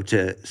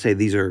to say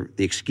these are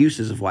the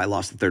excuses of why I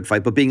lost the third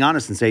fight, but being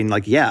honest and saying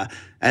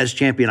as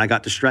champion I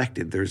got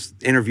distracted. There's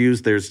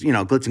interviews, there's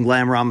glitz and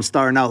glamour, I'm a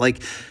star now.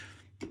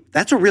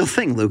 That's a real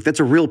thing, Luke. That's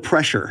a real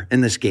pressure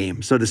in this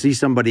game. So to see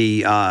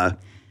somebody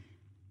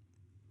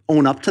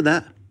own up to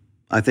that,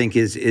 I think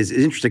is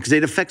interesting because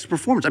it affects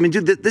performance.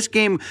 Dude, this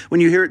game, when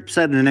you hear it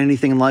said in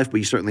anything in life, but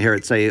you certainly hear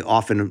it say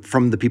often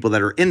from the people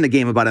that are in the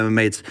game about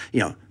MMA, it's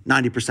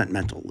 90%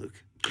 mental, Luke.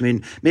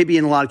 Maybe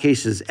in a lot of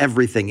cases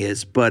everything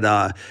is, but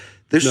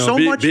there's so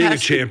much. Being a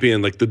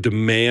champion, the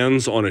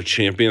demands on a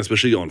champion,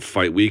 especially on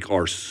fight week,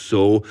 are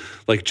so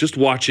just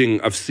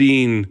watching. I've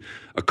seen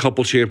a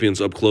couple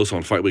champions up close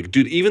on fight week,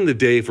 dude. Even the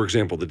day, for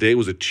example, the day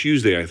was a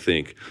Tuesday, I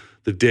think.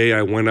 The day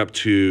I went up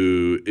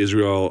to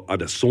Israel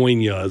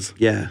Adesanya's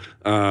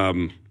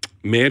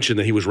mansion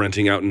that he was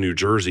renting out in New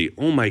Jersey.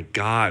 Oh my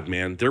God,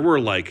 man. There were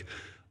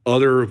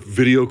other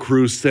video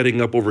crews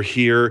setting up over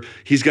here.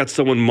 He's got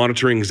someone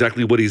monitoring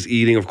exactly what he's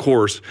eating, of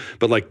course,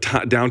 but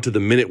down to the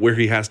minute where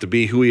he has to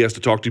be, who he has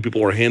to talk to.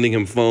 People are handing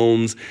him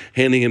phones,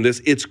 handing him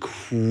this. It's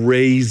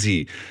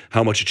crazy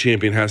how much a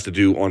champion has to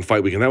do on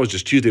fight week. And that was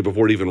just Tuesday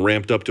before it even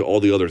ramped up to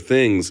all the other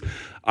things.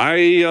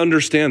 I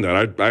understand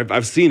that.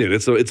 I've seen it.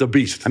 It's a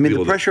beast.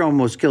 The pressure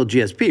almost killed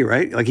GSP,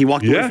 right? He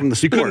walked away from the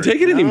sport. He couldn't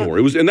take it anymore.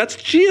 And that's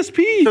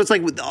GSP. So it's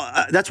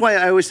that's why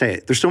I always say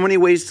it. There's so many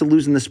ways to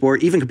lose in the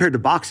sport, even compared to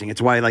boxing.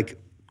 It's why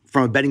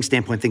from a betting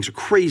standpoint, things are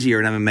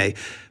crazier in MMA.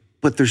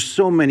 But there's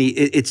so many.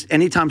 It's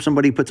anytime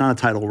somebody puts on a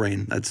title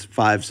reign, that's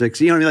 5,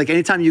 6. You know what I mean? Like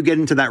anytime you get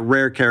into that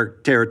rare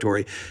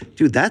territory,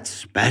 dude, that's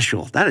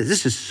special.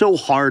 This is so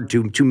hard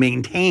to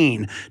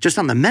maintain just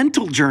on the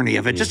mental journey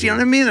of it. Just, you know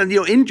what I mean? And,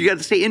 you got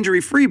to stay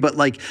injury free, but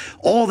like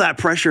all that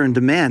pressure and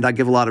demand, I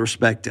give a lot of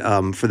respect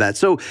for that.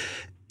 So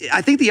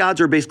I think the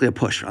odds are basically a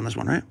push on this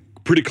one, right?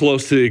 Pretty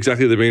close to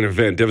exactly the main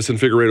event. Deiveson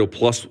Figueiredo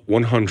plus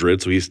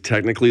 100, so he's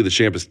technically, the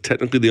champ is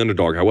technically the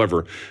underdog.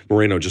 However,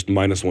 Moreno just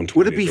minus 120.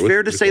 Would it be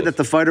fair to say that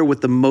the fighter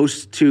with the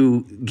most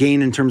to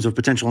gain in terms of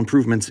potential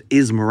improvements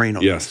is Moreno?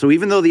 Yes. So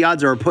even though the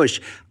odds are a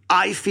push,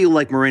 I feel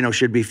like Moreno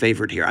should be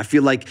favored here. I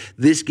feel like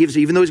this gives,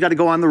 even though he's got to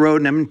go on the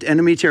road in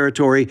enemy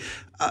territory,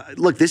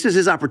 look, this is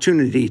his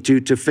opportunity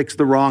to fix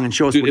the wrong and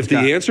show us what he's got.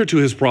 If the answer to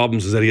his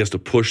problems is that he has to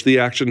push the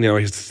action, the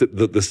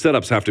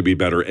setups have to be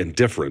better and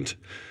different.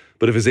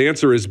 But if his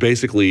answer is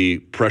basically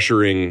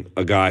pressuring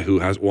a guy who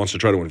wants to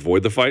try to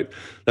avoid the fight,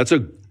 that's a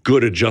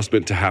good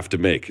adjustment to have to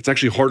make. It's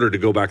actually harder to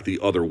go back the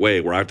other way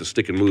where I have to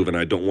stick and move, and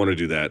I don't want to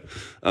do that.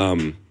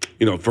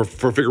 For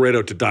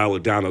Figueiredo to dial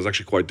it down, that was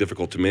actually quite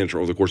difficult to manage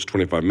over the course of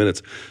 25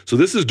 minutes. So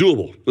this is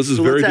doable. This is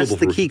very doable. That's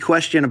the key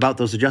question about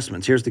those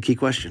adjustments. Here's the key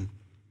question.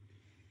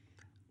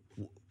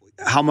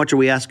 How much are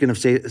we asking of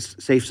Saif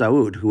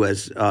Saud, who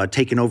has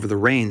taken over the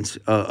reins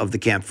of the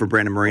camp for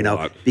Brandon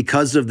Moreno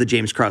because of the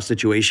James Krause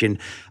situation?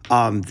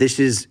 This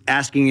is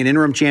asking an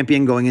interim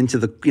champion going into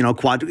the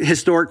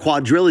historic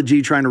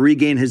quadrilogy, trying to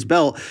regain his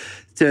belt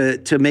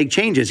to make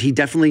changes. He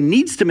definitely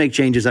needs to make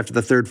changes after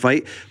the third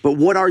fight. But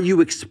what are you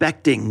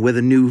expecting with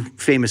a new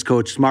famous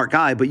coach, smart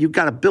guy? But you've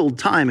got to build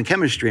time and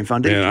chemistry and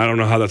foundation. Yeah, I don't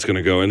know how that's going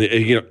to go. And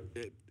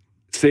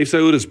Saif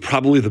Saud is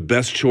probably the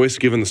best choice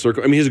given the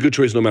circle. I mean, he's a good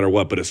choice no matter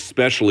what, but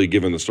especially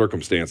given the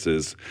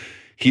circumstances.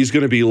 He's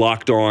going to be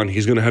locked on.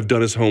 He's going to have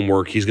done his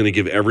homework. He's going to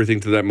give everything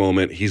to that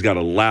moment. He's got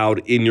a loud,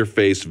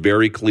 in-your-face,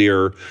 very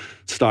clear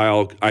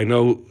style. I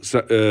know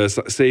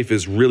Saif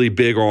is really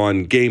big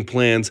on game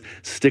plans,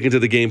 sticking to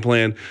the game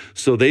plan.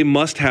 So they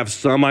must have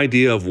some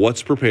idea of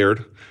what's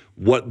prepared,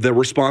 what the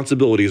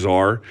responsibilities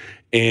are,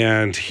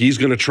 and he's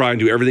going to try and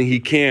do everything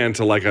he can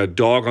to, like a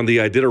dog on the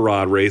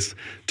Iditarod race,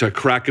 to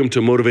crack him,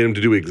 to motivate him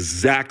to do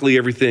exactly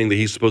everything that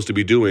he's supposed to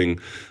be doing.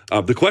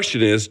 The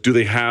question is, do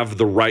they have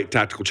the right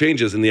tactical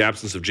changes in the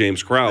absence of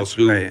James Krause,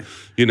 who, I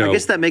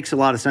guess that makes a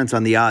lot of sense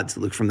on the odds,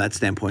 look, from that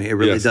standpoint. It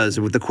really does.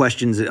 With the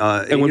questions. Both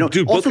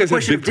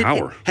guys have big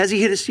power. Has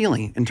he hit his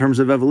ceiling in terms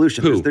of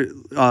evolution?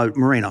 Who?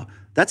 Moreno.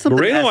 That's something.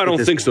 Moreno, I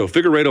don't think so.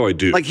 Figueiredo, I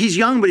do. Like, he's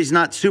young, but he's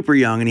not super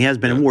young, and he has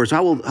been in wars.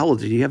 How old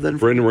do you have that?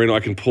 Brandon Moreno,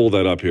 I can pull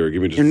that up here.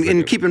 Give me just a second.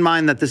 And keep in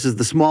mind that this is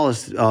the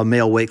smallest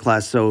male weight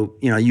class, so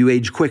you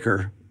age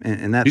quicker.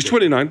 And that he's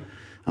 29.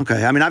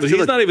 Okay, I mean, obviously,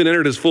 he's not even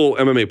entered his full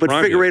MMA prime. But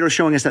Figueiredo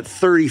showing us at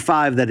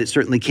 35 that it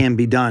certainly can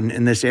be done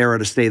in this era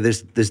to stay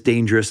this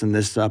dangerous and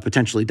this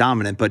potentially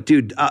dominant. But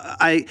dude,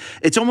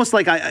 it's almost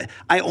like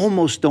I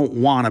almost don't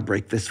want to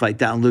break this fight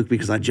down, Luke,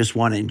 because I just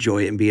want to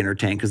enjoy it and be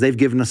entertained, because they've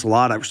given us a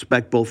lot. I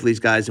respect both of these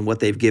guys and what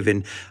they've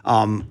given.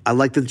 I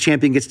like that the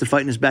champion gets to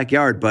fight in his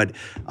backyard, but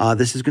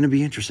this is going to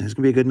be interesting. It's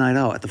going to be a good night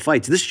out at the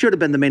fights. This should have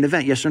been the main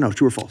event, yes or no?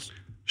 True or false?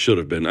 Should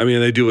have been. I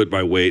mean, they do it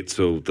by weight,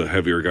 so the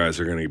heavier guys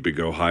are going to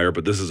go higher,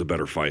 but this is a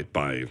better fight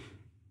by,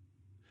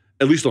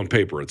 at least on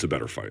paper, it's a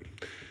better fight.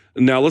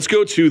 Now, let's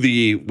go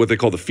to what they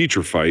call the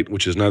feature fight,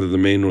 which is neither the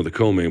main nor the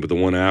co-main, but the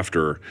one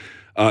after.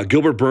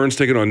 Gilbert Burns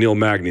taking on Neil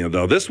Magny,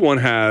 though. This one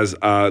has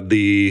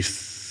the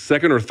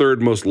second or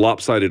third most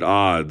lopsided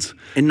odds.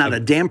 And not a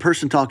damn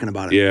person talking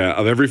about it. Yeah,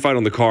 of every fight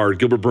on the card.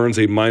 Gilbert Burns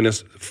a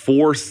minus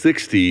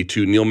 460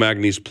 to Neil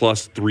Magny's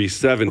plus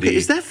 370. Okay,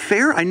 is that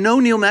fair? I know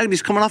Neil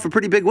Magny's coming off a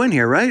pretty big win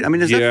here, right? I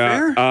mean, is that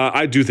fair?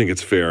 I do think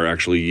it's fair,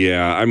 actually,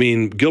 yeah. I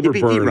mean, Gilbert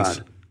Burns.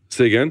 D-Rod.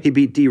 Say again? He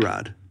beat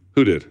D-Rod.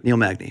 Who did? Neil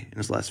Magny in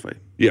his last fight.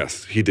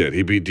 Yes, he did.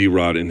 He beat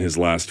D-Rod in his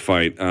last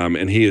fight,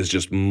 and he is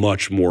just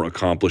much more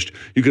accomplished.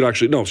 You could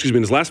actually,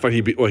 in his last fight,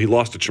 he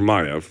lost to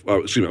Chimaev.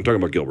 I'm talking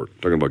about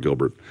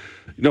Gilbert.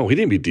 No, he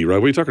didn't beat D-Rod.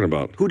 What are you talking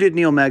about? Who did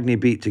Neil Magny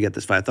beat to get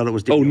this fight? I thought it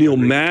was D-Rod. Oh, Neil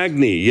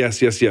Magny. Yes.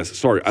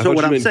 Sorry. I thought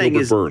what you I'm meant saying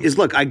Gilbert is,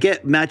 look, I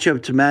get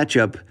matchup to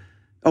matchup.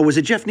 Oh, was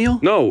it Jeff Neal?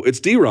 No, it's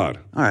D-Rod.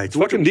 All right. It's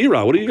fucking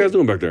D-Rod. What are you guys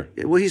doing back there?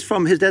 Well,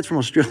 his dad's from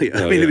Australia.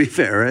 To be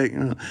fair,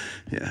 right?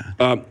 Yeah.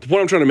 The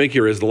point I'm trying to make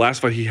here is the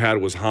last fight he had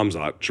was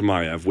Khamzat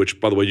Chimaev, which,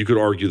 by the way, you could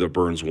argue that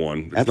Burns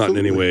won. It's not in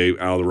any way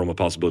out of the realm of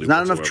possibility.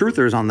 Not enough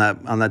truthers on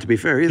that to be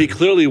fair either. He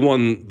clearly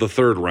won the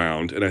third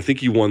round, and I think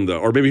he won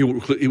or maybe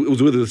it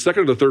was whether the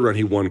second or the third round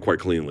he won quite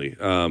cleanly.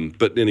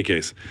 But in any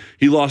case,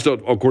 he lost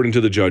out according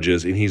to the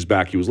judges, and he's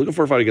back. He was looking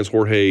for a fight against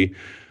Jorge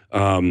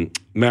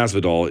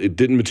Masvidal. It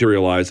didn't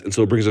materialize, and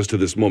so it brings us to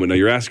this moment. Now,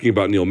 you're asking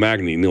about Neil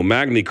Magny. Neil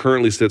Magny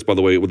currently sits, by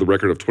the way, with a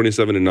record of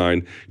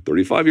 27-9,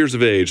 35 years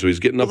of age, so he's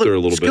getting up there a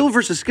little bit. Skill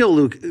versus skill,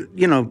 Luke.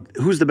 You know,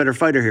 who's the better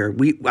fighter here?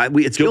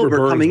 It's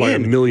Gilbert coming by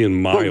in. a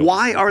million miles. But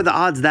why are the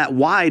odds that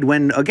wide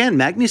when, again,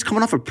 Magny's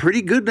coming off a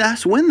pretty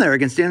good-ass win there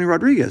against Danny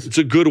Rodriguez? It's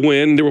a good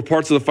win. There were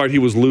parts of the fight he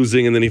was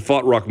losing, and then he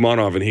fought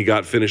Rakhmonov, and he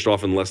got finished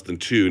off in less than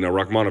 2. Now,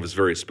 Rakhmonov is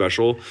very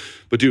special.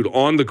 But, dude,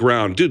 on the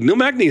ground, Neil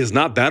Magny is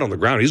not bad on the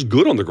ground. He's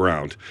good on the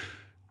ground.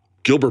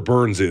 Gilbert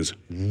Burns is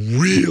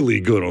really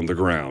good on the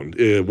ground.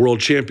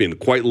 World champion,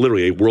 quite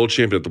literally a world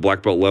champion at the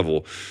black belt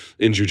level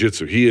in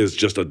jiu-jitsu. He is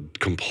just a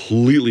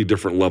completely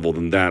different level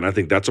than that. And I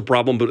think that's a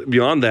problem. But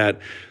beyond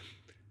that,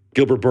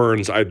 Gilbert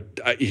Burns,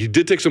 he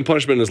did take some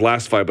punishment in his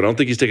last fight, but I don't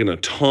think he's taken a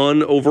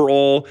ton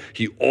overall.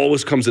 He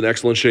always comes in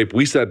excellent shape.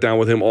 We sat down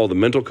with him, all the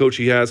mental coach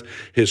he has.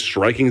 His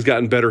striking's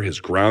gotten better. His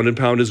ground and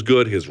pound is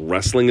good. His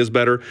wrestling is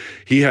better.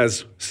 He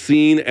has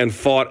seen and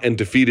fought and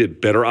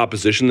defeated better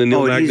opposition than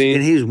Neil Magny.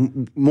 And he's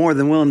more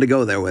than willing to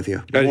go there with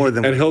you.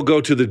 And he'll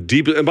go to the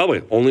deepest. And by the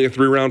way, only a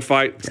 3-round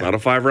fight. It's not a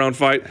 5-round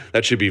fight.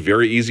 That should be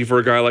very easy for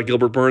a guy like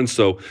Gilbert Burns.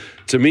 So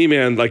to me,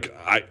 man, like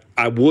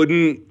I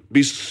wouldn't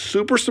be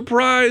super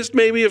surprised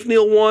maybe if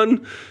Neil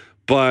won,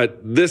 but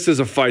this is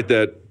a fight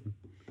that,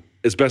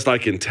 as best I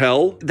can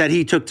tell, that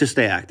he took to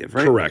stay active,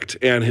 right? Correct.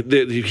 And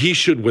he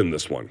should win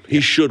this one. He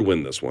should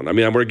win this one. I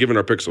mean, we're giving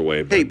our picks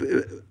away. Hey,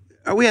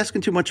 are we asking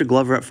too much of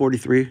Glover at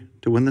 43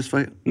 to win this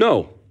fight?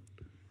 No.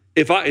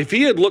 If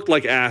he had looked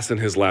like ass in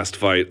his last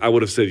fight, I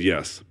would have said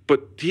yes.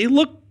 But he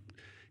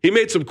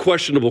made some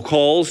questionable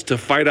calls to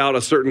fight out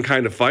a certain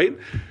kind of fight.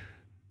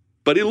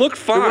 But he looked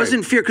fine. There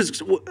wasn't fear, because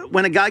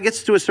when a guy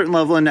gets to a certain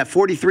level, and at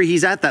 43,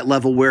 he's at that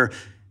level where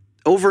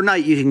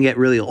overnight you can get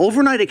really...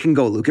 Overnight it can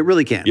go, Luke. It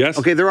really can. Yes.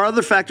 Okay, there are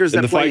other factors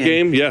that play in the fight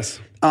game, yes.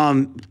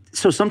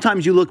 So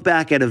sometimes you look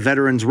back at a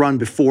veteran's run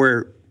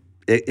before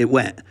it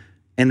went,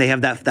 and they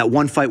have that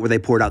one fight where they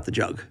poured out the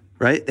jug,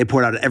 right? They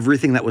poured out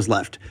everything that was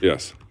left.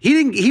 Yes.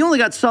 He only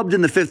got subbed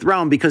in the 5th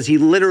round because he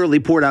literally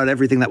poured out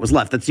everything that was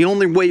left. That's the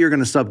only way you're going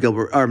to sub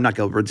Gilbert, or not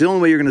Gilbert. It's the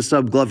only way you're going to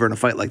sub Glover in a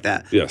fight like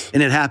that. Yes.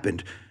 And it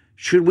happened.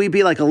 Should we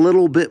be like a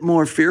little bit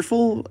more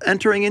fearful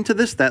entering into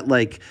this, that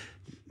like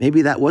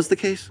maybe that was the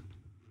case?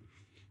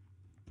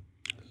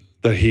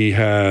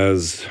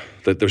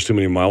 That there's too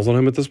many miles on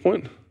him at this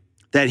point?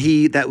 That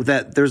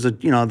there's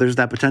there's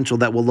that potential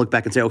that we'll look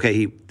back and say,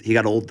 okay, he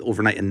got old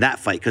overnight in that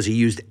fight because he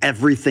used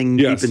everything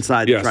deep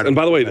inside. Yes. And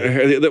by the way,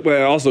 that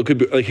way also could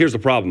be, like, here's the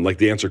problem. Like,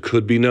 the answer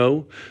could be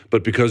no,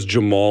 but because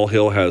Jamal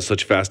Hill has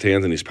such fast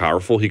hands and he's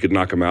powerful, he could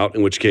knock him out,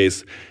 in which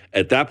case,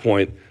 at that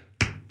point,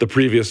 the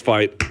previous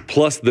fight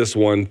plus this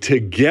one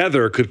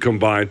together could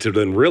combine to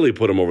then really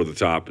put him over the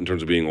top in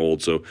terms of being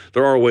old. So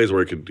there are ways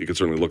where it could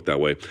certainly look that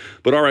way.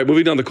 But all right,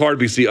 moving down the card,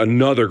 BC,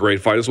 another great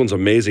fight. This one's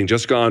amazing.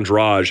 Jessica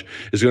Andrade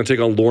is going to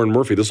take on Lauren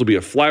Murphy. This will be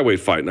a flyweight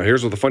fight. Now,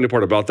 here's what the funny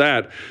part about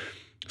that.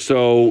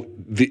 So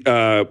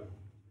the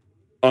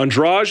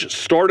Andrade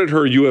started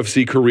her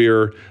UFC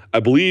career, I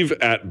believe,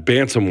 at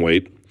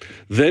bantamweight.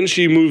 Then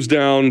she moves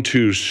down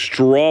to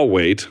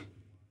strawweight.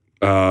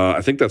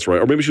 I think that's right.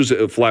 Or maybe she was at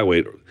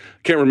flyweight.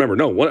 Can't remember.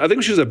 No, I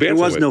think she was at bantamweight. There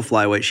was no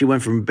flyweight. She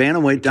went from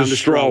bantamweight down to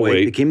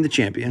strawweight, became the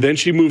champion. Then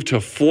she moved to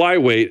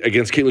flyweight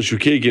against Caitlin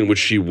Chookagian, which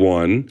she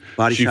won.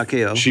 Body shot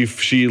KO.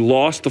 She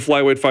lost the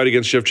flyweight fight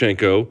against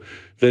Shevchenko.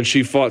 Then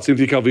she fought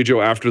Cynthia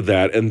Calvillo after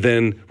that, and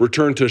then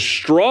returned to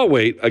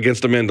strawweight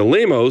against Amanda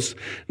Lemos.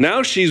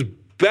 Now she's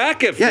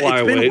back at flyweight. Yeah,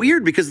 it's been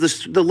weird because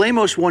the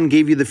Lemos one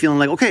gave you the feeling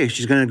like, okay,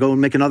 she's going to go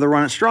and make another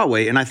run at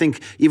strawweight. And I think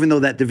even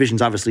though that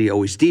division's obviously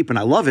always deep and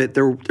I love it,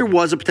 there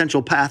was a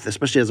potential path,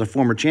 especially as a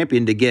former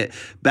champion, to get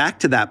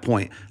back to that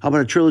point. How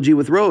about a trilogy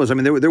with Rose? I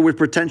mean, there were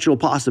potential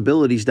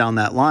possibilities down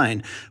that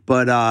line.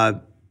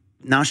 But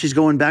now she's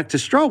going back to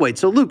strawweight.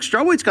 So, Luke,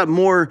 strawweight's got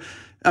more...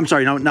 I'm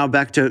sorry, now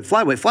back to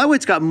flyweight.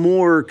 Flyweight's got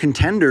more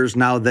contenders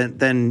now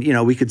than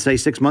we could say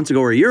 6 months ago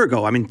or a year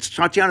ago. I mean,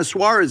 Tatiana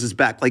Suarez is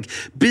back. Like,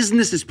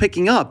 business is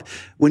picking up.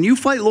 When you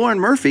fight Lauren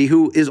Murphy,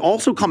 who is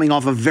also coming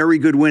off a very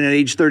good win at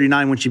age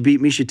 39 when she beat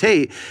Miesha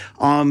Tate,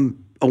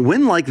 a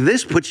win like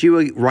this puts you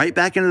right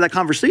back into that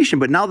conversation.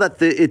 But now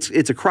that it's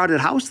a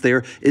crowded house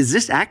there, is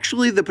this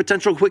actually the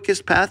potential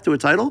quickest path to a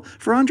title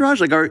for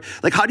Andrade?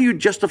 Like how do you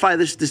justify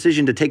this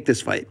decision to take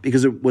this fight?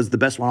 Because it was the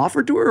best one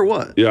offered to her, or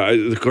what? Yeah,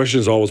 the question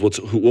is always what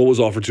was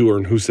offered to her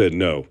and who said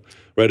no.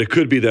 Right? It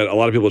could be that a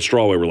lot of people at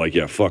strawweight were like,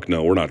 yeah, fuck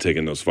no, we're not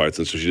taking those fights.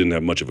 And so she didn't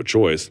have much of a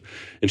choice,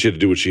 and she had to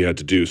do what she had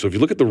to do. So if you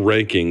look at the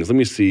rankings, let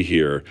me see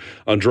here.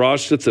 Andrade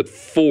sits at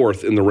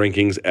 4th in the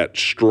rankings at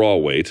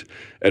strawweight.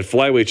 At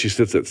flyweight, she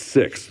sits at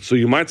 6th. So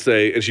you might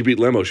say, and she beat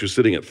Lemo, she was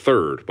sitting at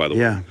 3rd, by the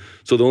way.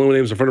 So the only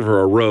names in front of her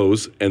are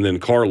Rose, and then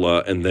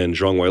Carla, and then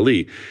Zhang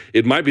Weili.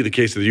 It might be the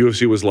case that the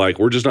UFC was like,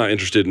 we're just not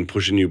interested in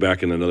pushing you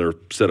back in another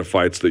set of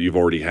fights that you've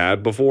already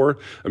had before.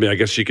 I mean, I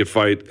guess she could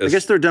fight. I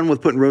guess they're done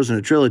with putting Rose in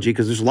a trilogy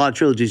because there's a lot of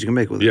trilogies you can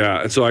make with it.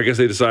 Yeah, and so I guess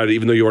they decided,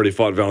 even though you already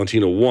fought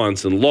Valentina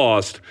once and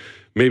lost,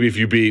 maybe if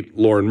you beat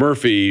Lauren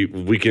Murphy,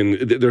 we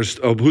can. There's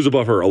who's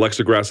above her?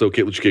 Alexa Grasso,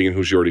 Caitlin Chikagian,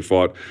 who she already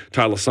fought.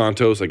 Tyler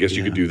Santos. I guess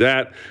you could do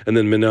that, and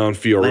then Manon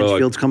Fiorot.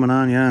 Lanchfield's coming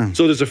on, yeah.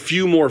 So there's a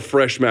few more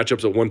fresh matchups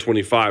at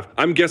 125.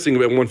 I'm guessing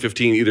at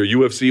 115, either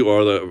UFC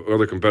or the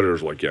other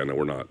competitors are like, yeah, no,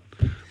 we're not.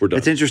 We're done.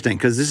 It's interesting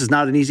because this is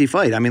not an easy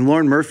fight. I mean,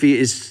 Lauren Murphy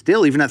is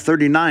still, even at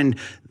 39,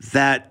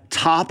 that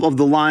top of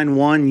the line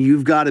one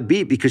you've got to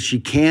beat because she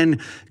can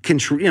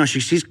control. You know,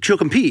 she'll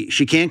compete.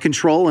 She can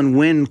control and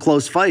win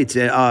close fights.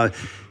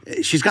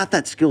 She's got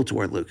that skill to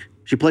her, Luke.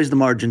 She plays the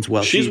margins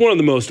well. She's one of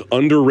the most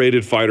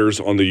underrated fighters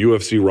on the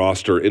UFC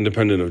roster,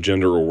 independent of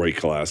gender or weight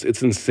class.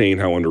 It's insane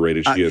how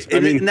underrated she is.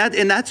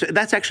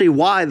 That's actually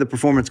why the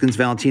performance against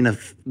Valentina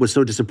was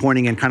so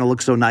disappointing and kind of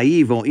looked so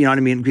naive. You know what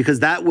I mean?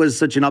 Because that was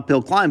such an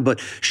uphill climb. But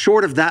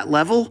short of that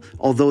level,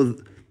 although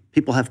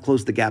people have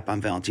closed the gap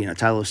on Valentina,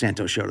 Tyler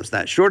Santos showed us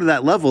that. Short of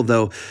that level,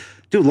 though.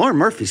 Dude, Lauren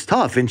Murphy's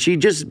tough, and she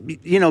just,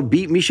 beat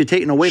Miesha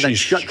Tate in a way that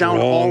shut down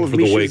all of for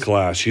the weight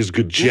class. She's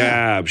good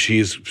jab. Yeah.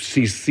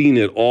 She's seen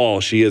it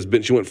all. She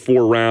went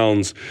 4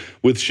 rounds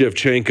with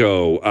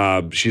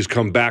Shevchenko. She's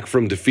come back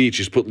from defeat.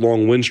 She's put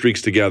long win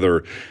streaks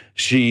together.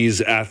 She's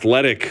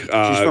athletic. She's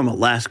from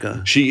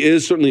Alaska. She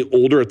is certainly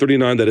older at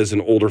 39. That is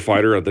an older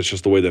fighter. That's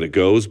just the way that it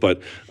goes.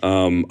 But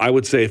I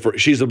would say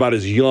she's about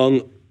as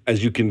young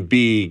as you can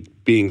be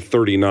being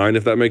 39,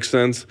 if that makes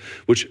sense,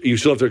 which you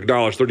still have to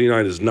acknowledge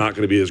 39 is not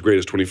going to be as great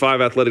as 25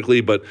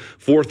 athletically, but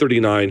for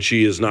 39,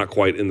 she is not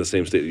quite in the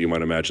same state that you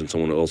might imagine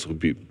someone else would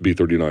be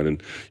 39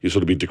 and you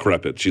sort of be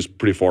decrepit. She's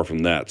pretty far from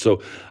that.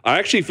 So I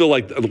actually feel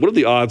like, what are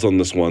the odds on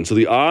this one? So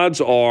the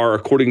odds are,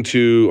 according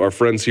to our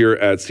friends here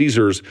at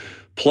Caesars,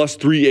 plus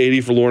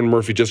 380 for Lauren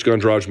Murphy, Jessica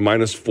Andrade,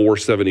 minus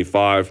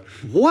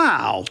 475.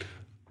 Wow.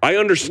 I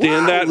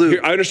understand that. Luke.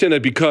 I understand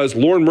that because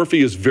Lauren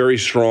Murphy is very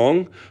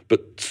strong,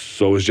 but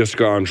so is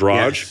Jessica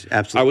Andrade. Yes,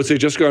 absolutely. I would say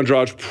Jessica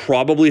Andrade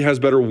probably has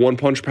better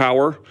one-punch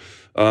power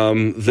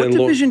than What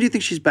division do you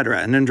think she's better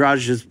at? And Andrade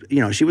is,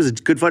 she was a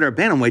good fighter at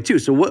bantamweight too.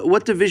 So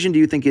what division do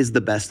you think is the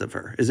best of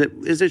her? Is it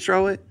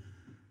strawweight?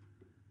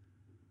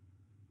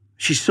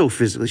 She's so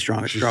physically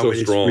strong. She's so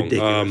strong. It's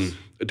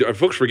ridiculous.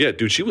 Folks forget,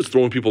 dude, she was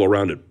throwing people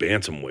around at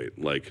bantamweight.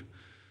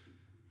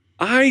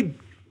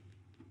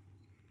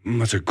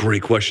 That's a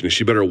great question. Is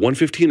she better at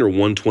 115 or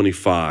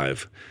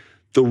 125?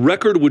 The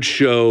record would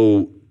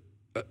show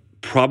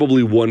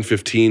probably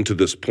 115 to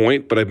this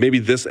point, but maybe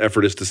this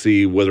effort is to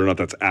see whether or not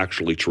that's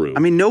actually true. I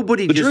mean,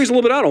 the jury's a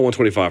little bit out on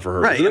 125 for her.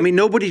 Right. I mean,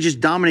 nobody just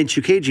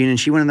dominated Chikagian, and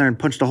she went in there and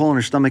punched a hole in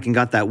her stomach and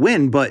got that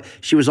win, but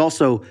she was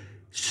also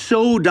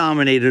so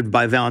dominated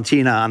by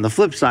Valentina on the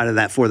flip side of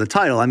that for the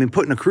title. I mean,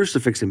 putting a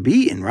crucifix and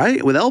beating,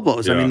 right? With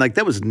elbows. Yeah. I mean,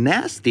 that was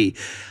nasty.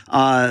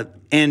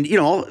 And,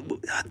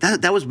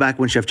 that was back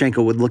when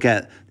Shevchenko would look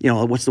at,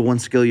 what's the one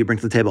skill you bring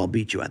to the table? I'll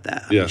beat you at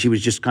that. I mean, she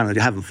was just kind of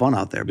having fun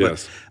out there.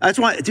 But that's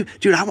why,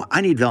 dude,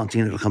 I need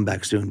Valentina to come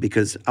back soon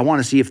because I want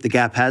to see if the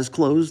gap has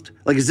closed.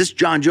 Is this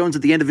John Jones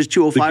at the end of his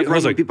 205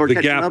 run when people are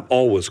catching up? The gap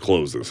always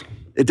closes.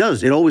 It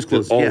does. It always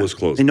closes. It always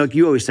closes. And like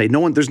you always say,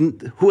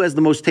 who has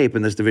the most tape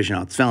in this division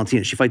now? It's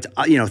Valentina. She fights,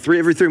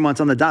 every 3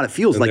 months on the dot. It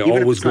feels like. They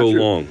always go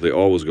long. They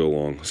always go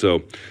long.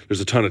 So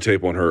there's a ton of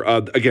tape on her.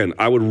 Again,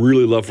 I would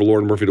really love for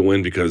Lauren Murphy to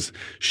win because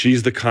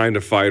she's the kind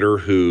of fighter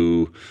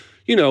who,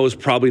 is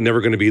probably never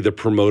going to be the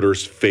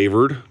promoter's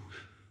favored.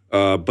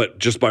 But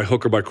just by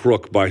hook or by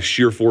crook, by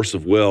sheer force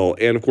of will,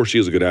 and of course she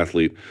is a good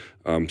athlete,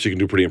 she can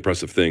do pretty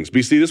impressive things.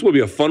 BC, this will be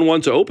a fun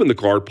one to open the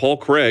card. Paul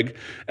Craig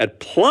at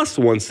plus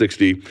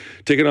 160,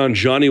 taking on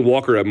Johnny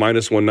Walker at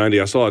minus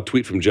 190. I saw a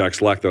tweet from Jack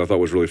Slack that I thought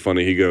was really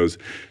funny. He goes,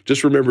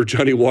 just remember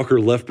Johnny Walker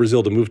left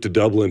Brazil to move to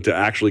Dublin to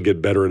actually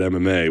get better at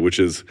MMA, which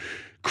is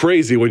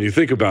crazy when you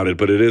think about it,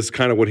 but it is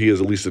kind of what he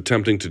is at least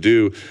attempting to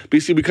do.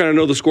 BC, we kind of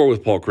know the score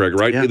with Paul Craig,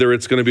 right? Yeah. Either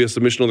it's going to be a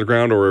submission on the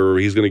ground or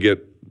he's going to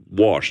get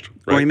washed,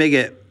 right? Or he may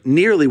get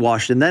nearly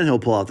washed and then he'll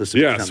pull out the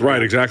submission. Yes,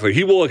 right, exactly.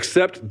 He will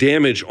accept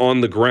damage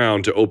on the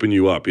ground to open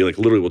you up. He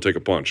literally will take a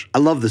punch. I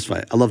love this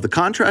fight. I love the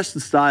contrast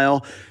in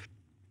style.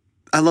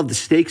 I love the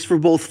stakes for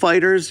both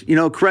fighters.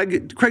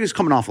 Craig is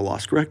coming off a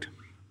loss, correct?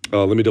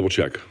 Let me double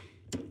check.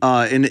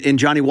 And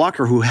Johnny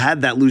Walker, who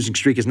had that losing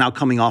streak, is now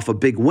coming off a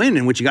big win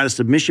in which he got a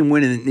submission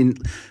win.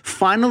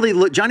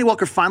 And Johnny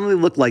Walker finally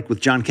looked like with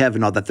John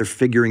Kavanaugh that they're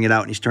figuring it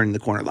out and he's turning the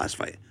corner last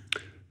fight.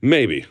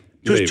 Maybe.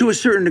 To a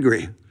certain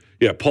degree.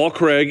 Yeah, Paul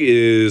Craig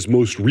is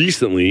most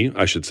recently,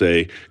 I should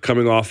say,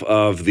 coming off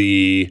of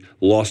the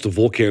loss to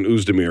Volkan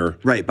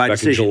Oezdemir by back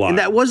decision. in July. And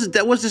that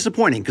was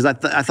disappointing because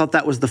I thought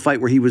that was the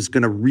fight where he was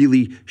going to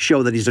really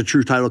show that he's a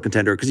true title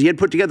contender because he had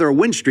put together a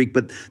win streak,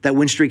 but that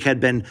win streak had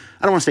been,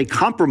 I don't want to say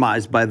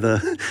compromised by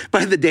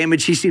the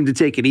damage he seemed to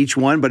take in each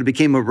one, but it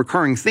became a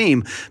recurring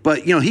theme.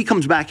 But, he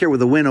comes back here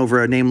with a win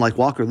over a name like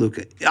Walker, Luke.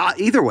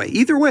 Either way,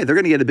 they're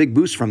going to get a big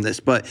boost from this.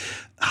 But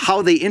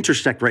how they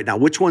intersect right now,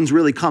 which one's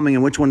really coming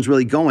and which one's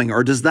really going,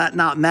 or does that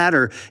not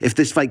matter if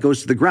this fight goes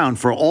to the ground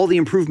for all the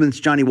improvements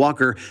Johnny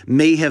Walker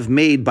may have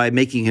made by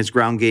making his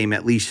ground game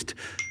at least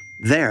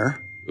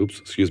there? Oops,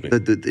 excuse me.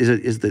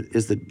 Is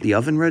the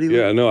oven ready?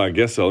 Yeah, no, I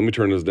guess so. Let me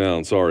turn this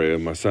down. Sorry,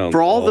 my sound.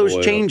 For all those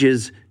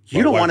changes,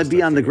 You don't want to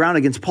be on the ground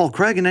against Paul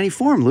Craig in any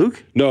form,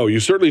 Luke. No,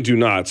 you certainly do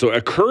not. So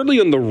currently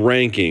in the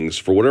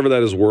rankings, for whatever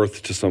that is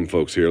worth to some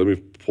folks here, let me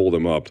pull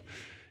them up.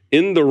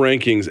 In the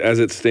rankings as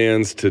it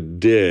stands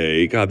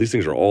today, God, these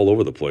things are all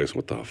over the place.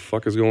 What the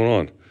fuck is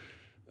going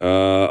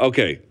on?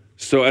 Okay,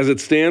 so as it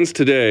stands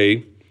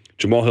today,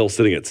 Jamal Hill's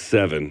sitting at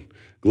 7,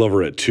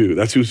 Glover at 2.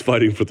 That's who's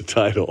fighting for the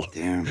title.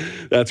 Damn.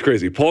 That's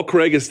crazy. Paul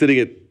Craig is sitting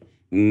at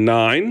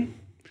 9.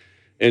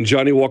 And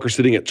Johnny Walker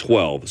sitting at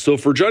 12. So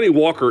for Johnny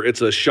Walker,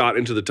 it's a shot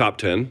into the top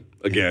 10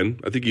 again.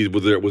 I think he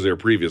was there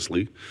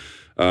previously,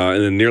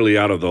 and then nearly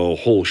out of the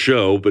whole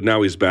show. But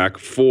now he's back.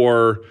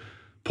 For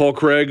Paul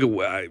Craig, he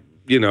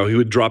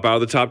would drop out of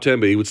the top 10,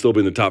 but he would still be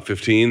in the top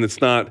 15. It's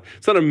not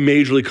a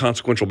majorly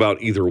consequential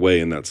bout either way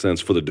in that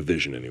sense for the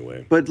division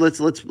anyway. But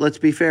let's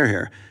be fair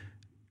here.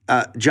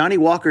 Johnny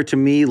Walker to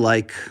me,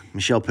 like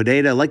Michel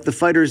Pineda, like the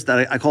fighters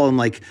that I call them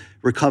like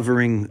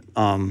recovering.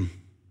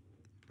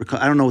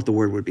 I don't know what the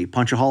word would be.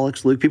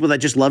 Punchaholics, Luke. People that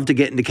just love to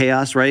get into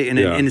chaos, right? And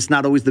it's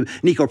not always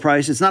Nico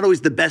Price. It's not always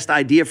the best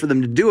idea for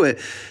them to do it.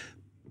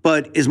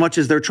 But as much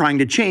as they're trying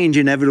to change,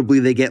 inevitably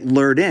they get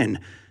lured in.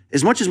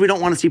 As much as we don't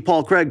want to see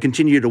Paul Craig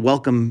continue to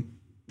welcome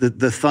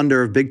the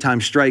thunder of big-time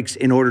strikes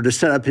in order to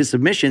set up his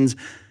submissions,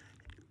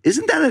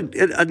 isn't that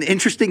an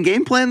interesting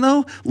game plan,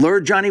 though?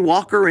 Lure Johnny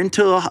Walker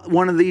into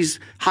one of these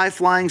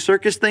high-flying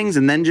circus things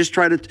and then just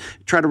try to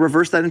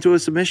reverse that into a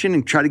submission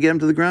and try to get him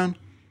to the ground?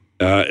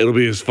 It'll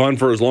be as fun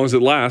for as long as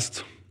it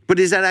lasts. But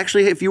is that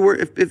actually,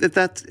 if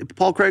that's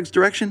Paul Craig's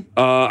direction?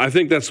 I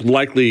think that's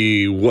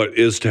likely what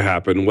is to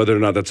happen. Whether or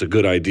not that's a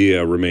good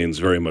idea remains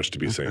very much to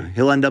be seen.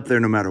 He'll end up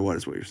there no matter what,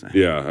 is what you're saying.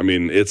 Yeah, I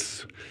mean,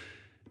 it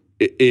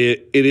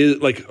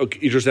is like, okay,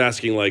 you're just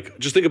asking, like,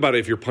 just think about it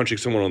if you're punching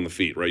someone on the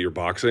feet, right? You're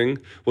boxing.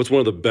 What's one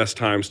of the best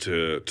times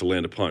to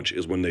land a punch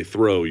is when they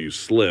throw, you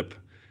slip,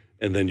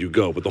 and then you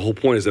go. But the whole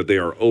point is that they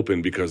are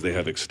open because they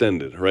have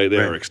extended, right? They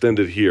are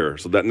extended here.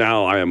 So that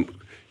now I am...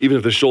 Even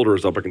if the shoulder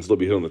is up, I can still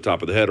be hit on the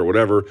top of the head or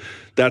whatever.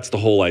 That's the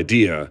whole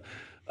idea.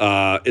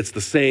 It's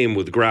the same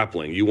with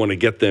grappling. You want to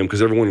get them,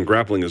 because everyone in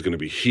grappling is going to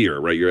be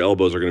here, right? Your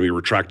elbows are going to be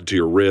retracted to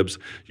your ribs.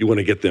 You want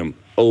to get them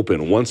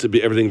open. Once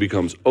everything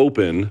becomes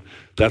open,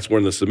 that's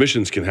when the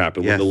submissions can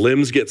happen. When the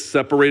limbs get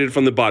separated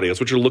from the body, that's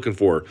what you're looking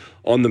for.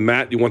 On the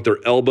mat, you want their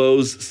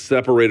elbows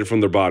separated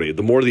from their body.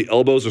 The more the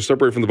elbows are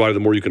separated from the body, the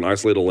more you can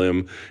isolate a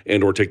limb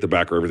and or take the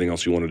back or everything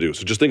else you want to do.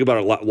 So just think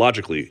about it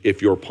logically.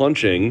 If you're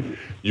punching,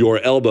 your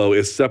elbow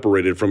is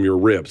separated from your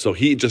rib. So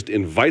he just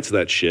invites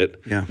that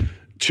shit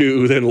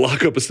to then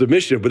lock up a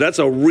submission. But that's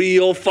a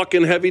real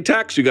fucking heavy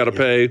tax you got to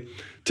pay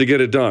to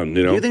get it done.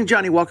 You know? Do you think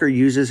Johnny Walker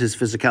uses his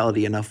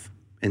physicality enough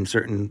in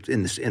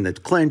the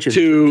clinch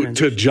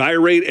to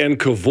gyrate and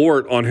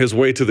cavort on his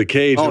way to the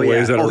cage in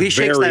ways that are he very...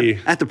 Shakes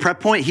that, at the prep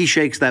point, he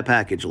shakes that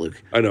package,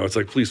 Luke. I know. It's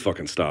like, please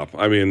fucking stop.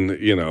 I mean,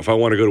 if I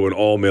want to go to an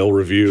all-male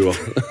review...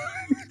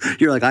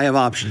 You're like, I have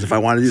options if I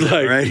want to do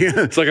that, right?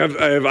 It's like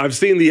I've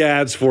seen the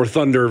ads for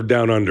Thunder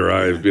Down Under.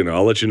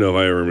 I'll let you know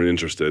if I ever am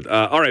interested.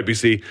 All right,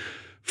 BC.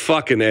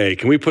 Fucking A.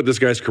 Can we put this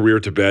guy's career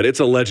to bed?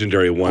 It's a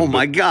legendary one. Oh,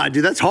 my God,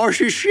 dude. That's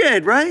harsh as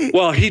shit, right?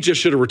 Well, he just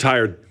should have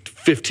retired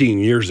 15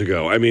 years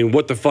ago. I mean,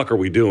 what the fuck are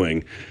we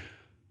doing?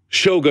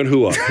 Shogun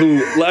Rua,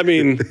 I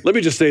mean, let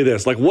me just say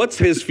this. Like, what's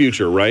his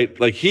future, right?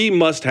 Like, he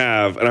must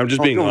have, and I'm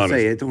just being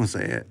honest. Don't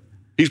say it.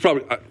 He's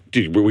probably,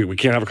 dude, we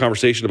can't have a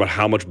conversation about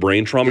how much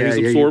brain trauma he's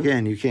absorbed.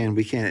 You can.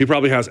 We can't. He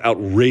probably has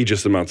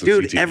outrageous amounts of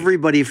CTE. Dude,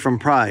 everybody from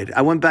Pride.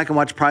 I went back and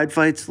watched Pride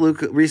fights,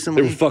 Luke,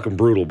 recently. They were fucking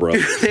brutal, bro.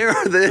 Dude,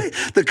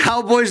 the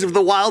Cowboys of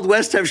the Wild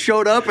West have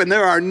showed up, and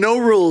there are no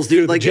rules,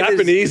 dude. Like, the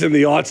Japanese and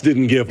the aughts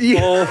didn't give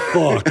a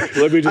fuck.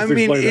 Let me just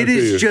explain that to you. It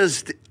is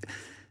just,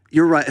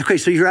 you're right. Okay,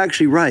 so you're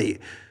actually right.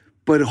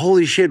 But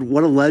holy shit,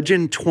 what a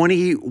legend.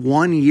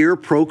 21-year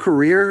pro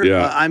career.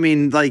 Yeah. I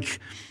mean, like...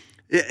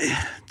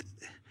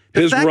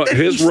 His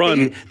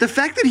run. The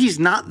fact that he's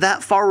not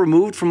that far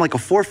removed from like a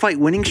 4-fight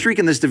winning streak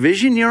in this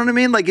division, you know what I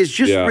mean? Like, it's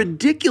just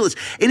ridiculous.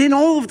 And in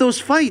all of those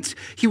fights,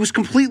 he was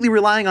completely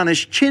relying on his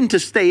chin to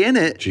stay in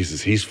it.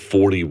 Jesus, he's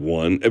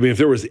 41. I mean, if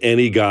there was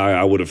any guy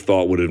I would have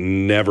thought would have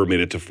never made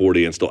it to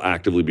 40 and still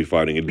actively be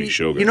fighting, it'd be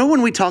Shogun. You know,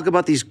 when we talk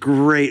about these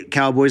great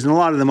Cowboys, and a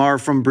lot of them are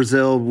from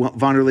Brazil,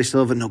 Wanderlei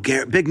Silva,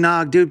 Nogueira, Big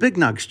Nog, dude, Big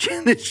Nog's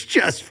chin is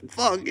just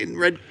fucking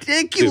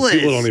ridiculous.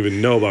 Dude, people don't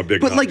even know about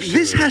Big Nog. But like,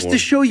 this has to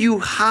show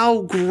you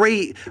how great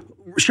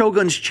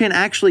Shogun's chin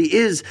actually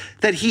is,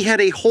 that he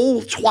had a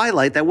whole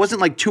twilight that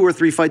wasn't like 2 or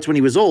 3 fights when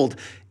he was old.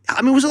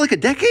 I mean, was it like a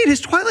decade? His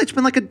twilight's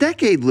been like a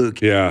decade,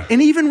 Luke. Yeah.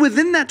 And even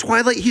within that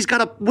twilight, he's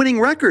got a winning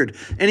record,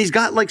 and he's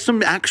got like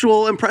some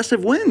actual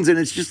impressive wins. And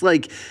it's just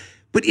like,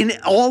 but in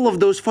all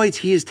of those fights,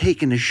 he has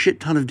taken a shit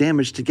ton of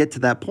damage to get to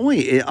that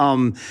point.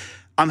 I'm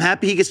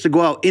happy he gets to go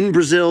out in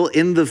Brazil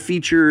in the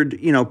featured,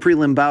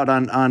 prelim bout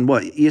on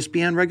what,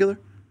 ESPN regular?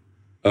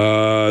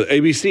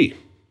 ABC.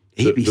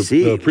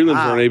 ABC. The prelims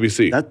are on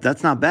ABC.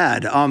 That's not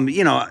bad.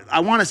 I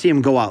want to see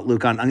him go out,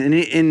 Luke.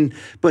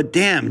 But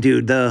damn,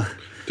 dude,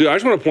 Dude, I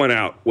just want to point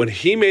out, when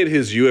he made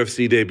his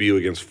UFC debut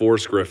against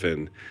Forrest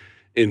Griffin,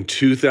 in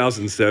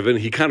 2007,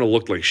 he kind of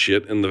looked like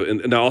shit.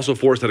 And also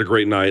Forrest had a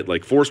great night.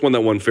 Like, Forrest won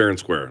that one fair and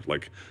square.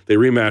 Like, they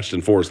rematched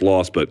and Forrest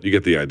lost, but you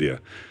get the idea.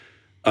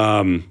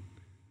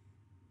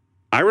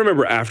 I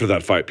remember after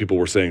that fight, people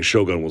were saying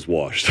Shogun was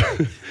washed.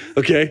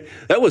 Okay?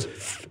 That was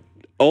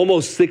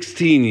almost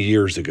 16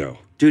 years ago.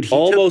 Dude,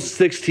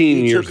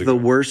 16 years ago. He took the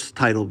worst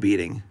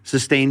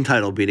sustained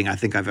title beating I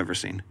think I've ever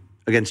seen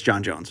against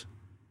John Jones.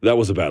 That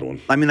was a bad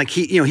one. I mean, like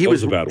he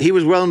was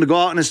willing to go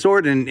out on his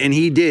sword, and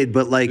he did.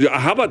 But like,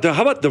 how about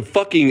the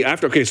fucking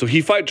after? Okay, so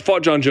he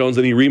fought John Jones,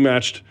 and he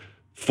rematched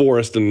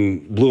Forrest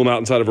and blew him out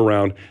inside of a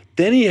round.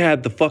 Then he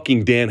had the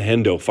fucking Dan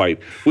Hendo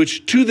fight,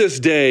 which to this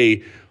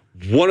day,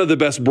 one of the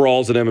best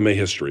brawls in MMA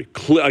history.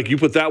 Like, you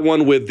put that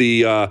one with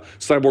the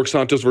Cyborg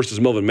Santos versus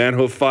Melvin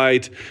Manhoef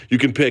fight. You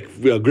can pick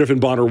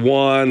Griffin Bonner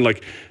 1.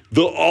 Like,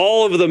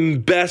 all of the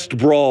best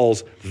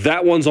brawls.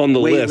 That one's on the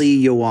list.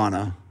 Lee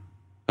Joanna.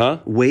 Huh?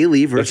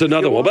 Whaley versus That's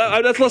another one.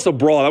 But that's less a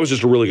brawl. That was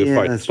just a really good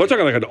fight. But I'm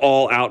talking like an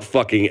all-out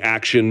fucking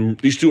action.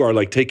 These two are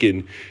like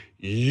taking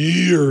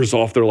years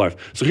off their life.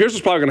 So here's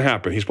what's probably going to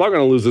happen. He's probably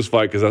going to lose this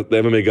fight because the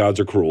MMA gods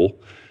are cruel.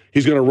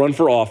 He's going to run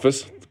for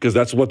office because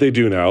that's what they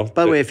do now.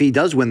 By the way, if he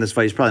does win this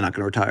fight, he's probably not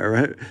going to retire,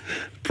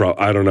 right?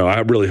 I don't know. I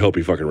really hope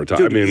he fucking retires.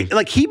 Dude, I mean,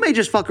 like, he may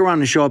just fuck around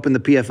and show up in the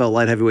PFL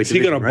light heavyweight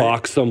division. Is he going to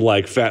box some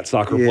like fat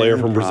soccer player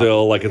from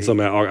Brazil? Like in some?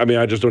 I mean,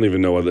 I just don't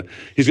even know whether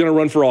he's going to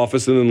run for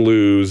office and then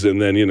lose,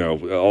 and then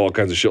all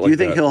kinds of shit like that.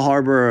 Do you think he'll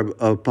harbor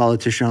a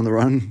politician on the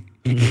run?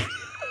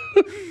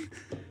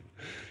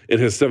 In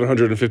his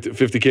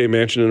 $750K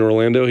mansion in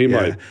Orlando, he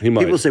might.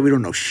 People say we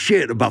don't know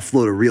shit about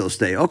Florida real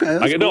estate. Okay,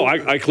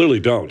 I clearly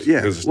don't.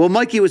 Yeah. Well,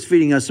 Mikey was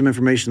feeding us some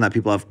information that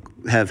people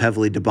have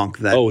heavily debunked.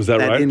 That is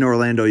that right? In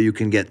Orlando, you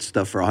can get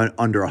stuff for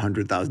under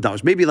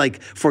 $100,000. Maybe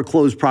like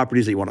foreclosed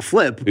properties that you want to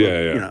flip.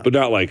 But, but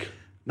not like.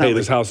 Hey,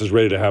 this house is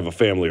ready to have a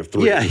family of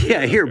 3. Yeah,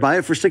 here, buy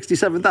it for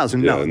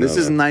 $67,000. No, this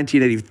isn't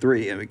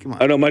 1983. I mean, come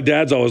on. I know, my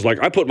dad's always like,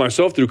 I put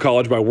myself through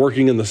college by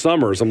working in the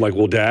summers. I'm like,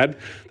 well, Dad,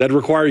 that'd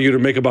require you to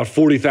make about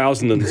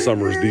 $40,000 in the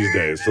summers these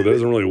days, so that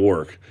doesn't really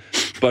work.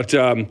 But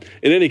in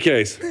any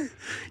case.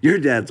 Your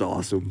dad's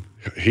awesome.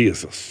 He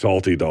is a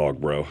salty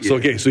dog, bro.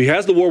 Yeah. So he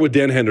has the war with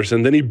Dan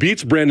Henderson. Then he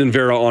beats Brandon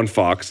Vera on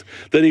Fox.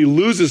 Then he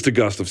loses to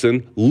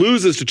Gustafsson,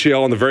 loses to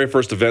Chael on the very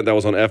first event that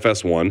was on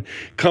FS1,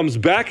 comes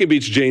back and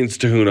beats James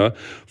Tahuna,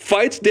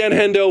 fights Dan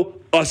Hendo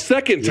a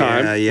second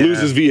time,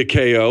 loses via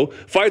KO,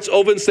 fights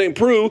Ovince St.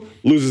 Preux,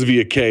 loses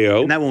via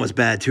KO. And that one was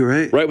bad too,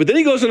 right? Right, but then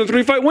he goes on a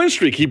 3-fight win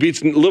streak. He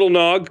beats Little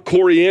Nog,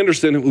 Corey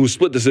Anderson, who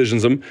split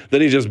decisions him. Then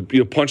he just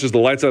punches the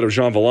lights out of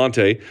Jean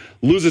Vellante,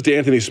 loses to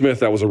Anthony Smith.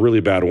 That was a really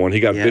bad one. He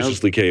got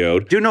viciously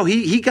KO'd. Dude, no,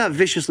 he got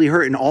viciously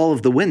hurt in all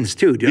of the wins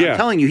too. Dude, I'm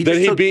telling you,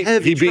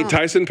 he beat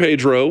Tyson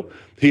Pedro.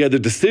 He had the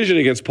decision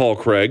against Paul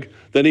Craig.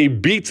 Then he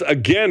beats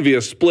again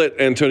via split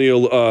Antonio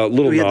Little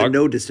Nog. He had the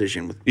no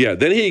decision.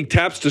 Then he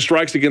taps to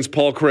strikes against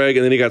Paul Craig,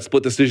 and then he got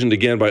split decisioned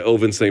again by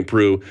Ovince St.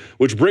 Preux,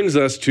 which brings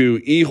us to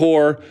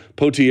Ihor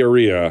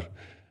Potieria,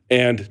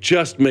 and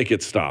just make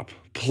it stop.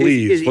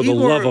 Please, for the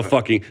love of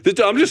fucking...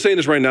 I'm just saying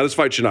this right now. This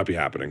fight should not be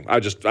happening.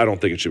 I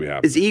don't think it should be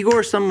happening. Is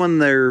Igor someone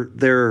they're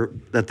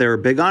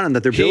big on and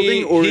that they're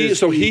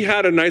building? He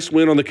had a nice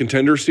win on the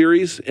Contender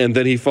Series, and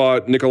then he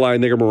fought Nikolai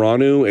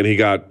Negumereanu, and he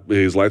got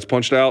his lights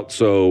punched out.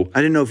 So I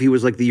didn't know if he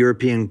was like the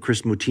European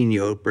Chris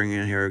Moutinho bringing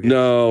in here again.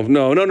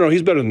 No.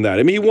 He's better than that.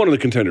 I mean, he won in the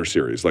Contender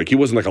Series. Like, he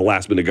wasn't like a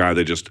last-minute guy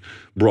they just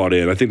brought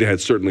in. I think they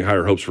had certainly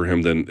higher hopes for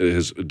him than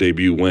his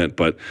debut went,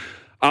 but...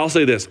 I'll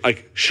say this,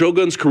 like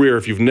Shogun's career,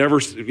 if you've never,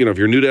 if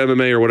you're new to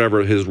MMA or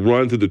whatever, his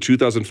run through the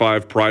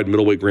 2005 Pride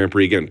Middleweight Grand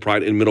Prix, again,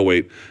 Pride in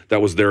middleweight,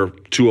 that was their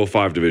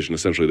 205 division,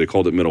 essentially. They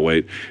called it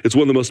middleweight. It's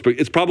one of the most,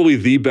 it's probably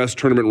the best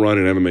tournament run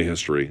in MMA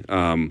history,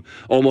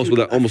 almost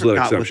without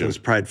exception. What those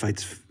Pride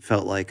fights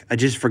felt like. I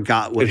just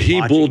forgot what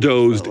he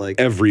bulldozed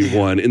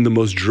everyone in the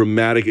most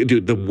dramatic,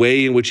 dude, the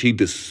way in which he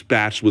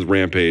dispatched with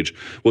Rampage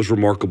was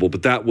remarkable,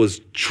 but that was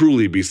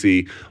truly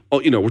BC.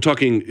 We're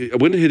talking,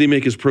 when did he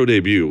make his pro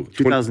debut?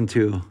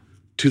 2002.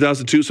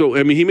 2002. So,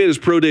 I mean, he made his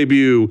pro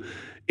debut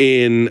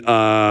in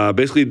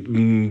basically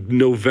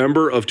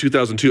November of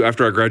 2002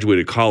 after I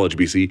graduated college,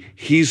 BC.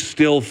 He's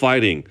still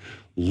fighting.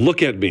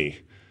 Look at me.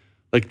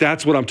 Like,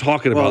 that's what I'm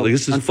talking about. Like,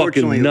 this is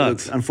fucking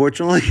nuts.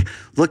 Unfortunately,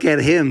 look at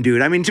him,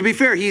 dude. I mean, to be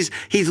fair, he's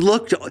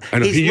looked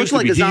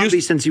like a zombie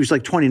since he was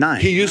like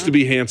 29. He used to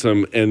be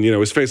handsome, and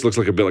his face looks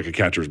like a bit like a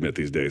catcher's mitt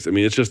these days. I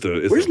mean, it's just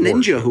a. Where's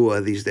Ninja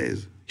Hua these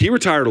days? He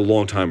retired a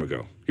long time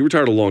ago.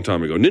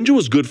 Ninja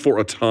was good for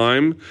a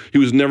time. He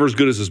was never as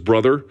good as his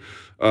brother.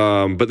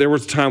 But there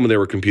was a time when they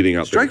were competing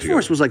out there.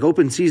 Strikeforce was like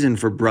open season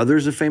for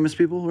brothers of famous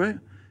people, right?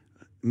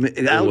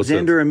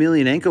 Alexander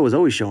Emelianenko was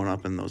always showing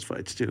up in those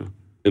fights too.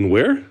 In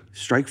where?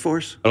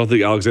 Strikeforce. I don't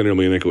think Alexander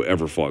Emelianenko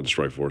ever fought in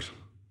Strikeforce.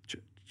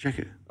 Check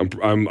it.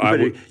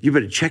 You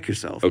better check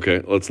yourself.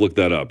 Okay, let's look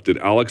that up. Did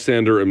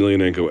Alexander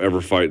Emelianenko ever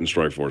fight in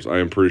Strikeforce? I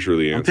am pretty sure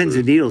the answer. I'm pins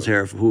and needles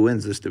here for who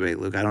wins this debate,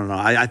 Luke. I don't know.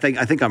 I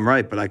think I'm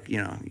right, but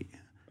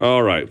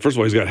All right. First of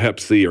all, he's got Hep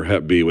C or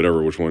Hep B,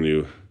 which one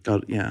you.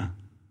 Yeah.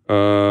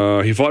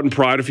 He fought in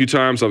Pride a few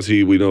times.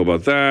 Obviously, we know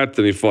about that.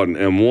 Then he fought in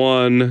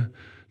M1.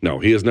 No,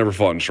 he has never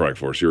fought in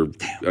Strikeforce. You're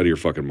out of your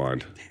fucking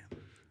mind.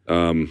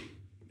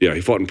 Yeah,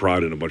 he fought in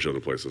Pride and a bunch of other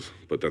places,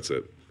 but that's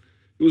it.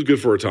 It was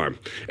good for a time.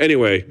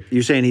 Anyway.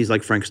 You're saying he's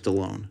like Frank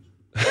Stallone.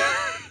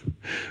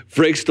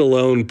 Frank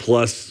Stallone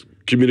plus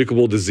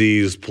communicable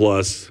disease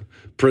plus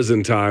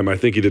prison time. I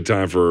think he did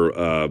time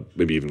for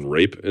maybe even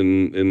rape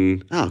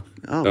in yeah,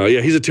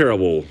 he's a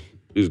terrible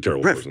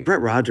person.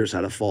 Brett Rogers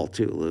had a fault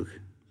too, Luke.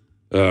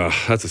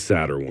 That's a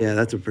sadder one. Yeah,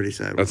 that's a pretty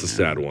sad one. That's a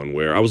sad one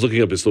where I was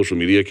looking up his social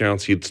media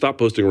accounts. He'd stopped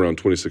posting around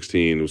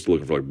 2016. He was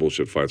looking for like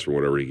bullshit fights for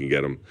whatever he can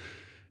get him.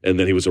 And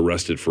then he was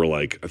arrested for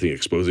like, I think,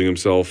 exposing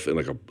himself in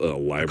like a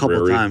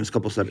library. A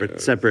couple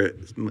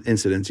separate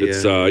incidents, yeah.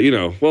 It's,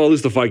 well, at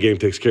least the fight game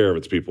takes care of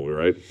its people,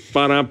 right?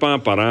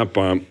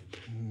 Ba-dum-bum.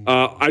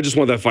 I just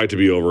want that fight to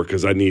be over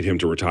because I need him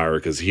to retire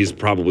because he's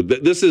probably,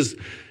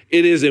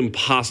 it is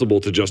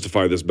impossible to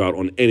justify this bout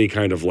on any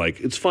kind of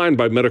like, it's fine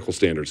by medical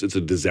standards. It's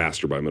a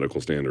disaster by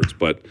medical standards,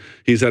 but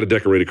he's had a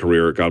decorated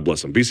career. God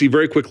bless him. BC,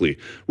 very quickly,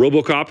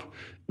 RoboCop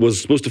was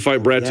supposed to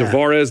fight Brad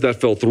Tavares. That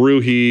fell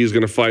through. He's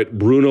going to fight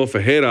Bruno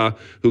Ferreira,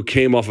 who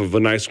came off of a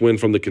nice win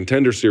from the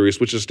Contender Series,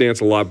 switches stance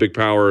a lot, big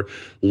power,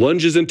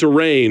 lunges into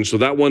range. So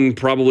that one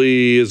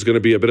probably is going to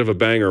be a bit of a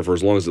banger for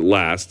as long as it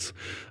lasts.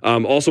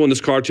 Also in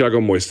this card,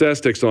 Thiago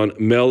Moises takes on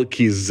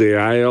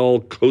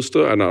Melquizael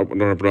Costa. I don't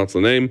know how to pronounce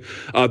the name.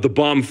 The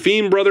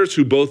Bonfim brothers,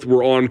 who both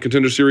were on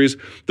Contender Series,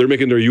 they're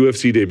making their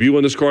UFC debut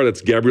on this card.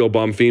 That's Gabriel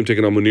Bonfim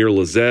taking on Munir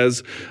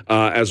Lazez,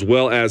 as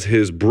well as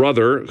his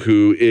brother,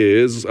 who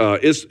is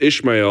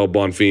Ishmael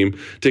Bonfim,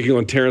 taking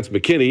on Terrence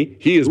McKinney.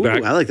 He is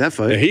back. I like that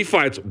fight. And he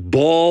fights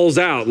balls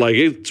out. Like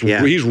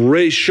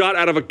he's shot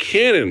out of a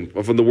cannon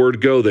from the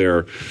word go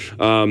there.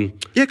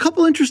 A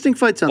couple interesting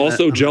fights on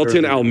also,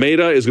 Gelton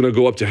Almeida is going to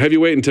go up to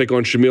heavyweight and take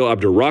on Shamil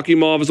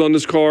Abdurakhimov is on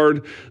this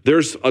card.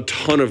 There's a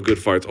ton of good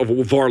fights.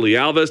 Varley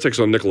Alves takes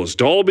on Nicholas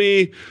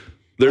Dalby.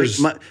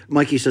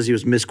 Mikey says he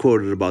was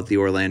misquoted about the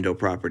Orlando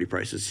property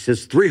prices. He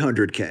says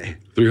 $300K.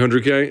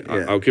 $300K?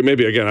 Yeah. Okay,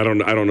 maybe again. I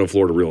don't know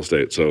Florida real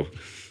estate, so.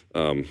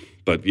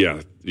 But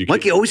yeah,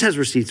 Mikey always has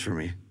receipts for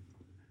me.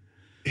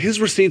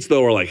 His receipts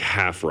though are like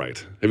half right.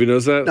 Have you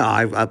noticed that?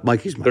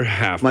 No, they're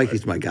half.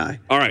 Mikey's my guy.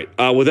 All right.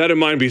 With that in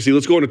mind, BC,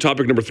 let's go into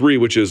topic number 3,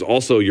 which is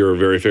also your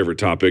very favorite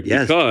topic.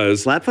 Yes.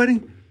 Because slap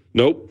fighting?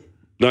 Nope,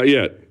 not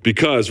yet.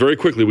 Because very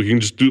quickly we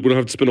don't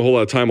have to spend a whole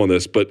lot of time on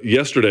this. But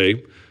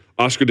yesterday,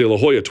 Oscar De La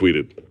Hoya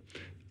tweeted,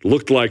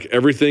 looked like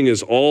everything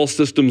is all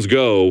systems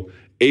go.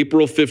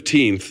 April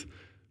 15th.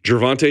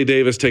 Gervonta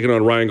Davis taking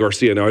on Ryan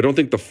Garcia. Now, I don't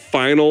think the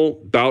final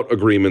bout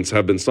agreements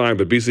have been signed,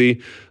 but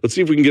BC, let's see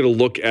if we can get a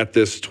look at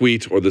this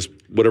tweet or this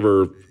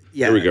whatever.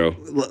 Yeah, there we go.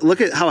 Look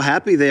at how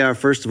happy they are,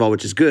 first of all,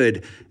 which is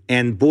good.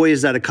 And boy,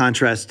 is that a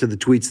contrast to the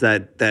tweets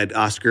that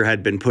Oscar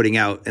had been putting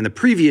out in the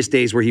previous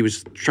days where he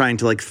was trying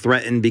to like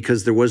threaten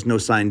because there was no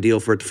signed deal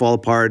for it to fall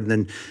apart. And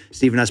then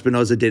Steven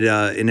Espinoza did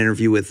an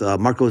interview with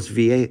Marcos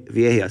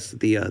Villegas,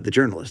 the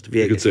journalist.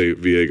 Villegas. You could say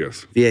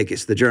Villegas.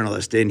 Villegas, the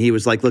journalist. And he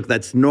was like, look,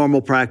 that's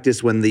normal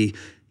practice when the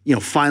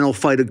final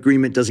fight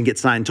agreement doesn't get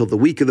signed until the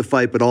week of the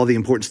fight, but all the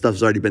important stuff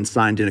has already been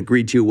signed and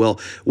agreed to.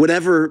 Well,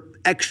 whatever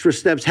extra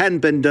steps hadn't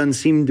been done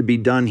seemed to be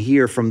done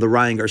here from the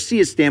Ryan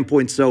Garcia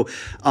standpoint. So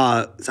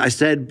I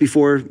said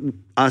before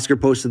Oscar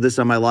posted this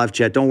on my live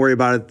chat, don't worry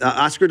about it.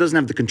 Oscar doesn't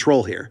have the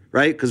control here,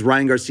 right? Because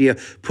Ryan Garcia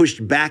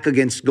pushed back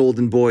against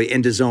Golden Boy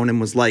and DAZN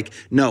and was like,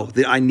 no,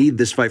 I need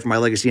this fight for my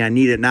legacy. I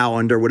need it now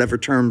under whatever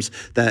terms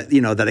that,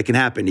 that it can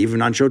happen.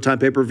 Even on Showtime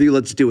pay-per-view,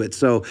 let's do it.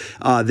 So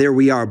there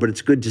we are. But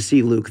it's good to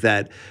see, Luke,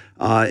 that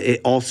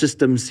all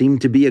systems seem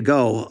to be a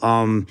go.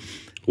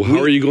 Well, how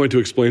are you going to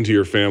explain to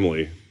your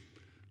family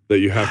that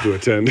you have to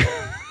attend?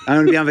 I'm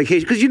going to be on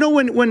vacation because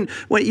when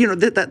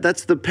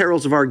that's the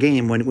perils of our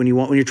game. When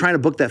you're trying to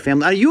book that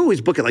family, you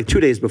always book it like 2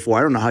 days before.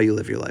 I don't know how you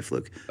live your life,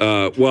 Luke.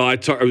 Well, I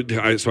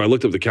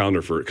looked up the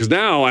calendar for it because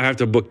now I have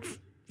to book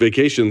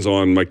vacations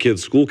on my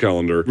kid's school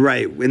calendar.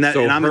 Right, and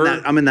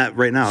I'm in that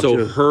right now. So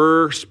too.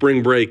 Her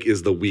spring break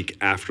is the week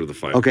after the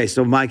fight. Okay,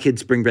 so my kid's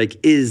spring break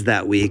is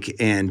that week,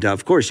 and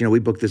of course, we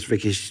booked this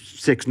vacation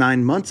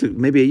 6-9 months,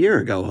 maybe a year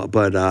ago.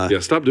 But yeah,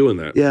 stop doing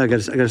that. Yeah, I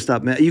got to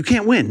stop. Man. You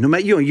can't win. No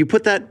matter you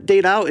put that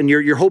date out, and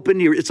you're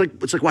hoping it's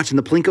like watching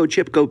the Plinko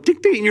chip go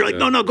tick tick, and you're like,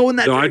 no, go in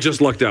that. No, direction. I just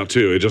lucked out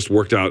too. It just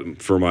worked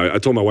out for I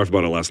told my wife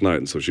about it last night,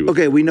 and so she was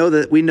okay.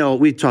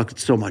 We talked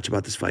so much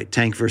about this fight,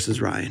 Tank versus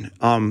Ryan.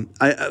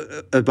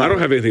 I don't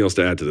have anything else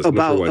to add to this.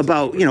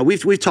 About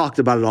we've talked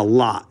about it a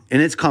lot,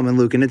 and it's coming,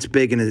 Luke, and it's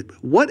big. And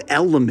what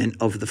element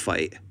of the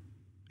fight,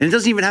 and it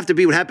doesn't even have to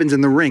be what happens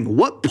in the ring,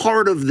 what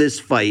part of this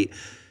fight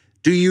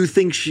do you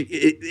think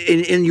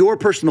in your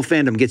personal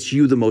fandom gets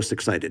you the most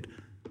excited?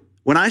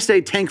 When I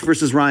say Tank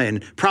versus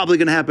Ryan, probably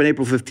going to happen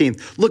April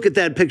 15th. Look at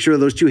that picture of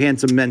those two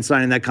handsome men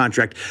signing that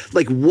contract.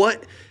 Like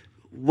what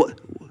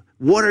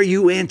are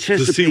you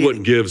anticipating? To see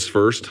what gives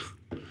first.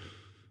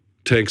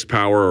 Tank's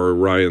power or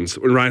Ryan's.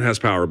 Ryan has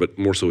power, but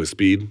more so his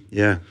speed.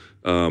 Yeah.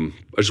 I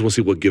just want to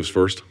see what gives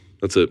first.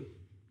 That's it.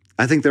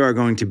 I think there are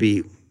going to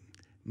be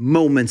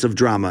moments of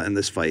drama in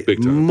this fight.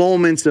 Big time.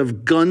 Moments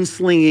of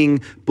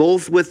gunslinging,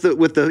 both with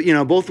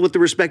the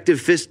respective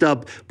fist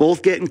up,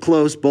 both getting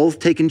close, both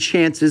taking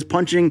chances,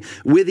 punching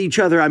with each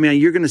other. I mean,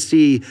 you're going to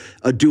see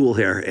a duel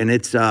here, and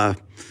it's going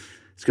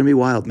to be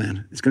wild,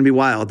 man. It's going to be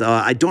wild.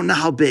 I don't know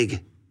how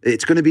big.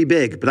 It's going to be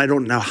big, but I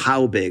don't know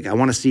how big. I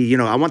want to see,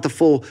 I want the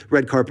full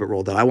red carpet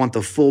rolled out. I want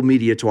the full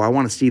media tour. I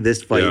want to see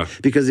this fight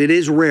because it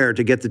is rare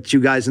to get the two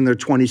guys in their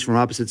 20s from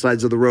opposite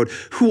sides of the road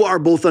who are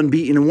both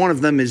unbeaten. And one of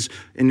them is,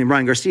 in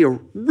Ryan Garcia,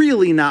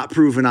 really not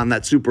proven on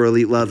that super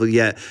elite level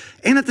yet.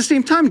 And at the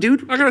same time,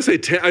 dude. I got to say,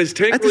 is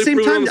Tank at the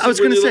same time, I was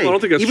going to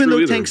say, even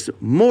though Tank's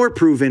more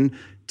proven,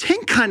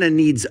 Tank kind of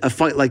needs a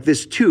fight like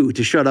this too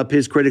to shut up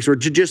his critics or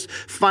to just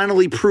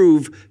finally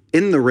prove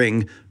in the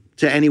ring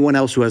to anyone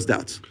else who has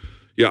doubts.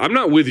 Yeah, I'm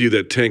not with you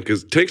that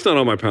Tank's not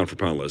on my pound for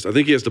pound list. I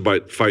think he has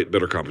to fight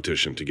better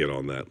competition to get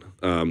on that.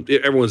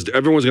 Everyone's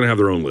going to have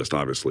their own list,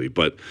 obviously,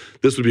 but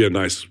this would be a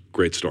nice,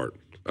 great start.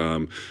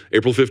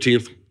 April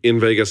 15th in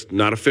Vegas,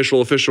 not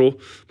official,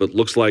 but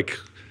looks like.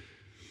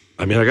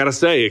 I mean, I got to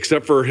say,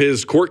 except for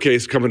his court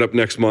case coming up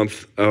next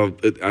month, I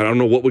don't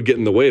know what would get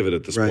in the way of it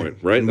at this point,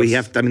 right?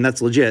 And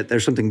that's legit.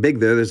 There's something big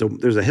there. There's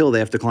a hill they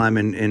have to climb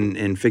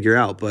and figure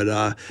out.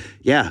 But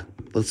yeah,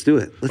 let's do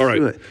it. Let's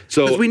do it.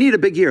 So, because we need a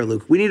big year,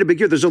 Luke. We need a big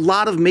year. There's a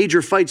lot of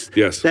major fights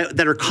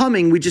that are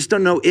coming. We just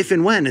don't know if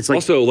and when. It's like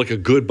also like a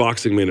good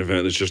boxing main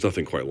event. There's just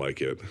nothing quite like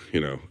it,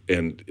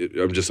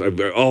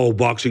 And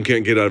boxing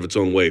can't get out of its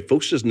own way.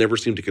 Folks just never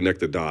seem to connect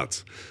the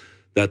dots.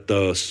 That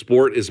the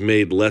sport is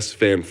made less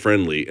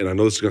fan-friendly, and I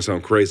know this is going to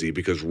sound crazy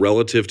because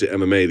relative to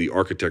MMA, the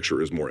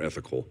architecture is more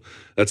ethical.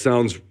 That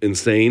sounds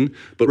insane,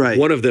 but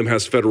one of them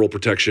has federal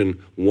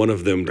protection, one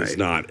of them does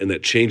not, and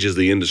that changes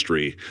the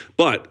industry.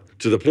 But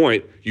to the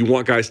point, you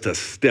want guys to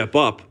step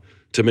up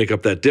to make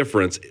up that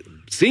difference. It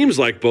seems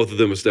like both of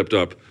them have stepped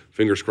up.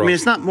 Fingers crossed. I mean,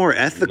 it's not more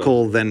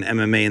ethical than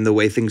MMA in the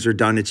way things are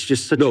done. It's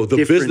just such a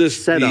different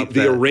business setup.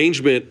 The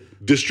arrangement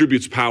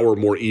distributes power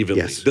more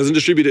evenly. Yes. Doesn't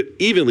distribute it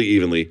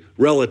evenly,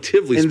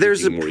 relatively speaking. And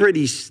there's a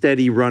pretty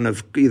steady run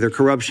of either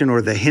corruption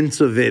or the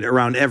hints of it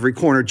around every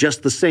corner,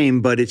 just the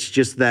same, but it's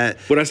just that.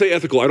 When I say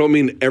ethical, I don't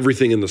mean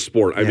everything in the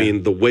sport. I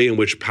mean the way in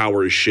which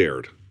power is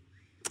shared.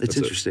 It's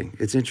interesting.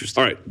 It's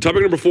interesting. All right,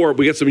 topic number 4,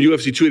 we got some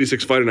UFC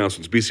 286 fight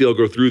announcements. BC, I'll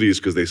go through these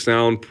because they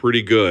sound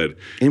pretty good.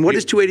 And what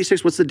is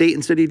 286? What's the date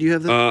and city? Do you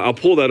have that? I'll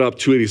pull that up,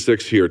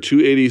 286 here.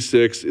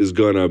 286 is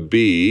going to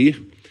be,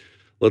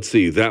 let's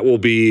see, that will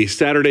be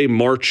Saturday,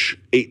 March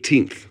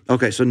 18th.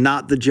 Okay, so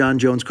not the John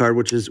Jones card,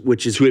 which is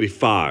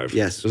 285.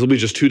 Yes. This will be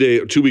just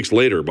 2 weeks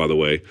later, by the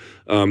way.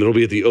 It'll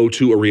be at the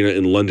O2 Arena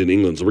in London,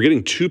 England. So we're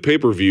getting 2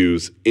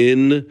 pay-per-views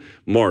in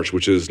March,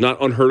 which is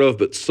not unheard of,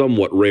 but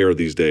somewhat rare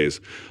these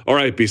days. All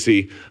right,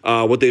 BC.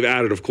 What they've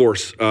added, of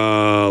course,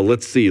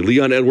 let's see.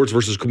 Leon Edwards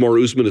versus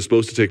Kamaru Usman is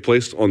supposed to take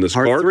place on this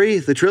card. Part 3,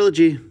 the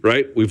trilogy.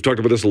 Right. We've talked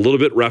about this a little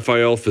bit.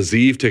 Rafael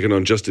Fiziev taking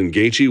on Justin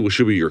Gaethje, which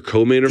should be your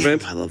co-main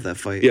event. I love that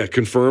fight. Yeah,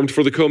 confirmed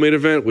for the co-main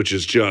event, which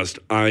is just,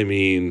 I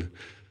mean...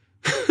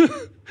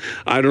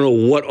 I don't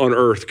know what on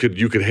earth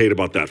you could hate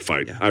about that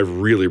fight. Yeah. I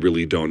really,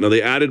 really don't. Now, they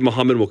added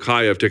Muhammad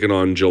Mokaev taking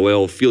on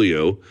Jalel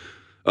Filio,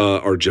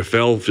 or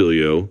Jafel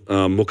Filio.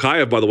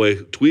 Mokaev, by the way,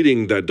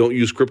 tweeting that don't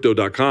use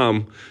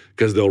crypto.com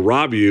because they'll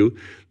rob you.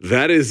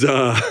 That is...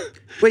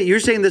 Wait, you're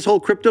saying this whole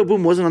crypto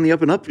boom wasn't on the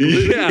up and up?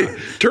 Yeah.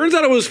 Turns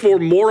out it was for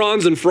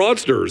morons and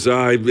fraudsters.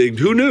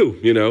 Who knew,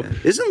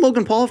 Isn't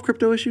Logan Paul have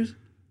crypto issues?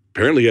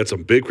 Apparently, he had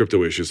some big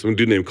crypto issues. Some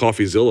dude named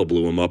CoffeeZilla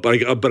blew him up.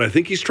 But I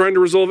think he's trying to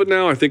resolve it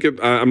now. I think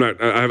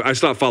I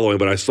stopped following,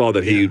 but I saw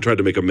that he tried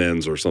to make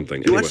amends or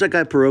something. You watch that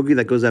guy Pierogi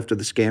that goes after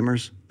the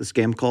scammers, the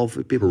scam call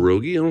for people?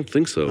 Pierogi? I don't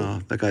think so.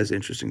 Oh, that guy's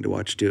interesting to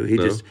watch too. He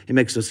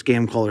makes those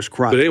scam callers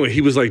cry. But anyway,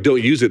 he was like,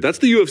 "Don't use it." That's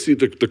the UFC,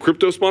 the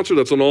crypto sponsor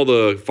that's on all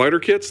the fighter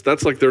kits.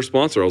 That's like their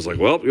sponsor. I was like,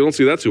 well, you don't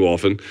see that too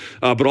often.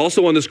 But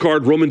also on this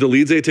card, Roman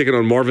Dolidze taking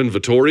on Marvin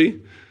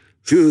Vettori.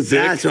 Dude,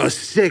 that's a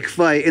sick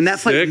fight. And that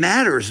fight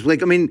matters.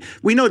 Like, I mean,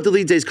 we know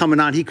Dolidze's coming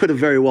on. He could have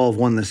very well have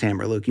won this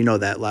hammer, Luke. You know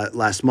that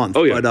last month.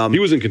 Oh, yeah. But, he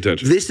was in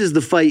contention. This is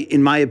the fight,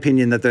 in my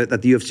opinion, that the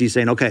UFC is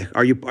saying, okay,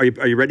 are you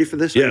ready for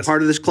this? Yes. Are you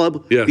part of this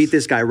club? Yes. Beat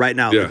this guy right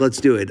now. Yeah. Like,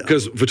 let's do it.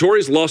 Because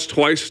Vettori's lost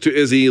twice to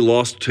Izzy,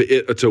 lost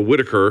to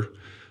Whitaker.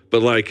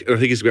 But, I think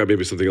he's got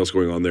maybe something else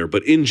going on there.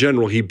 But in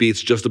general, he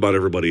beats just about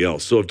everybody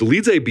else. So if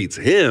Dolidze beats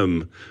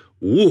him...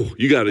 Ooh,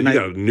 you got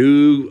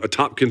a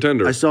top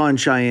contender. I saw on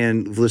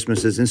Cheyenne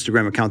Vlismus's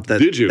Instagram account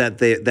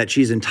that that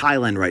she's in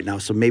Thailand right now,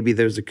 so maybe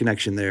there's a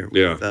connection there.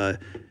 Yeah. With,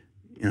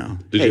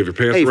 Did you have your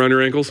pants around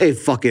your ankles? Hey,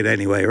 fuck it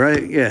anyway,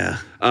 right? Yeah.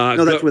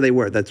 No, that's where they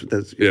were. That's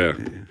yeah.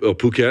 Oh,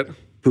 Phuket.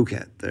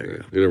 Phuket. There you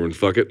go. You never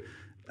fuck it.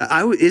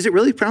 Is it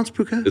really pronounced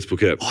Phuket? It's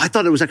Phuket. Oh, I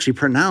thought it was actually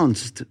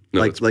pronounced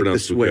like the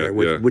swear,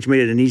 Phuket, which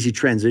made it an easy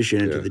transition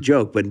into the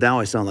joke. But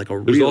now I sound like a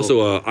real. There's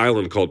also an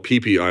island called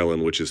Phi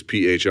Island, which is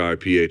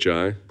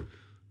Phiphi.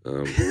 All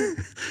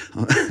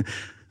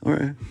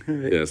right.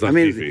 Yeah, it's not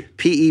Fifi.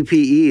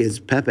 Pepe is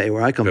Pepe,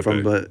 where I come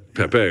from, but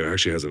Pepe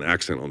actually has an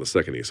accent on the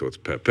second E, so it's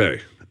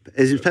Pepe.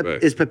 Is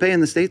Pepe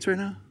in the States right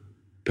now?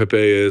 Pepe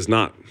is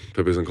not.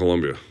 Pepe's in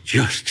Colombia.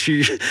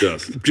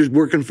 Just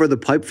working for the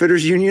pipe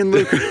fitters union,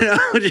 Luke.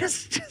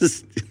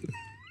 just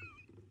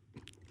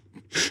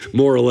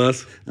more or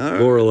less.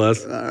 More or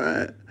less. All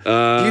right.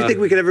 Do you think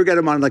we could ever get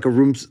him on like a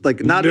room,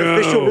 like not an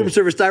official room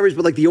service diaries,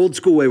 but like the old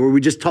school way where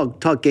we just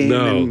talk game?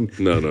 No.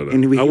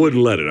 And I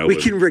wouldn't let it. We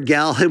can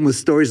regale him with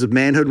stories of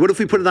manhood. What if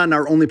we put it on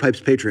our Only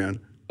Pipes Patreon?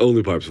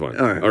 Only Pipes, fine.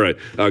 All right.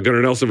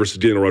 Gunnar Nelson versus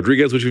Daniel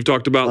Rodriguez, which we've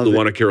talked about.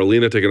 Luana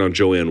Carolina taking on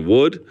Joanne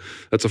Wood.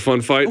 That's a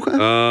fun fight.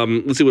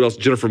 Okay. Let's see what else.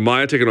 Jennifer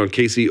Maia taking on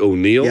Casey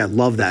O'Neill. Yeah,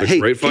 love that. That's a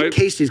great fight.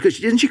 Casey's good.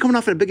 Isn't she coming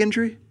off a big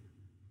injury?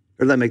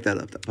 Or did I make that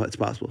up? It's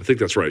possible. I think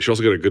that's right. She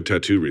also got a good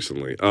tattoo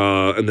recently.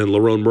 And then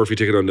Lerone Murphy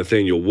taking on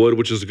Nathaniel Wood,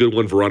 which is a good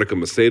one. Veronica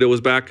Macedo is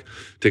back,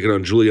 taking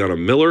on Juliana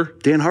Miller.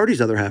 Dan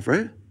Hardy's other half,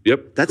 right?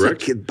 Yep, that's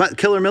correct. But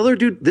Killer Miller,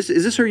 dude, is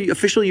this her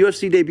official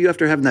UFC debut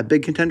after having that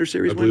big Contender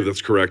Series? I believe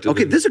that's correct.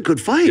 Okay, this is a good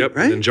fight,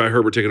 right? And then Jai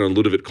Herbert taking on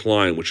Ludovic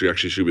Klein, which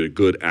actually should be a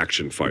good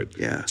action fight.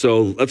 Yeah.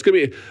 So that's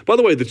going to be, by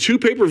the way, the two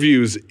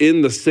pay-per-views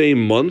in the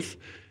same month,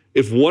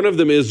 if one of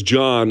them is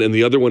John and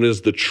the other one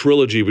is the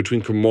trilogy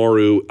between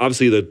Kamaru,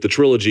 obviously the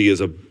trilogy is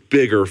a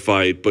bigger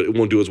fight, but it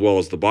won't do as well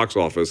as the box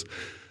office.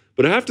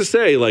 But I have to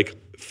say, like,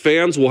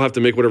 fans will have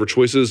to make whatever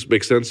choices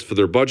make sense for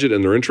their budget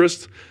and their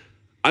interests.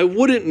 I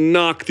wouldn't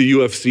knock the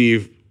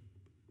UFC.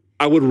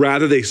 I would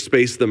rather they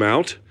space them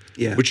out.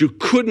 Yeah. But you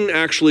couldn't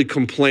actually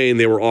complain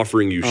they were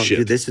offering you shit.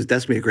 Dude, that's going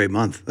to be a great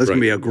month. That's going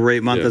to be a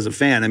great month as a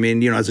fan. I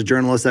mean, as a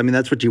journalist, I mean,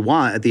 that's what you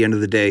want at the end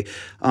of the day.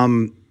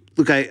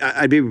 Look,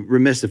 I'd be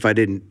remiss if I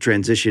didn't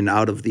transition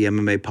out of the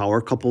MMA power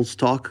couples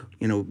talk.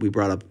 We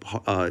brought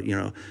up,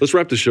 let's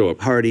wrap the show up.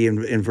 Hardy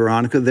and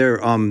Veronica.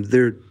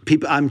 They're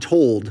people. I'm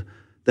told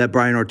that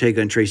Brian Ortega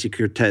and Tracy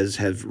Cortez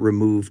have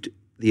removed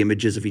the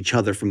images of each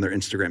other from their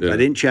Instagrams. Yeah. I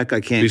didn't check.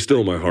 I can't. Be still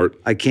in my heart.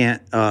 I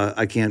can't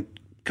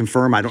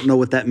confirm. I don't know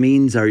what that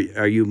means. Are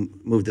you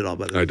moved at all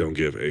by that? I don't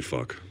give a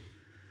fuck.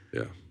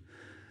 Yeah,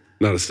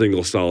 not a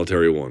single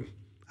solitary one.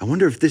 I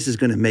wonder if this is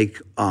going to make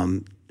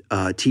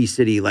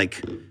T-City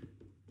like.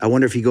 I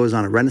wonder if he goes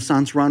on a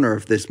renaissance run or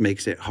if this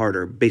makes it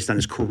harder based on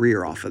his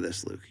career off of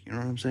this, Luke. You know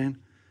what I'm saying?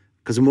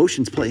 Because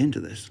emotions play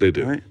into this. They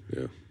do. Right?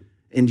 Yeah.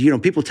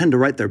 And people tend to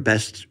write their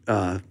best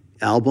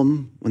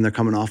album when they're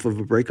coming off of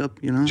a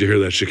breakup. Did you hear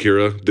that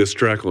Shakira diss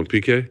track on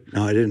PK?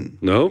 No, I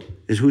didn't. No?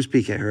 Who's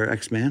PK? Her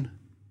ex-man?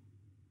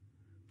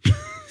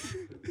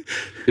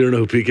 You don't know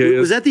who PK is?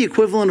 Was that the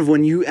equivalent of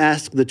when you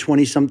ask the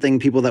 20-something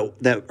people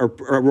that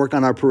are work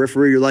on our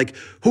periphery? You're like,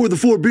 who are the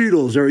four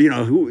Beatles? Or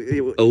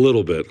who? A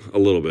little bit. I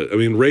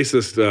mean,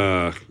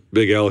 racist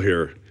Big L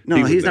here.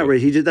 No, he's not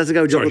racist. That's the guy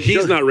who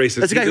he's not racist.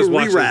 That's the guy who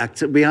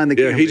re-racked behind the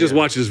camera. Yeah, he just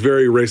watches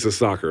very racist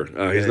soccer.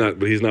 He's not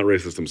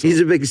racist himself.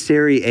 He's a big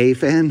Serie A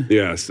fan?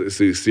 Yeah,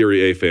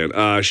 Serie A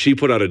fan. She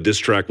put out a diss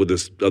track with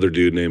this other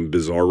dude named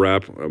Bizarre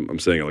Rap. I'm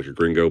saying it like a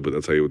gringo, but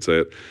that's how you would say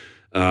it.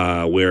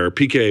 Where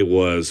PK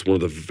was one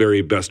of the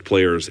very best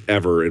players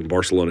ever in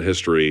Barcelona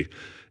history.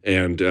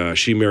 And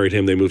she married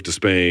him. They moved to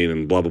Spain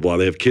and blah, blah, blah.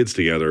 They have kids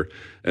together.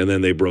 And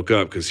then they broke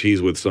up because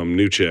he's with some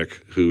new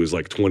chick who is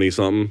like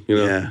 20-something,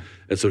 Yeah.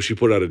 And so she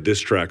put out a diss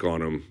track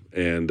on him.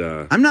 And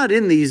I'm not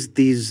in these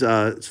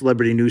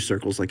celebrity news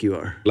circles like you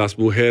are. Las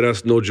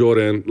mujeres no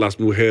lloran, las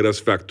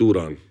mujeres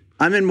facturan.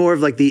 I'm in more of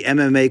like the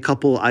MMA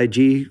couple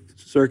IG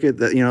circuit,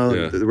 the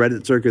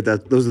Reddit circuit.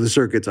 Those are the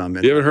circuits I'm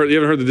in. You haven't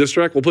heard the diss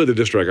track? We'll play the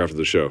diss track after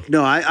the show.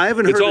 No, I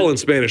haven't heard. It's all in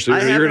Spanish. So I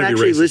haven't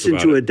actually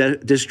listened to a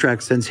diss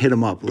track since Hit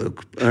 'Em Up,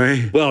 Luke. All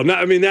right. Well,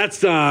 that's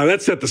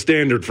set the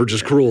standard for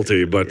just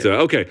cruelty. But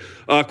okay,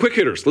 quick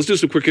hitters. Let's do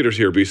some quick hitters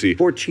here, BC.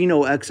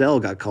 Porcino XL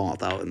got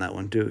called out in that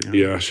one too.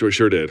 Yeah,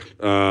 sure did.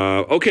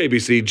 Okay,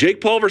 BC.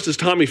 Jake Paul versus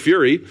Tommy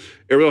Fury.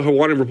 Ariel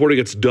Helwani reporting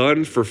it's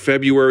done for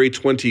February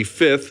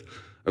 25th.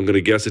 I'm going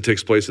to guess it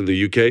takes place in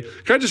the UK.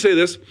 Can I just say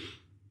this?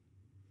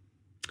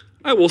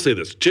 I will say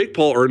this. Jake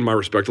Paul earned my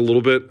respect a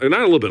little bit, and not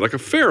a little bit, like a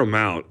fair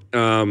amount,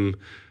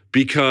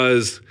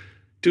 because,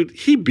 dude,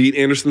 he beat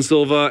Anderson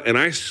Silva, and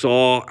I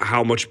saw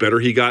how much better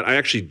he got. I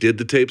actually did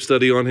the tape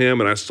study on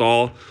him, and I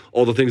saw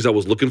all the things I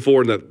was looking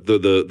for in that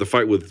the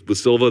fight with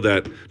Silva,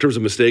 that in terms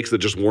of mistakes that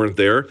just weren't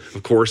there.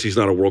 Of course, he's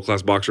not a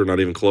world-class boxer, not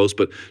even close,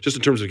 but just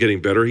in terms of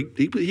getting better,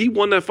 he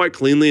won that fight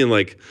cleanly, and,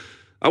 like,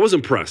 I was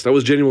impressed. I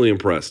was genuinely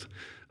impressed.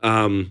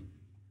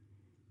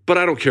 But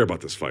I don't care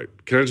about this fight.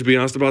 Can I just be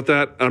honest about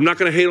that? I'm not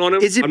going to hate on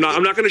him.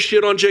 I'm not going to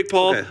shit on Jake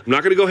Paul. Okay. I'm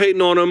not going to go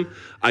hating on him.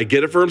 I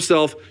get it for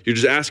himself. You're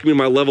just asking me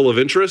my level of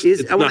interest.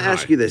 I want to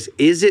ask you this.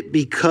 Is it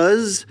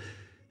because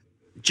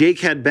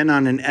Jake had been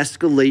on an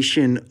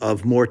escalation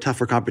of more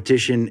tougher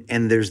competition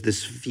and there's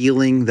this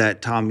feeling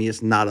that Tommy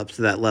is not up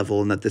to that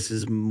level and that this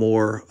is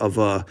more of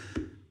a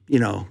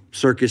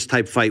circus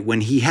type fight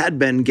when he had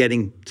been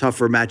getting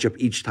tougher matchup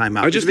each time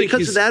out? I just think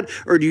because of that,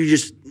 or do you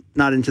just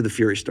not into the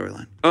Fury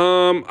storyline?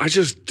 I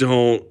just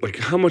don't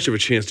how much of a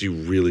chance do you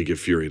really give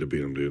Fury to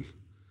beat him, dude?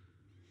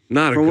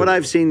 From what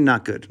I've seen,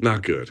 not good.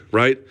 Not good,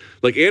 right?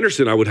 Like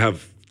Anderson, I would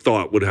have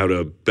thought would have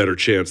a better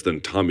chance than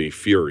Tommy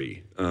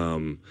Fury.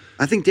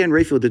 I think Dan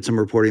Rayfield did some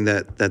reporting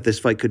that this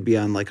fight could be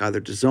on like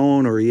either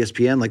DAZN or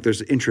ESPN. Like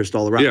there's interest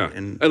all around. Yeah,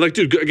 and like,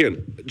 dude,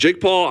 again,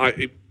 Jake Paul,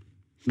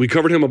 We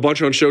covered him a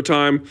bunch on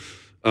Showtime.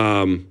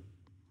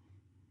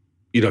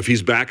 If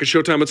he's back at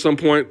Showtime at some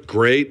point,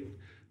 great.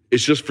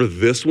 It's just for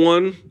this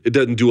one, it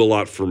doesn't do a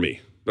lot for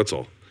me. That's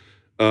all.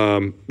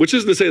 Which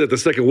isn't to say that the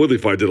second Woodley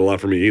fight did a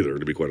lot for me either,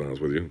 to be quite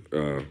honest with you.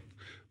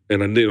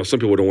 And some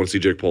people don't want to see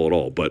Jake Paul at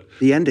all, but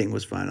the ending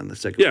was fine on the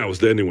second. Yeah,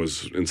 the ending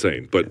was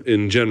insane. But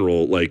in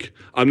general,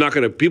 I'm not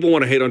gonna. People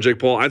want to hate on Jake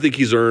Paul. I think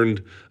he's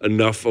earned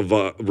enough of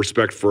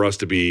respect for us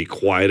to be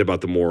quiet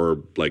about the more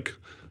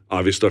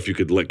obvious stuff you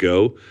could let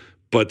go.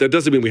 But that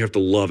doesn't mean we have to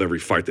love every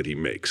fight that he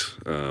makes.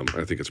 I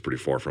think it's pretty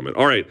far from it.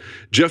 All right,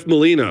 Jeff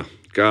Molina.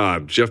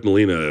 God, Jeff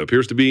Molina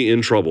appears to be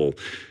in trouble.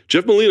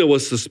 Jeff Molina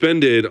was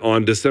suspended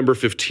on December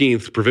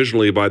 15th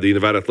provisionally by the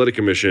Nevada Athletic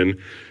Commission.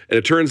 And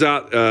it turns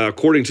out,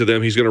 according to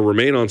them, he's going to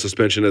remain on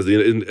suspension as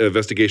the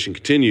investigation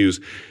continues.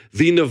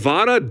 The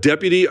Nevada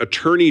Deputy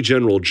Attorney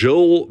General,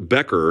 Joel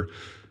Becker,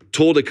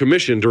 told a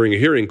commission during a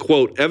hearing,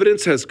 quote,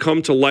 evidence has come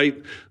to light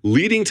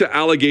leading to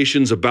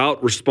allegations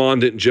about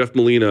respondent Jeff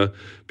Molina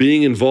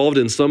being involved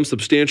in some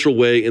substantial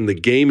way in the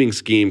gaming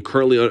scheme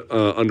currently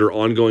under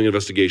ongoing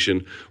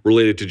investigation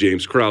related to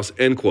James Krause,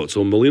 end quote.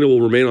 So Molina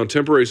will remain on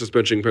temporary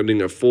suspension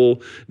pending a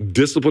full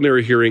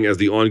disciplinary hearing as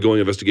the ongoing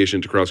investigation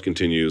into Krause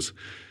continues.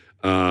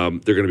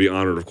 They're going to be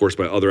honored, of course,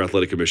 by other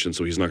athletic commissions,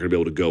 so he's not going to be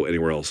able to go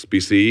anywhere else.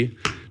 BC,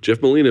 Jeff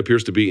Molina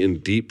appears to be in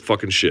deep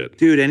fucking shit.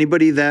 Dude,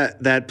 anybody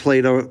that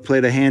played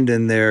a hand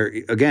in there,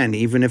 again,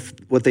 even if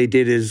what they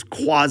did is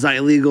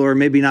quasi-illegal or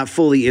maybe not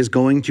fully, is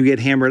going to get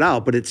hammered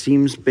out. But it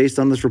seems, based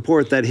on this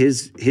report, that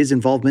his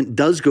involvement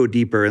does go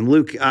deeper. And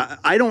Luke,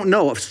 I don't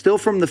know. Still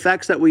from the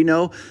facts that we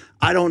know,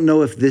 I don't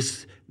know if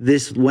this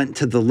went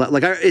to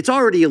the it's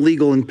already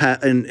illegal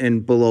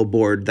and below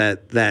board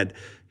that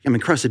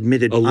Krause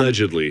admitted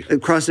allegedly.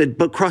 Krause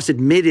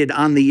admitted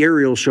on the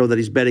Ariel show that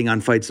he's betting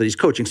on fights that he's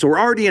coaching. So we're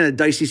already in a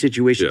dicey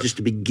situation just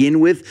to begin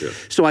with. Yeah.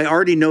 So I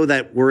already know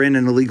that we're in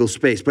an illegal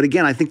space. But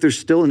again, I think there's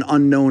still an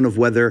unknown of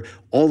whether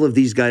all of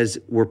these guys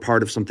were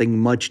part of something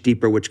much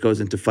deeper, which goes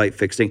into fight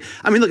fixing.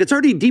 Look, it's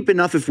already deep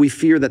enough if we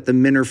fear that the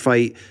Minner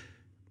fight.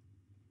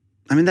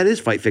 That is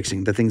fight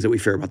fixing, the things that we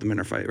fear about the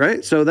Minner fight,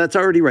 right? So that's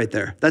already right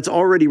there. That's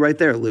already right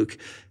there, Luke.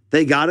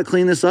 They got to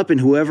clean this up,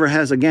 and whoever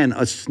has, again,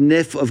 a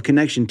sniff of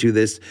connection to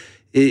this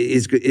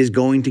is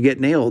going to get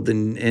nailed.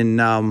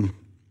 And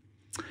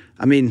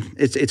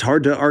it's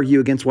hard to argue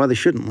against why they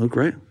shouldn't, Luke,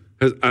 right?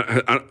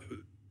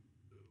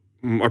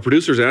 Our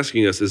producer's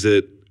asking us,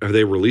 have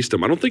they released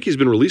him? I don't think he's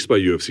been released by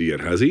UFC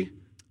yet, has he?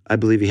 I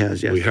believe he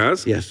has, yes. Oh, he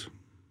has? Yes.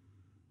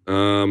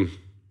 I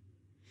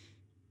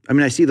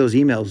see those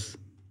emails.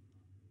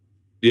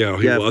 Yeah,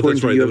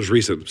 that's right. That was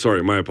recent.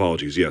 Sorry, my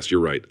apologies. Yes,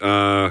 you're right.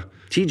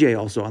 TJ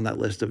also on that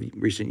list of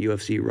recent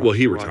UFC. Well,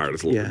 he retired.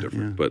 It's a little bit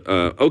different. Yeah. But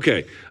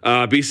okay.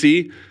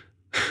 BC,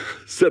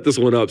 set this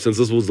one up since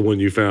this was the one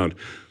you found.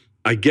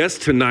 I guess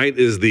tonight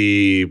is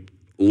the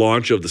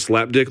launch of the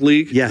Slapdick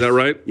League. Yes. Is that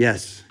right?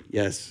 Yes.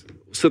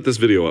 Set this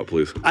video up,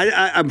 please.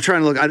 I'm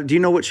trying to look. Do you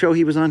know what show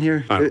he was on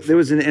here? There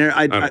was an.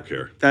 I don't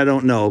care. I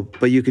don't know,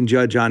 but you can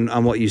judge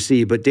on what you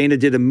see. But Dana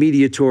did a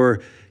media tour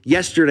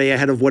yesterday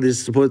ahead of what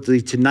is supposedly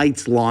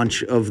tonight's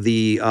launch of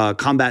the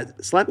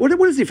Combat Slap. What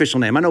is the official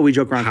name? I know we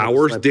joke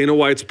around. Dana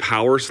White's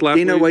Power Slap.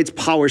 Dana White's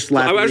Power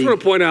Slap. I just want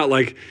to point out,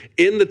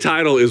 in the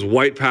title is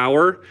White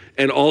Power,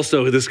 and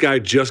also this guy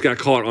just got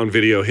caught on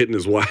video hitting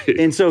his wife.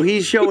 And so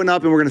he's showing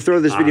up, and we're going to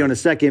throw this video in a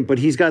second, but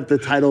he's got the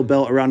title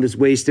belt around his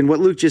waist. And what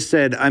Luke just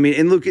said,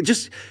 and Luke,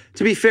 just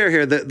to be fair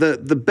here,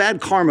 the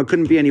bad karma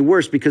couldn't be any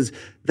worse, because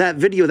that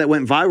video that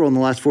went viral in the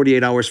last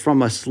 48 hours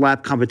from a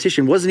slap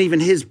competition wasn't even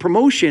his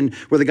promotion,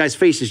 where the guy's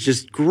face is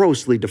just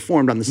grossly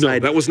deformed on the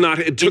side. No, that was not.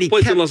 It took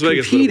place in Las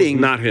Vegas, but it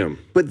was not him.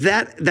 But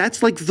that's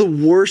the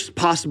worst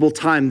possible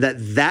time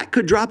that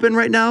could drop in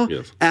right now.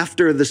 Yes.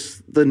 After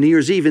the New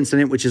Year's Eve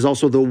incident, which is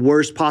also the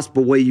worst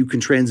possible way you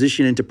can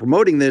transition into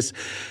promoting this.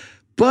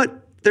 But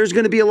there's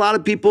going to be a lot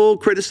of people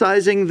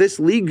criticizing this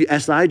league.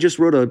 SI just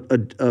wrote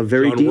a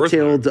very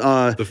detailed,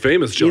 the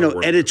famous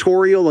John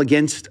editorial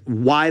against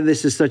why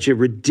this is such a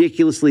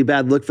ridiculously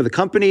bad look for the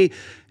company.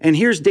 And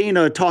here's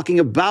Dana talking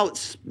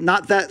about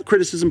not that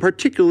criticism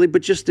particularly,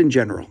 but just in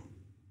general.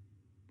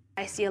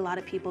 I see a lot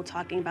of people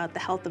talking about the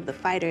health of the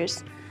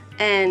fighters,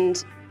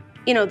 and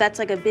that's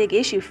a big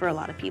issue for a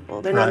lot of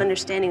people. They're not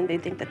understanding. They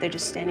think that they're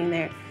just standing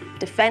there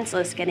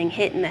defenseless, getting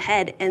hit in the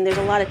head, and there's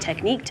a lot of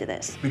technique to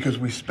this. Because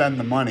we spend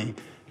the money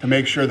to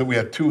make sure that we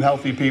have two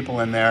healthy people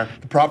in there,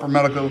 the proper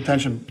medical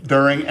attention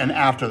during and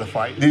after the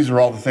fight. These are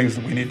all the things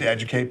that we need to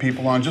educate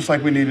people on, just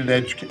like we needed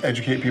to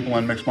educate people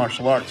on mixed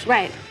martial arts.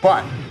 Right.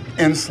 But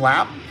in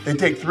slap, they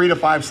take 3 to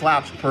 5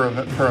 slaps per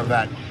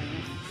event.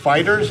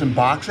 Fighters in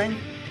boxing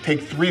take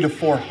 300 to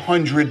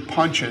 400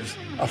 punches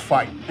a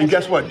fight. And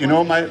guess what? You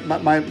know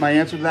what my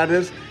answer to that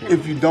is?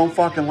 If you don't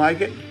fucking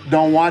like it,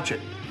 don't watch it.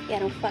 Yeah,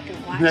 don't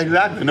fucking watch it.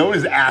 Exactly.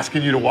 Nobody's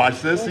asking you to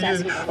watch this.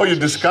 You're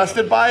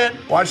disgusted by it?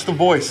 Watch The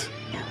Voice.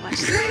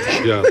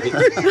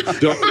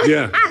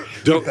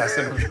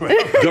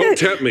 Don't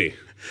tempt me.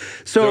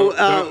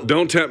 So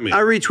don't tempt me.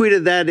 I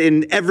retweeted that,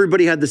 and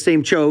everybody had the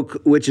same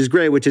choke, which is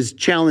great, which is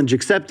challenge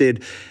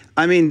accepted.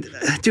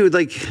 Dude,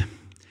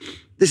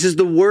 This is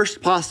the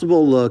worst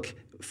possible look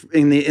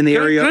in the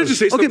area. Can I just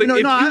say something?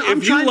 Okay,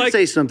 I'm trying to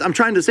say something. I'm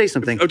trying to say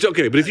something.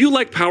 Okay, but if you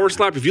like power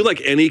slap, if you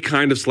like any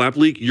kind of slap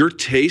league, your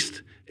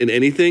taste in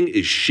anything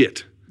is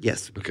shit.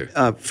 Yes. Okay.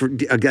 I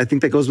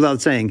think that goes without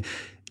saying.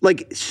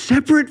 Like,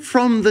 separate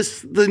from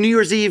the New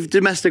Year's Eve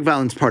domestic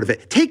violence part of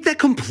it. Take that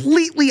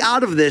completely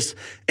out of this,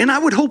 and I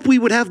would hope we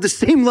would have the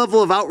same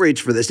level of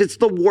outrage for this. It's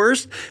the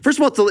worst. First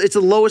of all, it's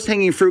the lowest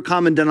hanging fruit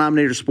common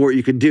denominator sport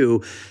you could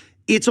do.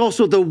 It's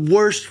also the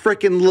worst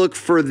freaking look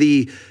for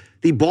the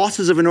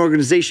bosses of an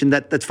organization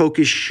that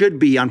focus should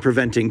be on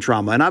preventing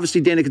trauma. And obviously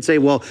Dana could say,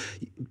 well,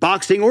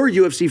 boxing or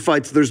UFC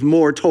fights, there's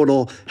more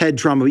total head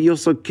trauma, but you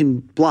also can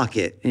block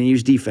it and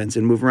use defense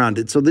and move around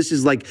it. So this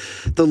is like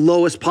the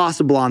lowest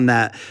possible on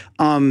that.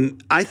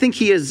 I think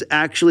he has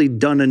actually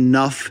done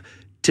enough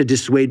to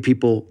dissuade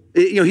people.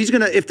 He's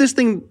going to, if this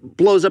thing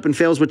blows up and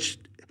fails, which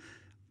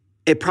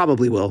it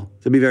probably will,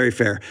 to be very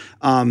fair.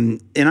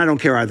 And I don't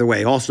care either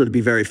way. Also, to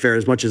be very fair,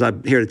 as much as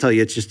I'm here to tell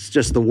you, it's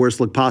just the worst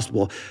look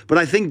possible. But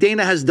I think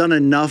Dana has done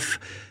enough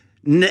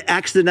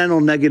accidental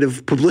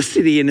negative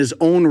publicity in his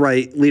own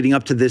right leading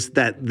up to this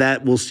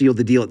that will seal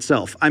the deal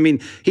itself. I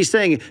mean, he's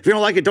saying, if you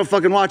don't like it, don't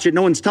fucking watch it.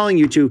 No one's telling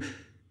you to.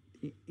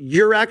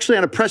 You're actually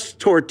on a press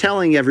tour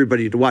telling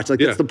everybody to watch. Like,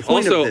 that's the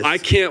point of this. Also, I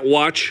can't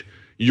watch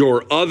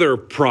your other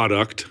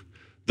product,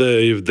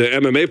 the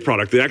MMA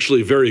product, the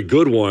actually very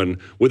good one,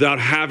 without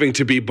having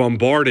to be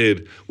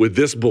bombarded with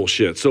this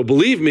bullshit. So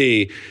believe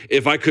me,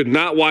 if I could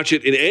not watch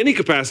it in any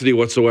capacity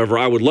whatsoever,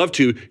 I would love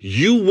to.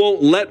 You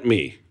won't let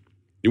me.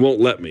 You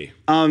won't let me.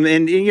 And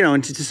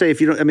to say,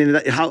 if you don't, I mean,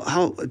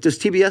 how does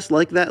TBS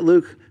like that,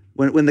 Luke?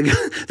 When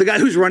the guy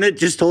who's run it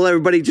just told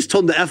everybody, just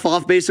told them to F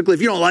off, basically.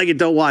 If you don't like it,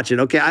 don't watch it.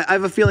 Okay, I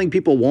have a feeling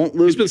people won't,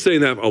 Luke. He's been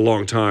saying that a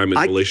long time in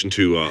relation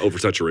to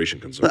oversaturation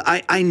concerns.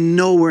 I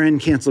know we're in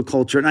cancel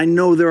culture, and I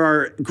know there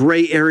are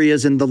gray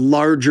areas in the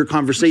larger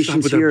conversations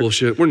Stop with here. That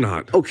bullshit. We're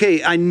not.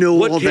 Okay, I know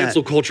what all that. What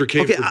cancel culture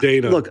came from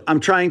Dana? Look, I'm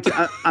trying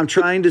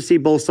to see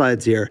both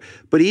sides here,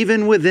 but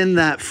even within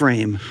that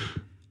frame,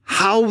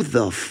 how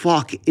the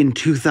fuck in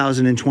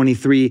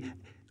 2023?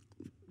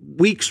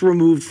 Weeks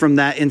removed from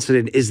that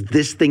incident, is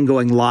this thing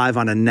going live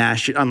on a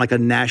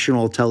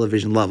national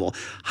television level?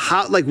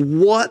 How, like,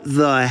 what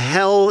the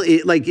hell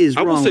is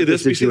wrong? I will say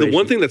this, BC, the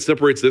one thing that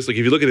separates this, like,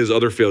 if you look at his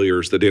other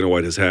failures that Dana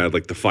White has had,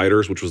 like The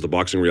Fighters, which was the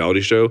boxing reality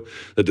show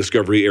that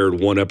Discovery aired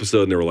one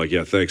episode, and they were like,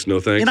 yeah, thanks,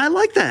 no thanks. And I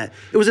like that.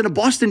 It was in a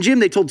Boston gym.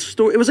 They told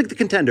story. It was like The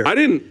Contender.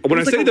 When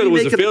I say that it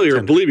was a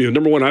failure, believe me,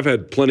 number one, I've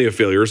had plenty of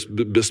failures,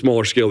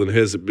 smaller scale than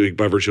his,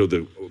 by virtue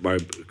of my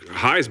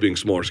highs being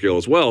smaller scale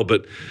as well.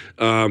 But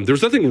there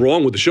was nothing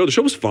wrong with the show. The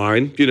show was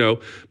fine,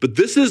 but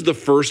this is the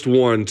first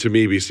one to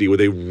me, BC, where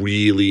they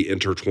really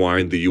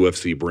intertwined the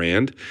UFC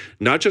brand,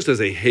 not just as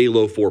a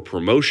halo for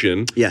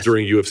promotion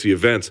during UFC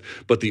events,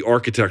 but the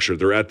architecture.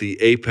 They're at the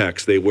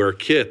apex. They wear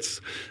kits.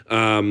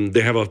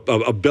 They have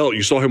a belt.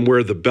 You saw him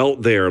wear the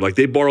belt there. Like,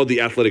 they borrowed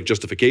the athletic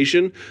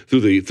justification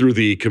through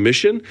the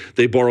commission.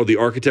 They borrowed the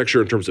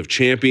architecture in terms of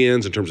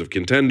champions, in terms of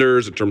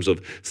contenders, in terms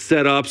of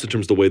setups, in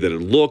terms of the way that it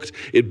looked.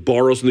 It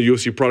borrows from the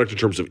UFC product in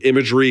terms of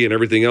imagery and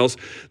everything else.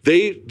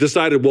 They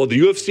decided, well, the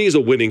UFC is a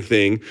winning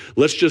thing.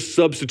 Let's just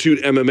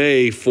substitute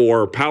MMA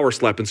for power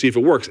slap and see if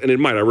it works. And it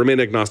might. I remain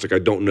agnostic. I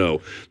don't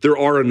know. There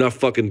are enough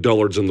fucking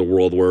dullards in the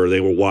world where they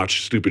will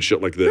watch stupid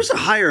shit like this. There's a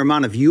higher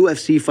amount of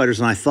UFC fighters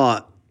than I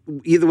thought.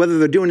 Either whether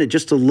they're doing it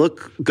just to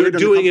look good. They're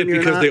doing it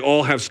because they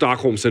all have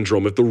Stockholm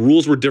syndrome. If the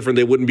rules were different,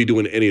 they wouldn't be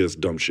doing any of this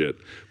dumb shit.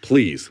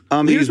 Please.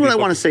 Here's what I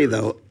want to say,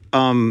 though.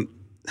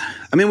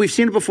 I mean, we've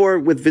seen it before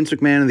with Vince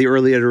McMahon and the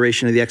early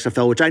iteration of the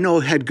XFL, which I know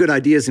had good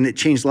ideas and it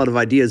changed a lot of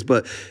ideas,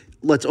 but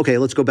let's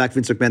go back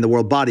Vince McMahon, the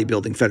World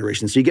Bodybuilding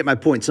Federation. So you get my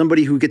point.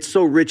 Somebody who gets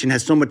so rich and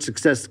has so much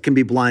success can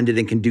be blinded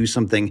and can do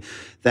something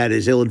that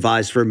is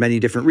ill-advised for many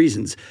different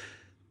reasons.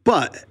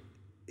 But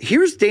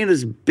here's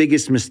Dana's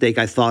biggest mistake,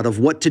 I thought, of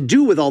what to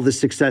do with all this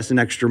success and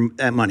extra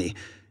money.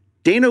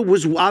 Dana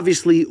was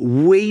obviously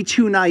way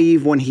too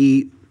naive when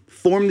he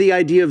formed the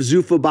idea of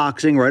Zuffa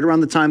boxing right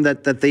around the time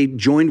that they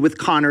joined with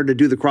Conor to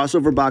do the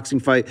crossover boxing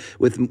fight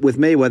with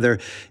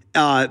Mayweather,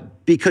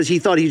 because he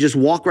thought he'd just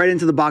walk right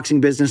into the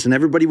boxing business and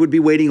everybody would be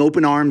waiting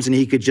open arms and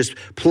he could just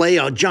play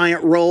a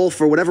giant role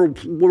for whatever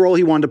role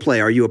he wanted to play.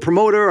 Are you a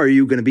promoter? Are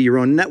you going to be your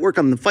own network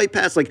on the Fight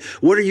Pass? Like,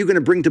 what are you going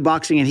to bring to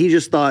boxing? And he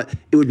just thought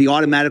it would be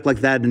automatic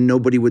like that and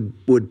nobody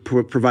would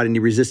provide any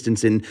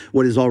resistance in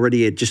what is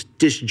already a just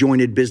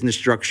disjointed business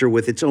structure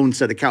with its own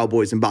set of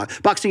cowboys. And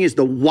boxing is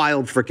the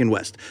wild frickin'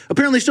 West.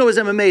 Apparently so is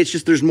MMA. It's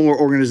just there's more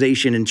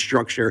organization and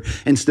structure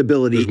and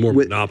stability. There's more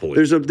monopoly.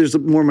 There's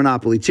more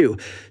monopoly too.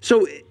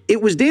 So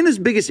it was Dana's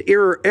biggest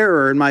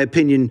error, in my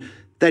opinion,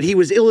 that he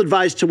was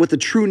ill-advised to what the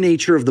true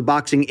nature of the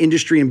boxing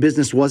industry and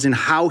business was and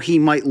how he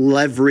might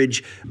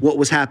leverage what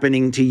was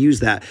happening to use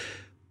that.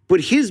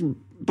 But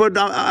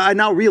I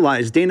now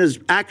realize Dana's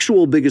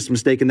actual biggest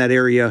mistake in that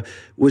area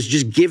was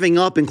just giving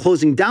up and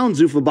closing down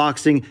Zuffa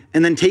boxing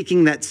and then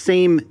taking that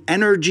same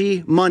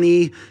energy,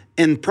 money,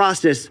 and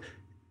process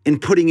and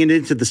putting it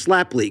into the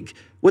slap league.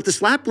 What the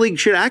slap league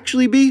should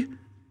actually be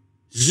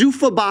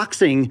Zuffa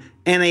Boxing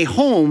and a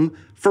home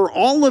for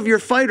all of your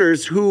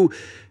fighters who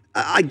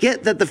I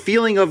get that the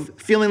feeling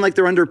like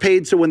they're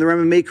underpaid, so when their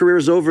MMA career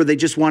is over, they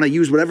just want to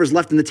use whatever's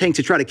left in the tank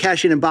to try to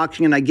cash in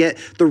boxing, and I get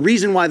the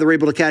reason why they're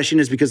able to cash in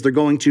is because they're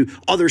going to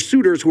other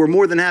suitors who are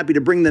more than happy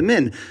to bring them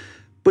in.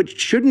 But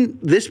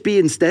shouldn't this be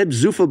instead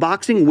Zuffa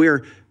Boxing,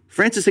 where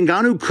Francis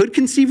Ngannou could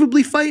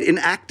conceivably fight an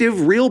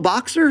active, real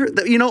boxer,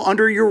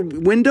 under your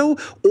window,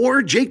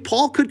 or Jake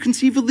Paul could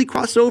conceivably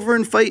cross over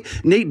and fight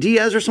Nate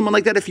Diaz or someone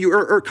like that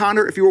or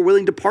Conor, if you were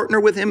willing to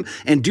partner with him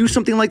and do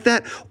something like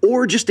that,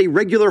 or just a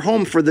regular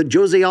home for the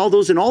Jose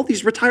Aldos and all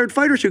these retired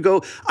fighters who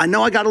go, I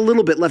know I got a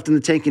little bit left in the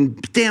tank, and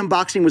damn,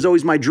 boxing was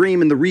always my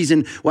dream and the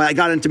reason why I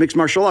got into mixed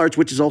martial arts,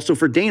 which is also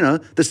for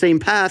Dana the same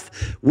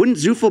path. Wouldn't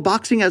Zuffa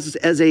Boxing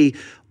as a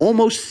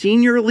almost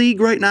senior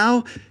league right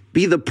now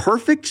be the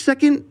perfect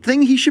second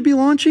thing he should be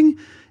launching?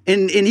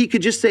 And he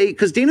could just say,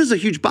 because Dana's a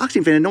huge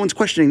boxing fan and no one's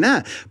questioning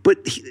that, but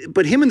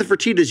him and the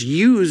Fertittas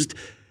used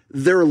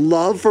their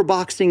love for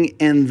boxing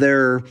and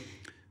their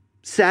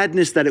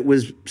sadness that it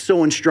was so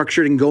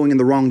unstructured and going in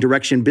the wrong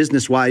direction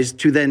business-wise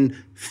to then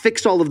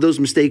fix all of those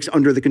mistakes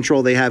under the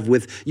control they have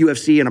with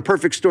UFC, and a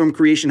perfect storm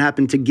creation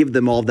happened to give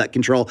them all of that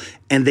control,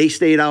 and they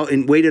stayed out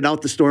and waited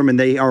out the storm, and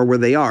they are where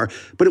they are.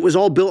 But it was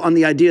all built on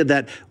the idea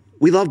that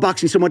we love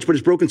boxing so much, but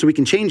it's broken, so we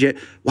can change it.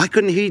 Why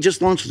couldn't he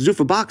just launch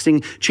Zuffa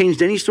Boxing,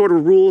 changed any sort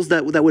of rules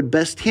that would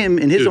best him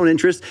in his own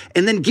interest,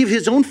 and then give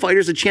his own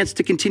fighters a chance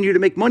to continue to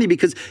make money?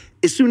 Because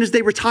as soon as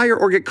they retire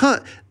or get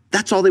cut,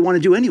 that's all they want to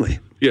do anyway.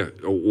 Yeah.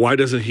 Why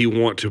doesn't he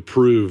want to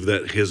prove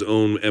that his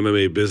own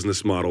MMA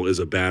business model is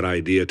a bad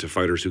idea to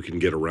fighters who can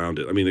get around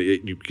it? I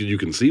mean, you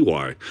can see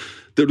why.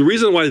 The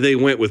reason why they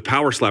went with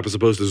Power Slap as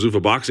opposed to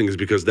Zuffa Boxing is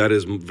because that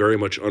is very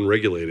much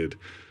unregulated,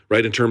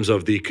 right? In terms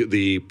of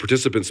the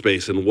participant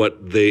space and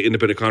what the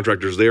independent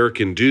contractors there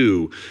can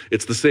do.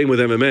 It's the same with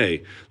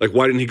MMA. Like,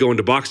 why didn't he go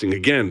into boxing?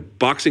 Again,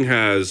 boxing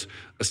has,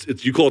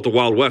 you call it the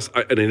Wild West,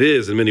 and it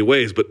is in many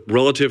ways, but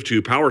relative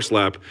to Power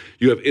Slap,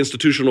 you have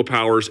institutional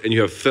powers and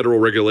you have federal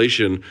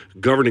regulation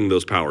governing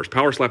those powers.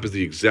 Power Slap is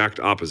the exact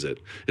opposite.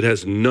 It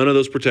has none of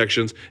those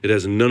protections. It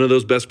has none of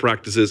those best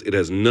practices. It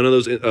has none of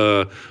those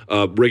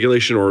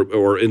regulation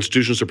or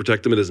institutions to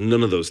protect them. It has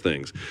none of those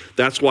things.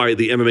 That's why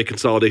the MMA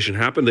consolidation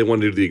happened. They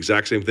wanted to do the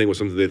exact same thing with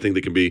something they think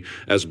they can be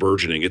as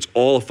burgeoning. It's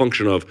all a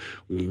function of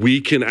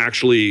we can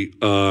actually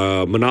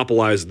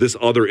monopolize this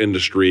other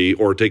industry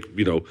or take,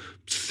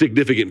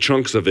 significant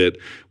chunks of it.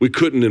 We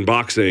couldn't in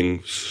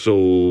boxing,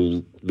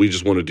 so we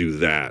just want to do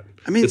that.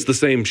 I mean, it's the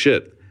same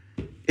shit.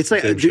 It's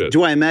like,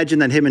 do I imagine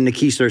that him and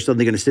Nikisa are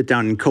suddenly going to sit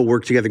down and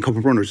co-work together and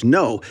co-promoters?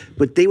 No,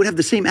 but they would have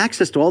the same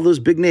access to all those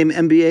big-name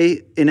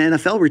NBA and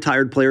NFL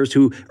retired players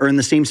who are in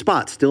the same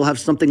spot, still have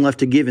something left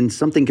to give and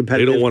something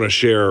competitive. They don't want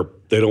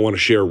to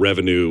share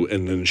revenue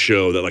and then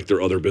show that like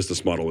their other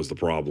business model is the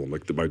problem.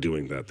 Like by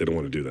doing that, they don't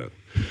want to do that.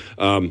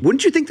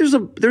 Wouldn't you think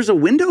there's a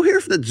window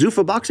here for the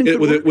Zuffa Boxing?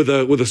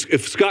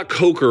 If Scott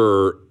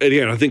Coker, and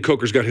again, I think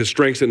Coker's got his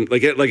strengths, and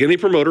like any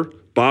promoter,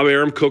 Bob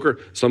Arum, Coker,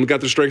 some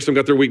got their strengths, some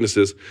got their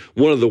weaknesses.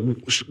 One of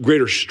the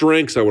greater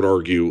strengths, I would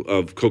argue,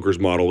 of Coker's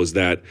model is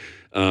that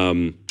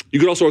you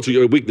could also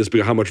argue a weakness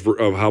because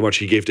how much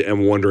he gave to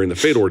M1 during the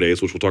Fedor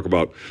days, which we'll talk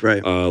about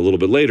a little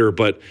bit later.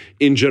 But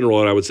in general,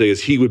 what I would say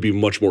is he would be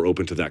much more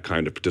open to that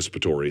kind of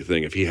participatory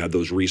thing if he had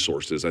those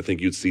resources. I think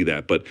you'd see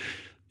that. But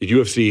the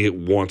UFC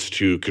wants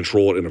to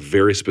control it in a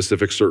very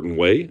specific, certain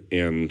way,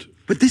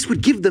 but this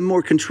would give them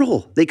more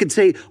control. They could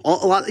say a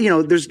lot.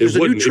 There's a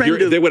new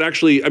trend. They would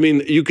actually. I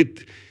mean, you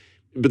could.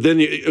 But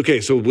then,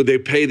 so would they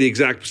pay the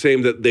exact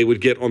same that they would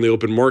get on the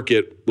open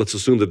market? Let's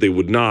assume that they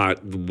would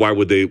not. Why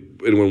would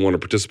anyone want to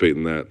participate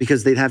in that?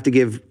 Because they'd have to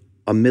give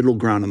a middle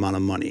ground amount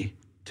of money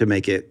to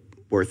make it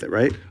worth it,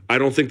 right? I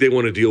don't think they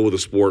want to deal with a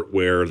sport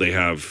where they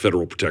have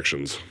federal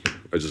protections.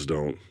 I just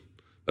don't.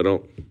 I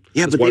don't.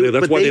 Yeah,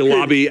 that's why they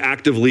lobby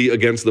actively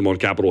against them on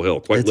Capitol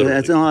Hill. Quite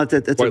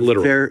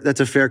literally.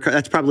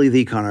 That's probably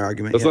the Conor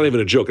argument. That's not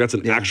even a joke. That's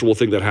an actual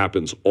thing that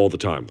happens all the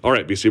time. All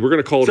right, BC, we're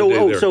going to call it a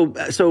day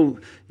there. So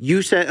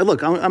you said,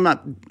 look, I'm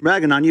not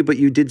ragging on you, but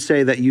you did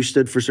say that you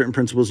stood for certain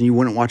principles and you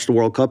wouldn't watch the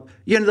World Cup.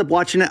 You ended up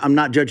watching it. I'm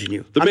not judging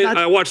you.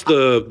 I watched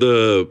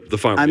the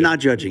final. I'm not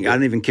judging. I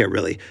don't even care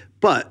really.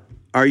 But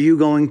are you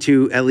going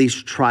to at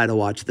least try to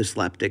watch the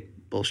slapdick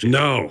bullshit?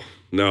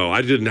 No,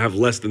 I didn't have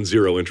less than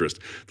zero interest.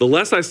 The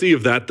less I see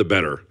of that, the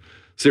better.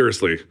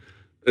 Seriously. Do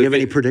you have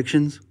any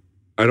predictions?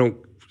 I don't.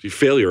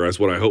 Failure is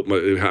what I hope.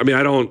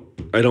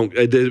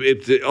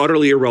 It's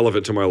utterly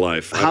irrelevant to my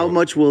life. How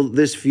much will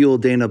this fuel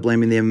Dana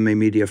blaming the MMA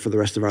media for the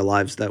rest of our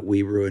lives that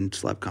we ruined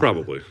Slap Conor?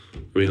 Probably.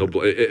 I mean,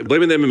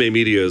 blaming the MMA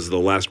media is the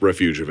last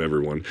refuge of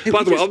everyone. Hey,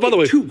 by the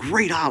way, 2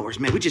 great hours,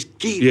 man. We just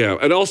gave. Yeah,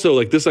 and also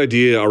like this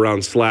idea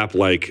around Slap,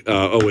 like,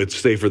 it's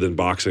safer than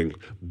boxing.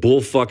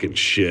 Bull fucking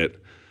shit.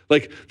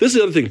 Like, this is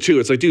the other thing,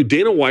 too. It's like, dude,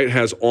 Dana White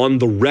has on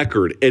the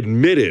record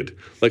admitted,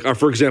 like,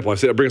 for example, I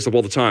bring this up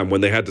all the time, when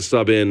they had to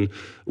sub in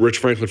Rich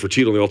Franklin for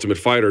Tito in The Ultimate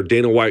Fighter,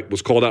 Dana White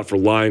was called out for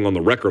lying on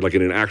the record, like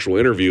in an actual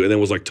interview, and then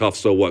was like, tough,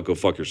 so what, go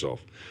fuck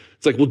yourself.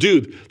 It's like, well,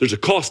 dude, there's a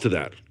cost to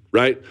that.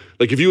 right?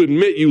 Like if you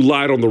admit you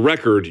lied on the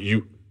record,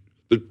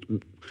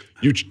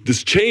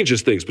 this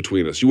changes things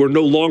between us. You are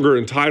no longer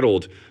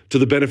entitled to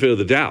the benefit of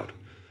the doubt.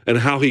 And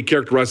how he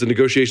characterized the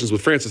negotiations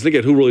with Francis. And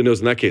again, who really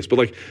knows in that case? But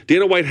like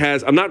Dana White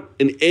has, I'm not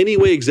in any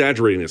way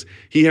exaggerating this,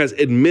 he has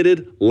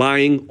admitted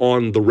lying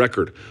on the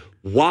record.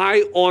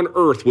 Why on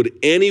earth would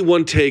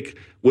anyone take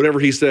whatever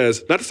he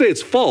says, not to say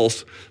it's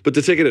false, but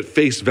to take it at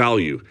face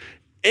value?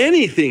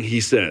 Anything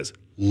he says,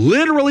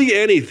 literally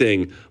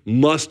anything,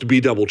 must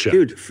be double checked.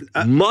 Dude,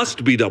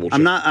 must be double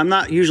checked. I'm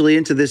not usually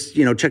into this,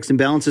 checks and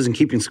balances and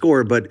keeping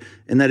score, but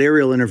in that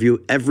Ariel interview,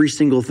 every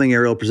single thing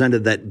Ariel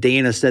presented that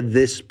Dana said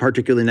this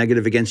particularly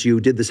negative against you,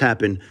 did this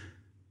happen,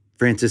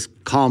 Francis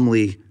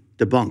calmly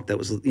debunked. That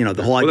was,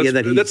 the whole idea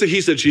that that's a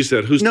he said, she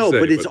said. Who's to say?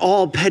 But it's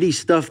all petty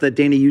stuff that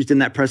Dana used in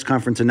that press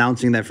conference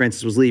announcing that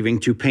Francis was leaving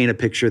to paint a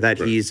picture that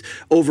he's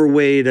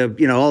overweight,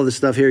 all this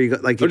stuff here. You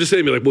got like. I'm just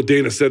saying,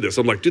 Dana said this.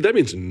 I'm like, dude, that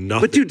means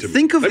nothing. But dude,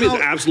 think of that means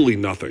absolutely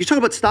nothing. You talk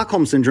about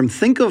Stockholm syndrome.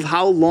 Think of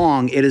how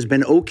long it has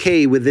been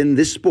okay within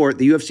this sport,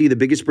 the UFC, the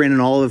biggest brand in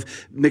all of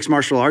mixed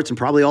martial arts and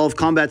probably all of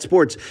combat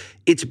sports.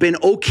 It's been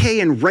okay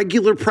in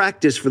regular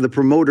practice for the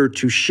promoter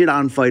to shit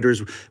on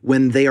fighters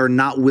when they are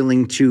not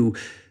willing to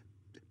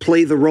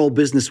play the role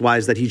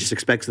business-wise that he just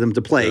expects them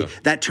to play. Yeah.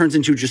 That turns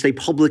into just a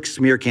public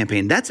smear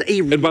campaign. That's a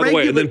and by the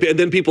way, and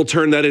then people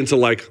turn that into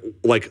like,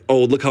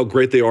 oh, look how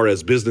great they are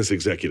as business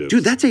executives.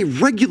 Dude, that's a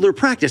regular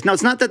practice. Now,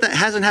 it's not that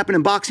hasn't happened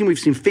in boxing. We've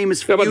seen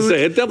famous feuds. I'm about to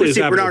say, it definitely has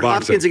happened Bernard in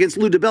boxing. Hopkins against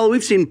Lou DiBella.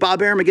 We've seen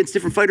Bob Arum against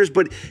different fighters,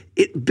 but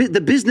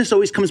the business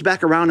always comes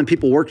back around and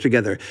people work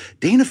together.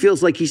 Dana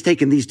feels like he's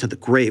taken these to the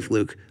grave,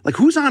 Luke. Like,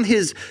 who's on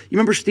his, you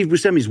remember Steve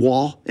Buscemi's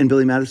wall in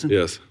Billy Madison?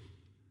 Yes.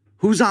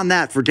 Who's on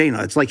that for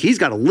Dana? It's like he's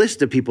got a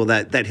list of people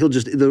that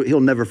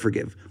he'll never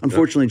forgive.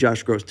 Unfortunately,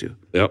 Josh Gross too.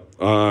 Yep,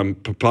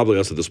 probably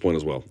us at this point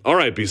as well. All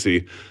right,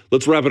 BC,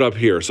 let's wrap it up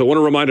here. So I want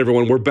to remind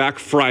everyone, we're back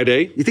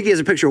Friday. You think he has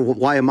a picture of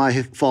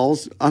YMI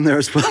Falls on there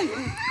as well?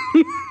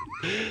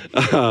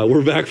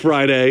 We're back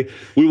Friday.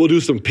 We will do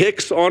some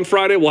picks on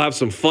Friday. We'll have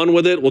some fun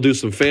with it. We'll do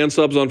some fan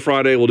subs on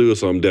Friday. We'll do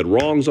some dead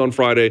wrongs on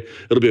Friday.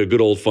 It'll be a good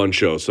old fun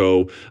show.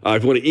 So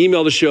if you want to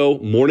email the show,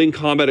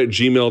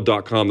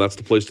 morningcombat@gmail.com. That's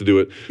the place to do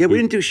it. Yeah, we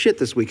didn't do shit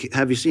this week.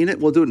 Have you seen it?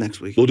 We'll do it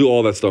next week. We'll do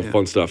all that stuff,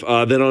 fun stuff.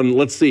 Then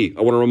let's see.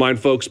 I want to remind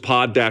folks,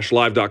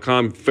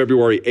 pod-live.com.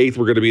 February 8th,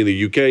 we're going to be in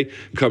the UK.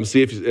 Come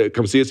see us.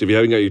 If you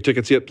haven't got your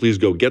tickets yet, please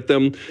go get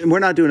them. And we're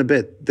not doing a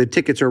bit. The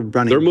tickets are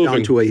running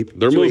down to a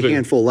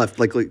handful left.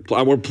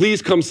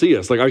 Please come see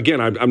us. Like,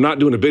 again, I'm not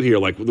doing a bit here.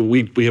 Like,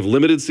 we have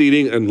limited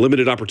seating and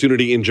limited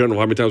opportunity in general.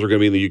 How many times we're going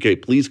to be in the UK?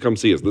 Please come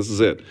see us. This is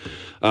it.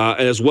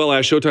 As well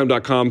as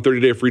Showtime.com,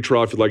 30-day free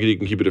trial. If you'd like it, you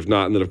can keep it. If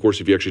not, and then, of course,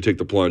 if you actually take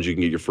the plunge, you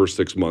can get your first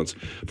 6 months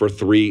for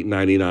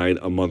 $3.99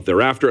 a month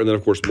thereafter. And then,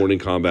 of course,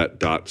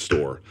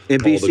 morningcombat.store.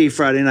 And BC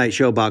Friday Night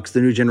Showbox, the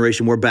new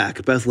generation, we're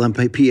back. Bethlehem,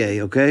 PA,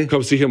 okay?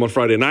 Come see him on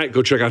Friday night.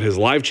 Go check out his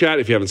live chat.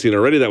 If you haven't seen it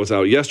already, that was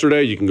out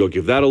yesterday. You can go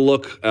give that a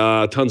look.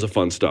 Tons of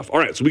fun stuff. All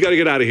right, so we got to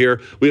get out of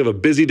here. We have a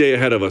busy day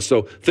ahead of us.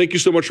 So thank you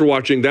so much for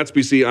watching. That's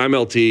BC. I'm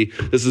LT.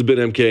 This has been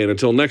MK. And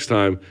until next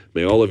time,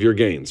 may all of your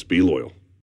gains be loyal.